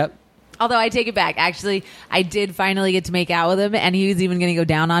 Yep. Although I take it back. Actually, I did finally get to make out with him, and he was even going to go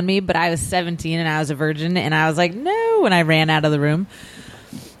down on me. But I was 17 and I was a virgin, and I was like, no, when I ran out of the room.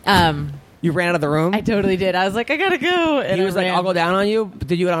 You ran out of the room? I totally did. I was like, I gotta go. And He was I like, ran. I'll go down on you.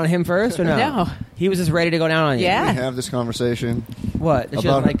 Did you go down on him first or no? No. He was just ready to go down on you. Yeah. We have this conversation. What? She doesn't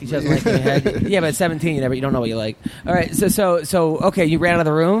About- like. She doesn't like your head. Yeah, but at 17, you don't know what you like. All right. So okay, you ran out of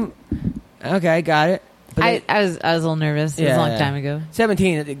the room. Okay, got it. But I was a little nervous. It was a long time ago.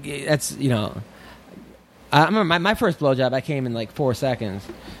 17. That's I remember my first blowjob. I came in like 4 seconds.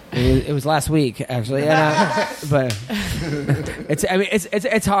 It was last week actually, but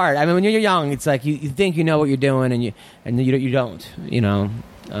it's hard. I mean, when you're young, it's like you think you know what you're doing, and you don't.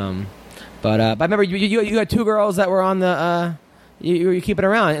 But I remember you had 2 girls that were on the. You were keeping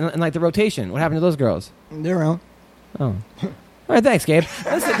around in like the rotation. What happened to those girls? They're around. Oh. All right, thanks, Gabe.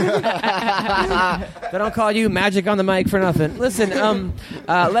 Listen, they don't call you Magic on the mic for nothing. Listen,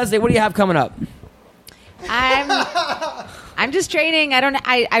 Leslie, what do you have coming up? I'm just training.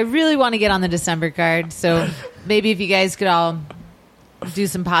 I really want to get on the December card. So maybe if you guys could all do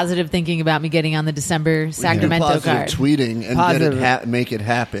some positive thinking about me getting on the December Sacramento positive card. tweeting and Positive. get it make it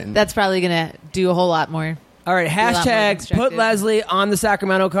happen. That's probably going to do a whole lot more. All right, a lot more hashtag constructive. put Leslie on the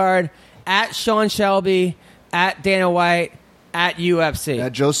Sacramento card at Sean Shelby, at Dana White, at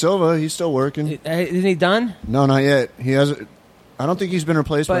UFC. Joe Silva, he's still working. Isn't he done? No, not yet. He hasn't. I don't think he's been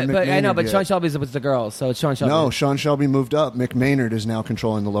replaced by Mick But I know, Maynard but yet. Sean Shelby's with the girls, so it's Sean Shelby. No, Sean Shelby moved up. Mick Maynard is now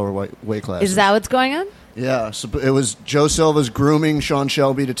controlling the lower weight class. Is that what's going on? Yeah, so it was Joe Silva's grooming Sean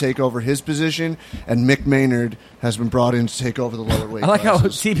Shelby to take over his position, and Mick Maynard has been brought in to take over the lower weight I like how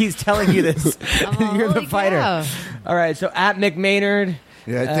classes. CB's telling you this. You're the holy fighter. cow. All right, so at Mick Maynard.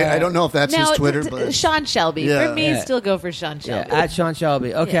 Yeah, I don't know if that's his Twitter, but Sean Shelby. Yeah. For me, Yeah. still go for Sean Yeah, Shelby. at Sean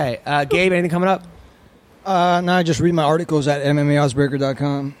Shelby. Okay, Gabe, anything coming up? No, I just read my articles at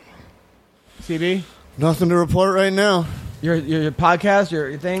MMAOsbreaker.com. CB? nothing to report right now. Your podcast,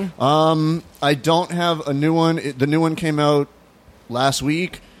 your thing? I don't have a new one. The new one came out last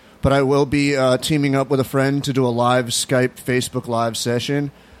week, but I will be teaming up with a friend to do a live Skype, Facebook live session.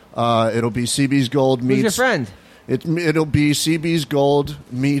 It'll be CB's Gold meets... Who's your friend? It'll be CB's Gold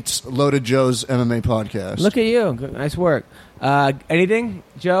meets Loaded Joe's MMA podcast. Look at you. Good, nice work. Anything,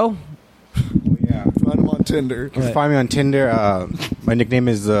 Joe? Yeah. Find him on Tinder. You can find me on Tinder. My nickname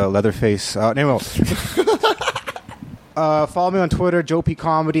is Leatherface. Anyway, follow me on Twitter, Joe P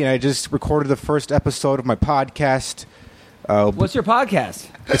Comedy, and I just recorded the first episode of my podcast. What's your podcast?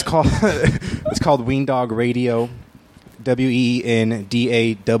 It's called Ween Dog Radio, WENDAWG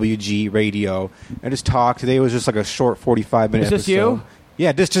Radio. I just talked. Today was just like a short 45-minute Is episode. this you?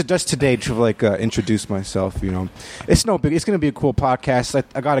 Yeah, just today to introduce myself. It's no big. It's going to be a cool podcast.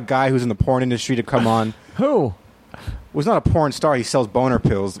 I got a guy who's in the porn industry to come on. Who? Well, he's not a porn star. He sells boner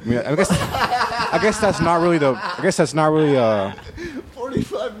pills. I guess that's not really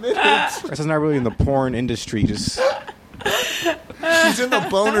 45 minutes. I guess that's not really in the porn industry. Just He's in the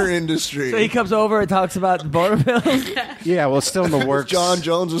boner industry. So he comes over and talks about the boner pills? yeah. Well, it's still in the works. John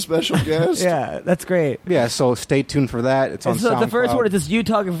Jones, a special guest. Yeah, that's great. Yeah. So stay tuned for that. It's on And so the first SoundCloud. one is just you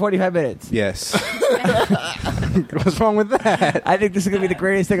talking for 45 minutes. Yes. What's wrong with that? I think this is going to be the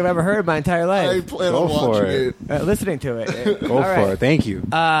greatest thing I've ever heard in my entire I life. plan Go on for watching it. it. Listening to it. Go All for right. it. Thank you.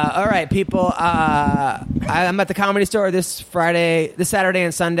 All right, people. I'm at the Comedy Store this Saturday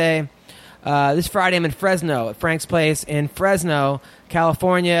and Sunday. This Friday, I'm in Fresno at Frank's Place in Fresno,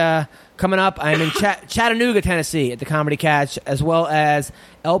 California. Coming up, I'm in Chattanooga, Tennessee at the Comedy Catch, as well as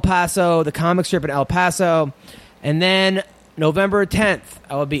El Paso, the comic strip in El Paso. And then November 10th,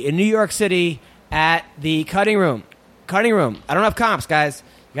 I will be in New York City at the Cutting Room. Cutting Room. I don't have comps, guys.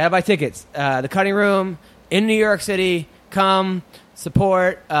 You got to buy tickets. The Cutting Room in New York City. Come,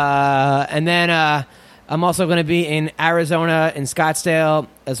 support. And then I'm also going to be in Arizona, in Scottsdale,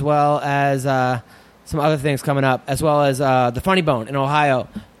 as well as some other things coming up, as well as the Funny Bone in Ohio.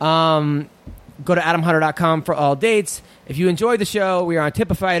 Go to AdamHunter.com for all dates. If you enjoyed the show, we are on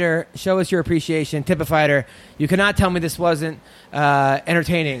Tip-A-Fighter. Show us your appreciation. Tip-A-Fighter. You cannot tell me this wasn't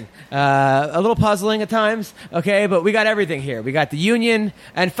entertaining. A little puzzling at times, okay? But we got everything here. We got the union.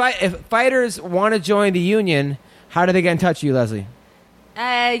 And if fighters want to join the union, how do they get in touch with you, Leslie?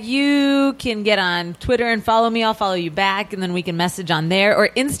 You can get on Twitter and follow me. I'll follow you back, and then we can message on there or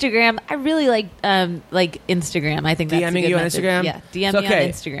Instagram. I really like Instagram. I think that's a DMing good you on method. Instagram? Yeah, DM It's me okay. on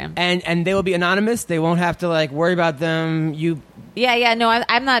Instagram. And they will be anonymous. They won't have to worry about them. Yeah. No,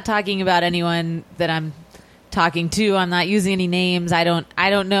 I'm not talking about anyone that I'm talking to. I'm not using any names. I don't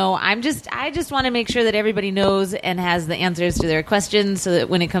know. I just want to make sure that everybody knows and has the answers to their questions so that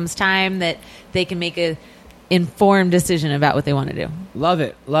when it comes time that they can make a informed decision about what they want to do. Love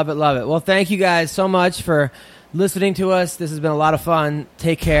it. Love it. Love it. Well, thank you guys so much for listening to us. This has been a lot of fun.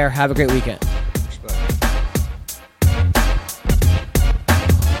 Take care. Have a great weekend.